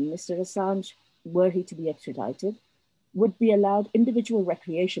prison, Mr. Assange, were he to be extradited, would be allowed individual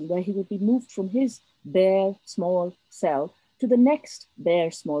recreation, where he would be moved from his bare, small cell to the next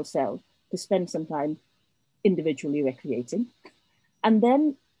bare small cell to spend some time individually recreating. And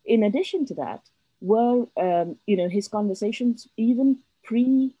then in addition to that, were his conversations even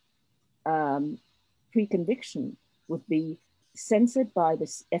pre-conviction would be censored by the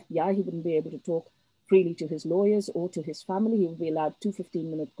FBI. He wouldn't be able to talk freely to his lawyers or to his family. He would be allowed 2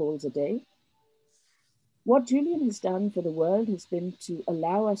 15-minute calls a day. What Julian has done for the world has been to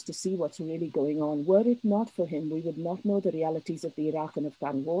allow us to see what's really going on. Were it not for him, we would not know the realities of the Iraq and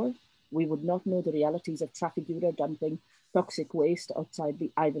Afghan war. We would not know the realities of Trafigura dumping toxic waste outside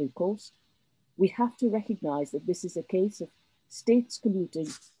the Ivory Coast. We have to recognize that this is a case of states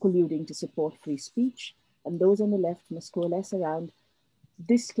colluding to support free speech, and those on the left must coalesce around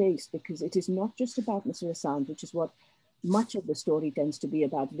this case, because it is not just about Mr. Assange, which is what much of the story tends to be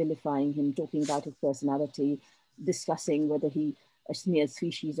about, vilifying him, talking about his personality, discussing whether he smears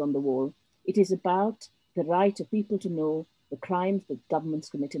feces on the wall. It is about the right of people to know the crimes that governments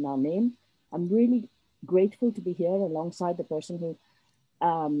commit in our name. I'm really grateful to be here alongside the person who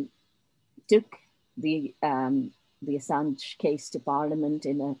took the Assange case to Parliament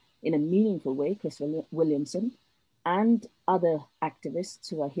in a meaningful way, Chris Williamson, and other activists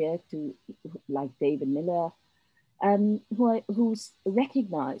who are here to, like David Miller, who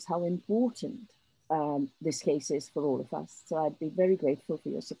recognize how important this case is for all of us. So I'd be very grateful for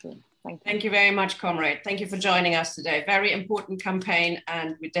your support. Thank you. Thank you very much, Comrade. Thank you for joining us today. Very important campaign,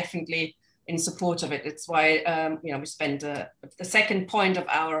 and we're definitely in support of it. It's why we spend the second point of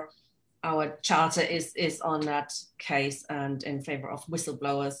our charter is on that case and in favor of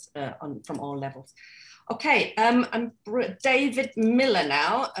whistleblowers from all levels. Okay, David Miller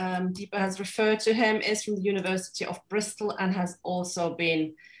now, Deepa has referred to him, is from the University of Bristol and has also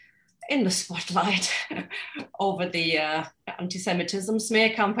been in the spotlight over the anti-Semitism smear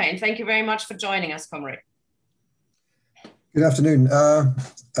campaign. Thank you very much for joining us, Comrade. Good afternoon.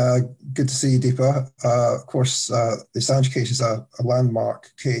 Good to see you, Deepa. Of course, the Assange case is a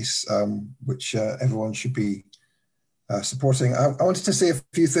landmark case which everyone should be supporting. I wanted to say a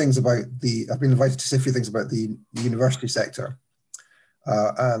few things about I've been invited to say a few things about the university sector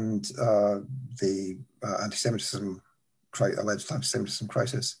and the anti-Semitism, alleged anti-Semitism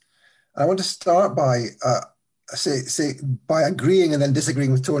crisis. And I want to start by by agreeing and then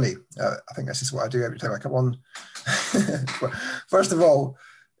disagreeing with Tony. I think this is what I do every time I come on. First of all,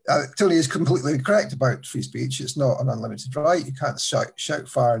 Tony is completely correct about free speech. It's not an unlimited right. You can't shout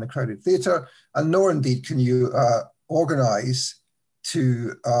fire in a crowded theatre, and nor indeed can you organise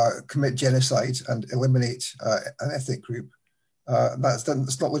to commit genocide and eliminate an ethnic group. That's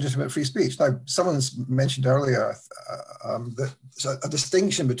not legitimate free speech. Now, someone's mentioned earlier that there's a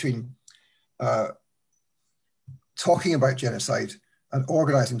distinction between talking about genocide and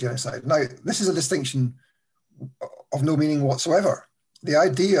organising genocide. Now, this is a distinction of no meaning whatsoever. The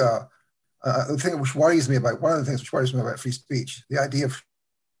idea, the thing which worries me about, one of the things which worries me about free speech, the idea of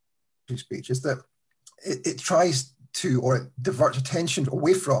free speech is that it tries to, or it diverts attention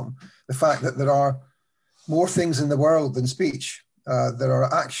away from the fact that there are more things in the world than speech. There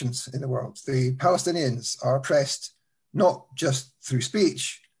are actions in the world. The Palestinians are oppressed not just through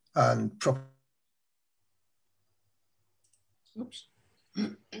speech and Oops.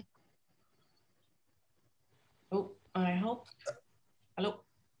 Oh, I hope. Hello.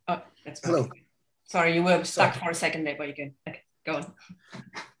 Oh, that's good. Hello. Sorry, you were stuck for a second there, but you can. Okay, go on.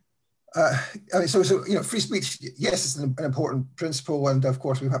 I mean, so free speech, yes, it's an important principle, and of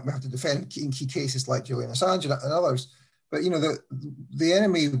course we have to defend in key cases like Julian Assange and others. But the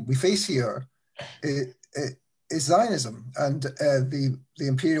enemy we face here is Zionism and the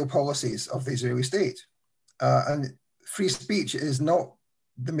imperial policies of the Israeli state, and free speech is not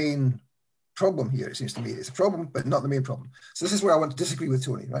the main problem here. It seems to me it's a problem, but not the main problem. So this is where I want to disagree with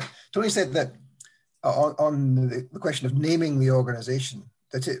Tony. Right? Tony said that on the question of naming the organisation,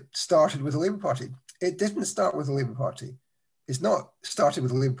 that it started with the Labour Party. It didn't start with the Labour Party. It's not started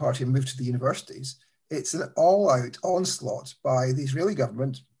with the Labour Party and moved to the universities. It's an all-out onslaught by the Israeli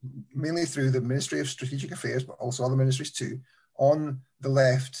government, mainly through the Ministry of Strategic Affairs, but also other ministries too, on the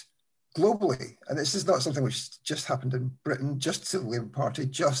left globally. And this is not something which just happened in Britain, just to the Labour Party,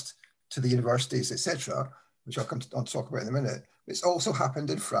 just to the universities, etc., which I'll come on to talk about in a minute. It's also happened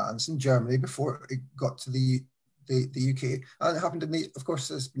in France and Germany before it got to the UK, and it happened of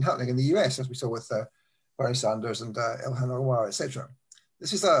course, it's been happening in the US, as we saw with Bernie Sanders and Ilhan Omar, etc.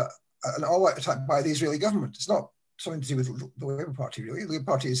 This is an all-out attack by the Israeli government. It's not something to do with the Labour Party, really. The Labour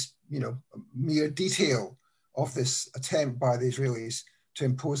Party is, a mere detail of this attempt by the Israelis to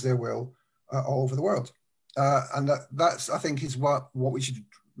impose their will all over the world. And that's, I think, is what we should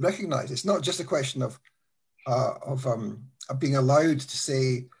recognise. It's not just a question of being allowed to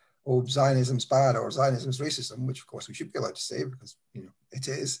say, oh, Zionism's bad or Zionism's racism, which of course we should be allowed to say because it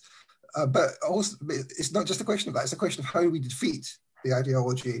is. But also, it's not just a question of that, it's a question of how we defeat the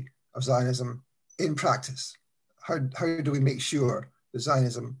ideology of Zionism in practice. How do we make sure that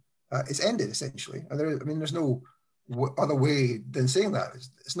Zionism is ended, essentially? And there's no other way than saying that.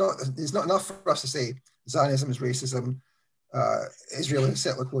 It's not enough for us to say Zionism is racism, Israel is a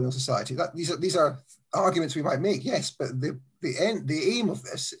settler colonial society. These are arguments we might make, yes, but the aim of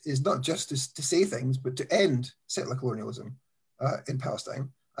this is not just to say things, but to end settler colonialism in Palestine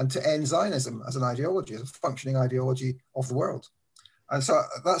and to end Zionism as an ideology, as a functioning ideology of the world. And so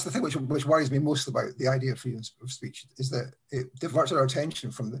that's the thing which worries me most about the idea of freedom of speech, is that it diverts our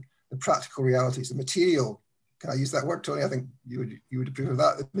attention from the practical realities, the material. Can I use that word, Tony? I think you would approve of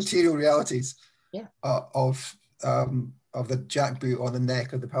that. The material realities of the jackboot on the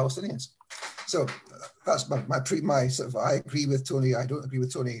neck of the Palestinians. So that's my sort of I agree with Tony, I don't agree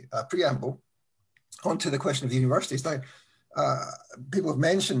with Tony preamble. On to the question of the universities. Now, people have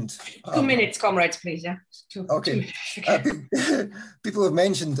mentioned 2 minutes, comrades, please. Yeah. Okay. People have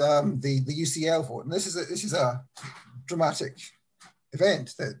mentioned the UCL vote, and this is a dramatic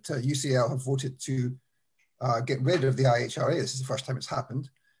event that UCL have voted to get rid of the IHRA. This is the first time it's happened.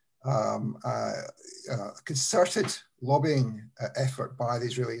 A concerted lobbying effort by the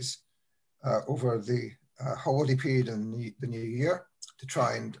Israelis over the holiday period and the new year to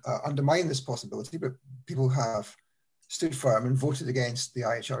try and undermine this possibility, but people have stood firm and voted against the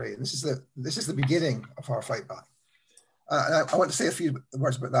IHRA. And this is the beginning of our fight back. And I want to say a few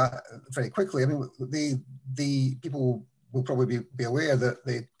words about that very quickly. I mean, the people will probably be aware that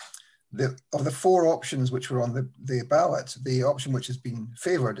of the 4 options which were on the ballot, the option which has been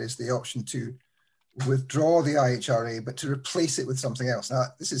favoured is the option to withdraw the IHRA, but to replace it with something else. Now,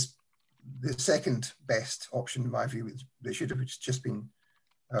 this is the second best option, in my view. They should have just been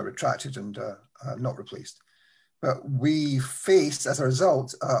retracted and not replaced. But we faced, as a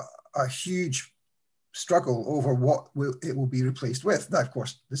result, a huge struggle over what it will be replaced with. Now, of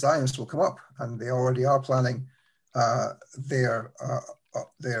course, the Zionists will come up, and they already are planning their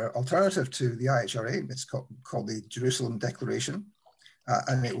alternative to the IHRA. It's called the Jerusalem Declaration,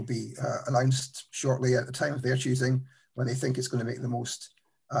 and it will be announced shortly at the time of their choosing, when they think it's going to make the most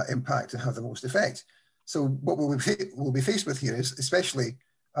impact and have the most effect. So what we'll be faced with here is especially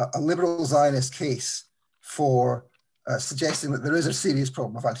a liberal Zionist case for suggesting that there is a serious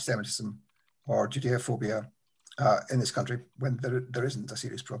problem of anti-Semitism or Judeophobia in this country, when there isn't a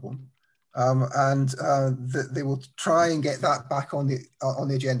serious problem. They will try and get that back on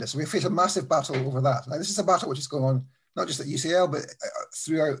the agenda. So we face a massive battle over that. Now, this is a battle which is going on not just at UCL, but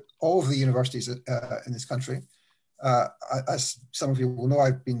throughout all of the universities in this country. As some of you will know,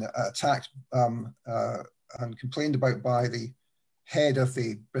 I've been attacked and complained about by the head of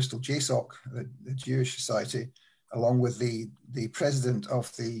the Bristol JSOC, the Jewish Society, along with the president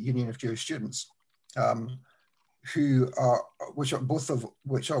of the Union of Jewish Students,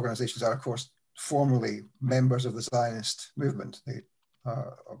 which organizations are, of course, formerly members of the Zionist movement. They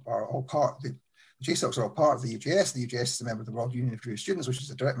are all part, the JSOCs are all part of the UJS. The UJS is a member of the World Union of Jewish Students, which is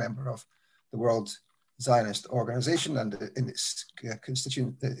a direct member of the World Zionist Organization, and in its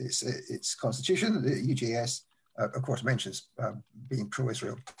constitution, the UJS, of course, mentions being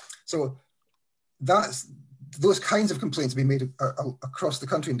pro-Israel. So those kinds of complaints have been made across the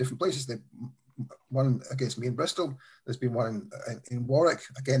country in different places. One against me in Bristol. There's been one in Warwick,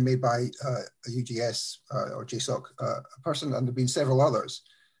 again made by a UGS or JSOC person, and there have been several others.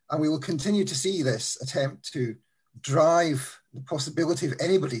 And we will continue to see this attempt to drive the possibility of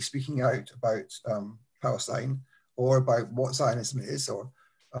anybody speaking out about Palestine or about what Zionism is, or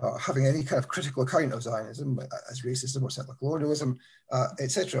having any kind of critical account of Zionism as racism or settler colonialism,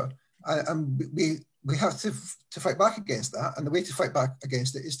 etc. And we have to fight back against that. And the way to fight back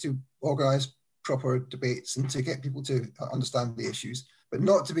against it is to organise proper debates and to get people to understand the issues, but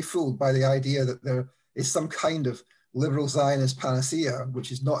not to be fooled by the idea that there is some kind of liberal Zionist panacea,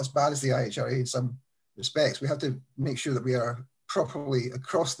 which is not as bad as the IHRA in some respects. We have to make sure that we are properly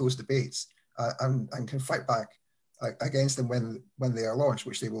across those debates and can fight back against them when they are launched,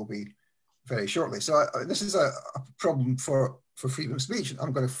 which they will be very shortly. So this is a problem for freedom of speech.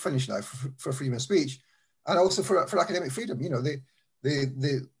 I'm going to finish now for freedom of speech, and also for academic freedom. You know,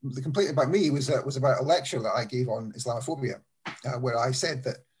 the complaint about me was about a lecture that I gave on Islamophobia, where I said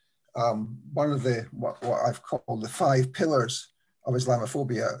that one of what I've called the 5 pillars of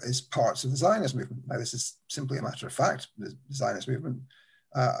Islamophobia is parts of the Zionist movement. Now, this is simply a matter of fact. The Zionist movement,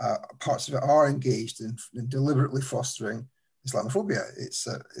 parts of it are engaged in deliberately fostering Islamophobia. It's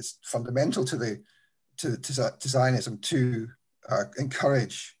fundamental to Zionism to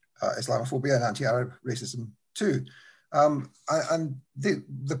encourage Islamophobia and anti-Arab racism too. And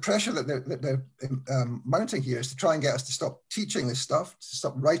the pressure that they're mounting here is to try and get us to stop teaching this stuff, to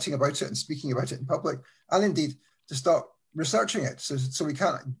stop writing about it and speaking about it in public, and indeed to stop researching it. So we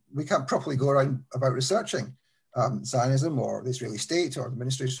can't properly go around about researching Zionism or the Israeli state or the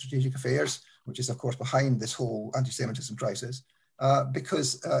Ministry of Strategic Affairs, which is of course behind this whole anti-Semitism crisis,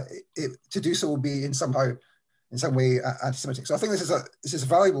 because to do so will be in some way anti-Semitic. So I think this is a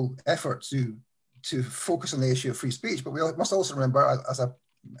valuable effort to focus on the issue of free speech, but we must also remember, as I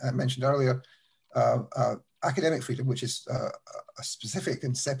mentioned earlier, academic freedom, which is a specific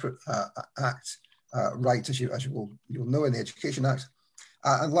and separate act, right, as you'll know in the Education Act.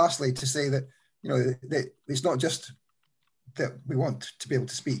 And lastly, to say that that it's not just that we want to be able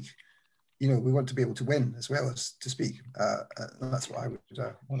to speak. We want to be able to win as well as to speak. And that's what I would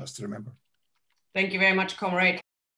want us to remember. Thank you very much, Comrade.